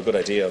points, you'd have a good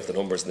idea of the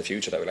numbers in the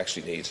future that we'll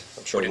actually need.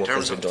 I'm sure. But in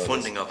terms of the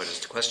funding of it, is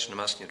the question I'm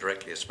asking you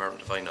directly as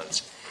Department of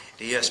Finance.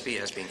 The ESB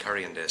has been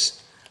carrying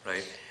this,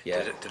 right?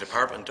 Yeah. The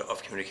Department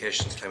of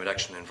Communications, Climate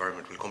Action and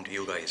Environment will come to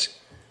you guys,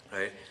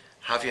 right?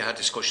 Have you had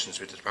discussions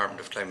with the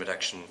Department of Climate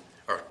Action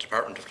or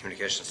Department of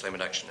Communications,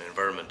 Climate Action and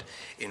Environment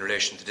in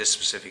relation to this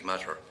specific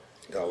matter?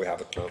 No, we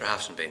haven't. No. There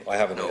hasn't been. I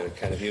haven't. No.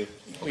 Kind of view.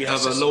 We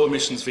have a low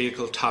emissions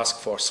vehicle task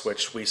force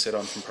which we sit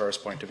on from PER's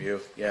point of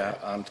view. Yeah,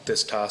 and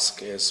this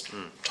task is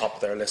top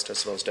of their list, I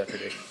suppose,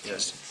 Deputy.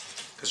 Yes.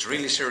 Because it's a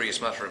really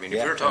serious matter. I mean,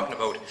 if we're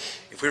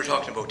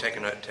talking about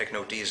taking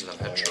out diesel and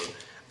petrol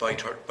by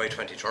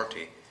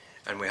 2030,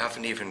 and we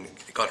haven't even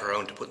got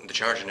around to putting the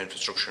charging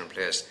infrastructure in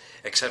place,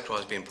 except what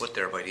has been put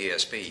there by the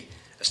ESB,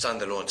 a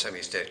standalone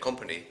semi-state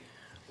company,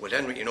 well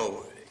then,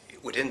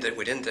 within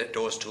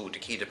those two, the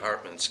key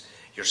departments,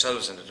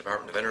 yourselves and the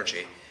Department of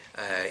Energy,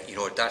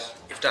 that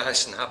if that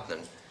isn't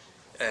happening,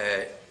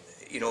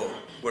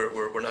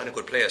 we're not in a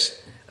good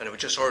place. And I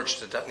would just urge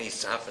that needs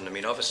to happen. I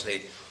mean,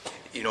 obviously,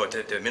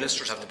 the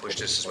ministers have to push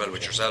this as well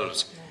with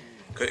yourselves.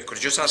 Could I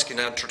just ask you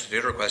an answer to the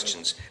other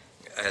questions?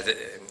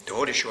 The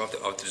whole issue of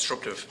the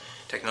Disruptive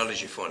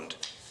Technology Fund.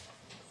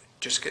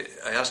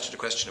 I asked you the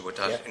question about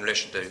that in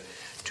relation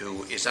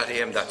to is that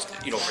aimed at,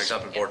 for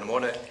example,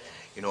 Borden-Mona,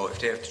 if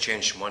they have to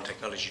change from one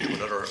technology to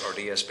another, or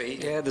the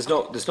ESB? Yeah,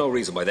 there's no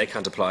reason why they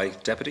can't apply,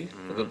 Deputy.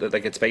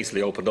 Like, it's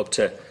basically opened up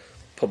to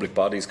public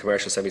bodies,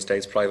 commercial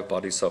semi-states, private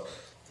bodies. So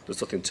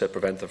there's nothing to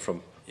prevent them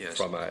from.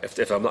 Yes.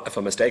 If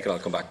I'm mistaken, I'll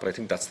come back. But I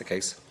think that's the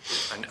case.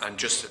 And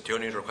just the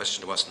only other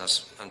question that wasn't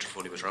answered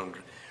fully was around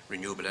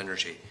renewable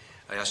energy.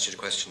 I asked you the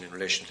question in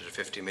relation to the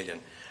 50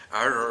 million.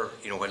 Are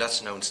there, when that's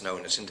announced now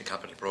and it's in the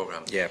capital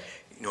programme,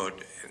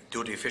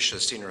 do the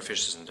officials, senior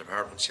officials in the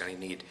departments, see any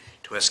need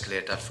to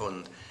escalate that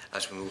fund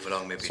as we move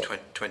along, maybe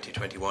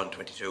 2021,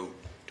 22,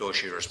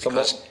 those years?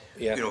 Because,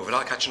 we have a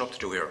lot catching up to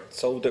do here.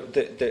 So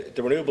the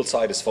renewable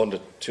side is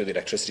funded through the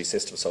electricity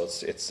system, so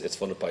it's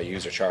funded by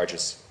user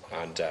charges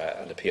and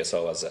the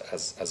PSO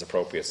as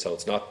appropriate. So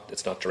it's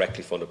not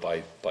directly funded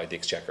by the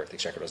Exchequer. The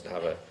Exchequer doesn't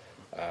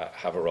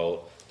have a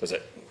role.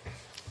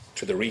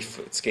 To the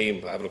refit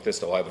scheme, I haven't looked at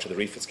this in a while, but to the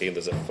refit scheme,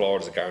 there's a floor,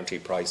 there's a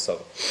guaranteed price,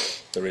 so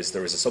there is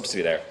a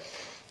subsidy there,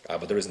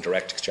 but there isn't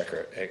direct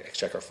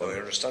Exchequer fund. I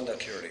understand that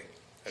clearly.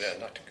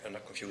 I'm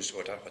not confused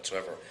about that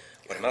whatsoever.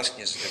 What I'm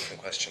asking is a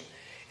different question.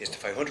 Is the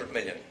 500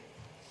 million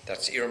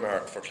that's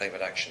earmarked for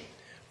climate action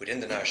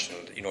within the national,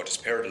 to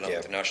pair it along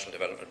with the National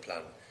Development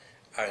Plan,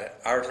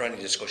 are there any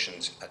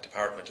discussions at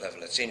department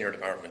level, at senior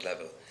department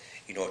level,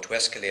 to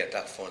escalate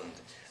that fund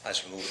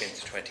as we move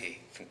into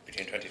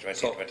between 2020 and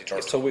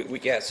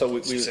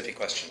 2030? Specific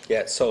question.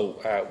 Yeah,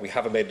 so we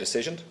haven't made a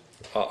decision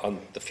on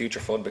the future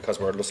fund because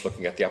we're just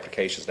looking at the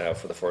applications now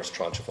for the first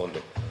tranche of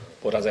funding.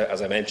 But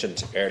as I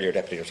mentioned earlier,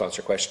 Deputy, to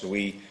answer your question,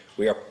 we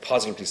are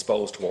positively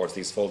disposed towards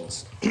these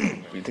funds.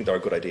 We think they're a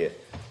good idea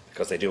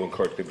because they do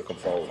encourage people to come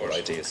forward with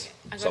ideas.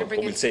 But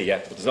we'll see,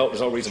 but there's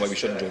no reason why we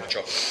shouldn't do it.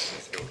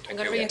 I'm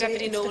going to bring in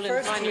Deputy Nolan.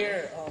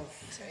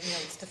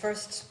 It's the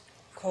first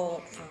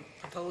call for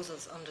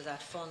proposals under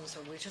that fund, so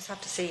we just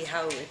have to see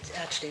how it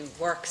actually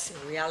works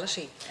in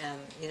reality.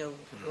 We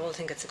all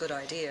think it's a good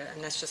idea,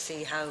 and let's just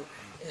see how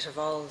it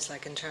evolves,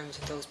 like in terms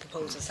of those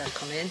proposals that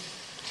come in.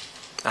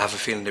 I have a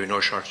feeling there will be no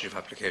shortage of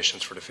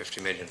applications for the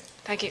 50 million.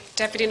 Thank you.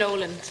 Deputy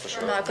Nolan.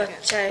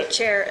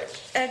 Chair,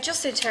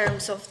 just in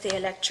terms of the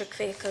electric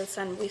vehicles,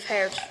 and we've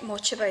heard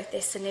much about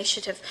this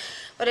initiative,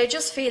 but I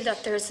just feel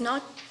that there's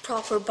not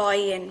proper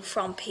buy-in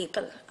from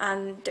people,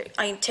 and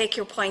I take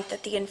your point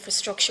that the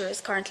infrastructure is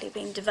currently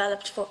being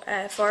developed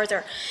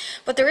further,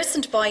 but there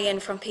isn't buy-in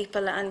from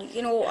people, and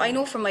I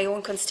know from my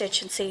own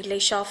constituency,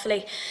 Laois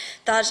Offaly,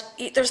 that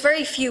there's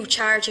very few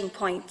charging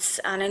points,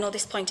 and I know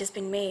this point has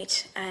been made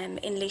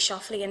in Laois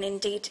Offaly, and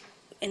indeed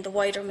in the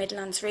wider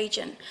Midlands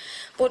region.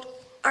 But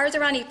are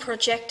there any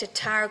projected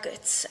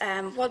targets?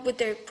 What would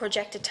the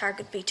projected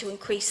target be to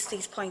increase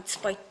these points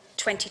by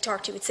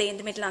 2030, would say, in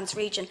the Midlands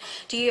region?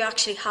 Do you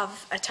actually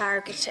have a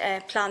target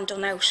plan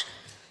done out?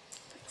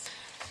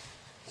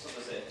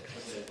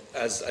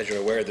 As you're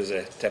aware, there's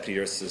a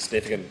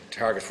significant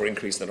target for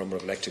increasing the number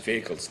of electric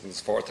vehicles. It's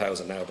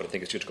 4,000 now, but I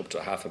think it's due to go up to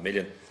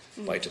 500,000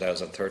 by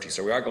 2030.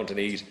 So we are going to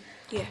need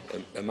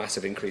a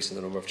massive increase in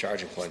the number of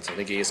charging points. I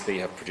think ESB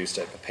have produced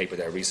a paper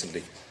there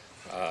recently.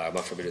 I'm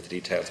not familiar with the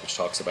details, which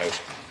talks about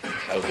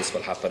how this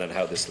will happen and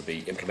how this will be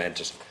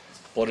implemented.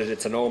 But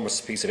it's an enormous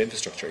piece of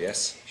infrastructure,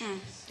 yes.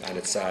 And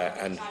it's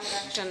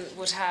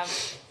would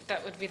have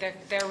that would be their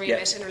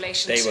remit in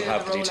relation to they will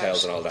have the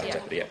details rollout. and all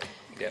that.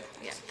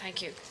 Yeah,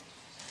 thank you.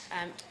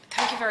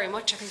 Thank you very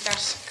much. I think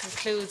that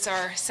concludes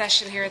our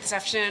session here this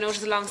afternoon. I know it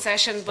was a long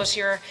session, but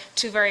you're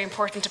two very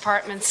important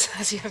departments,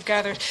 as you have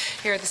gathered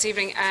here this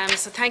evening.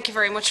 So thank you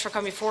very much for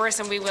coming before us,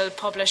 and we will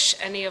publish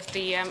any of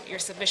the your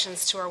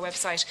submissions to our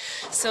website.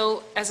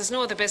 So, as there's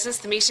no other business,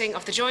 the meeting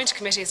of the Joint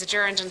Committee is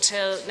adjourned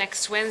until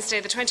next Wednesday,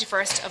 the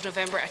 21st of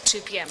November at 2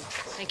 p.m.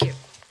 Thank you.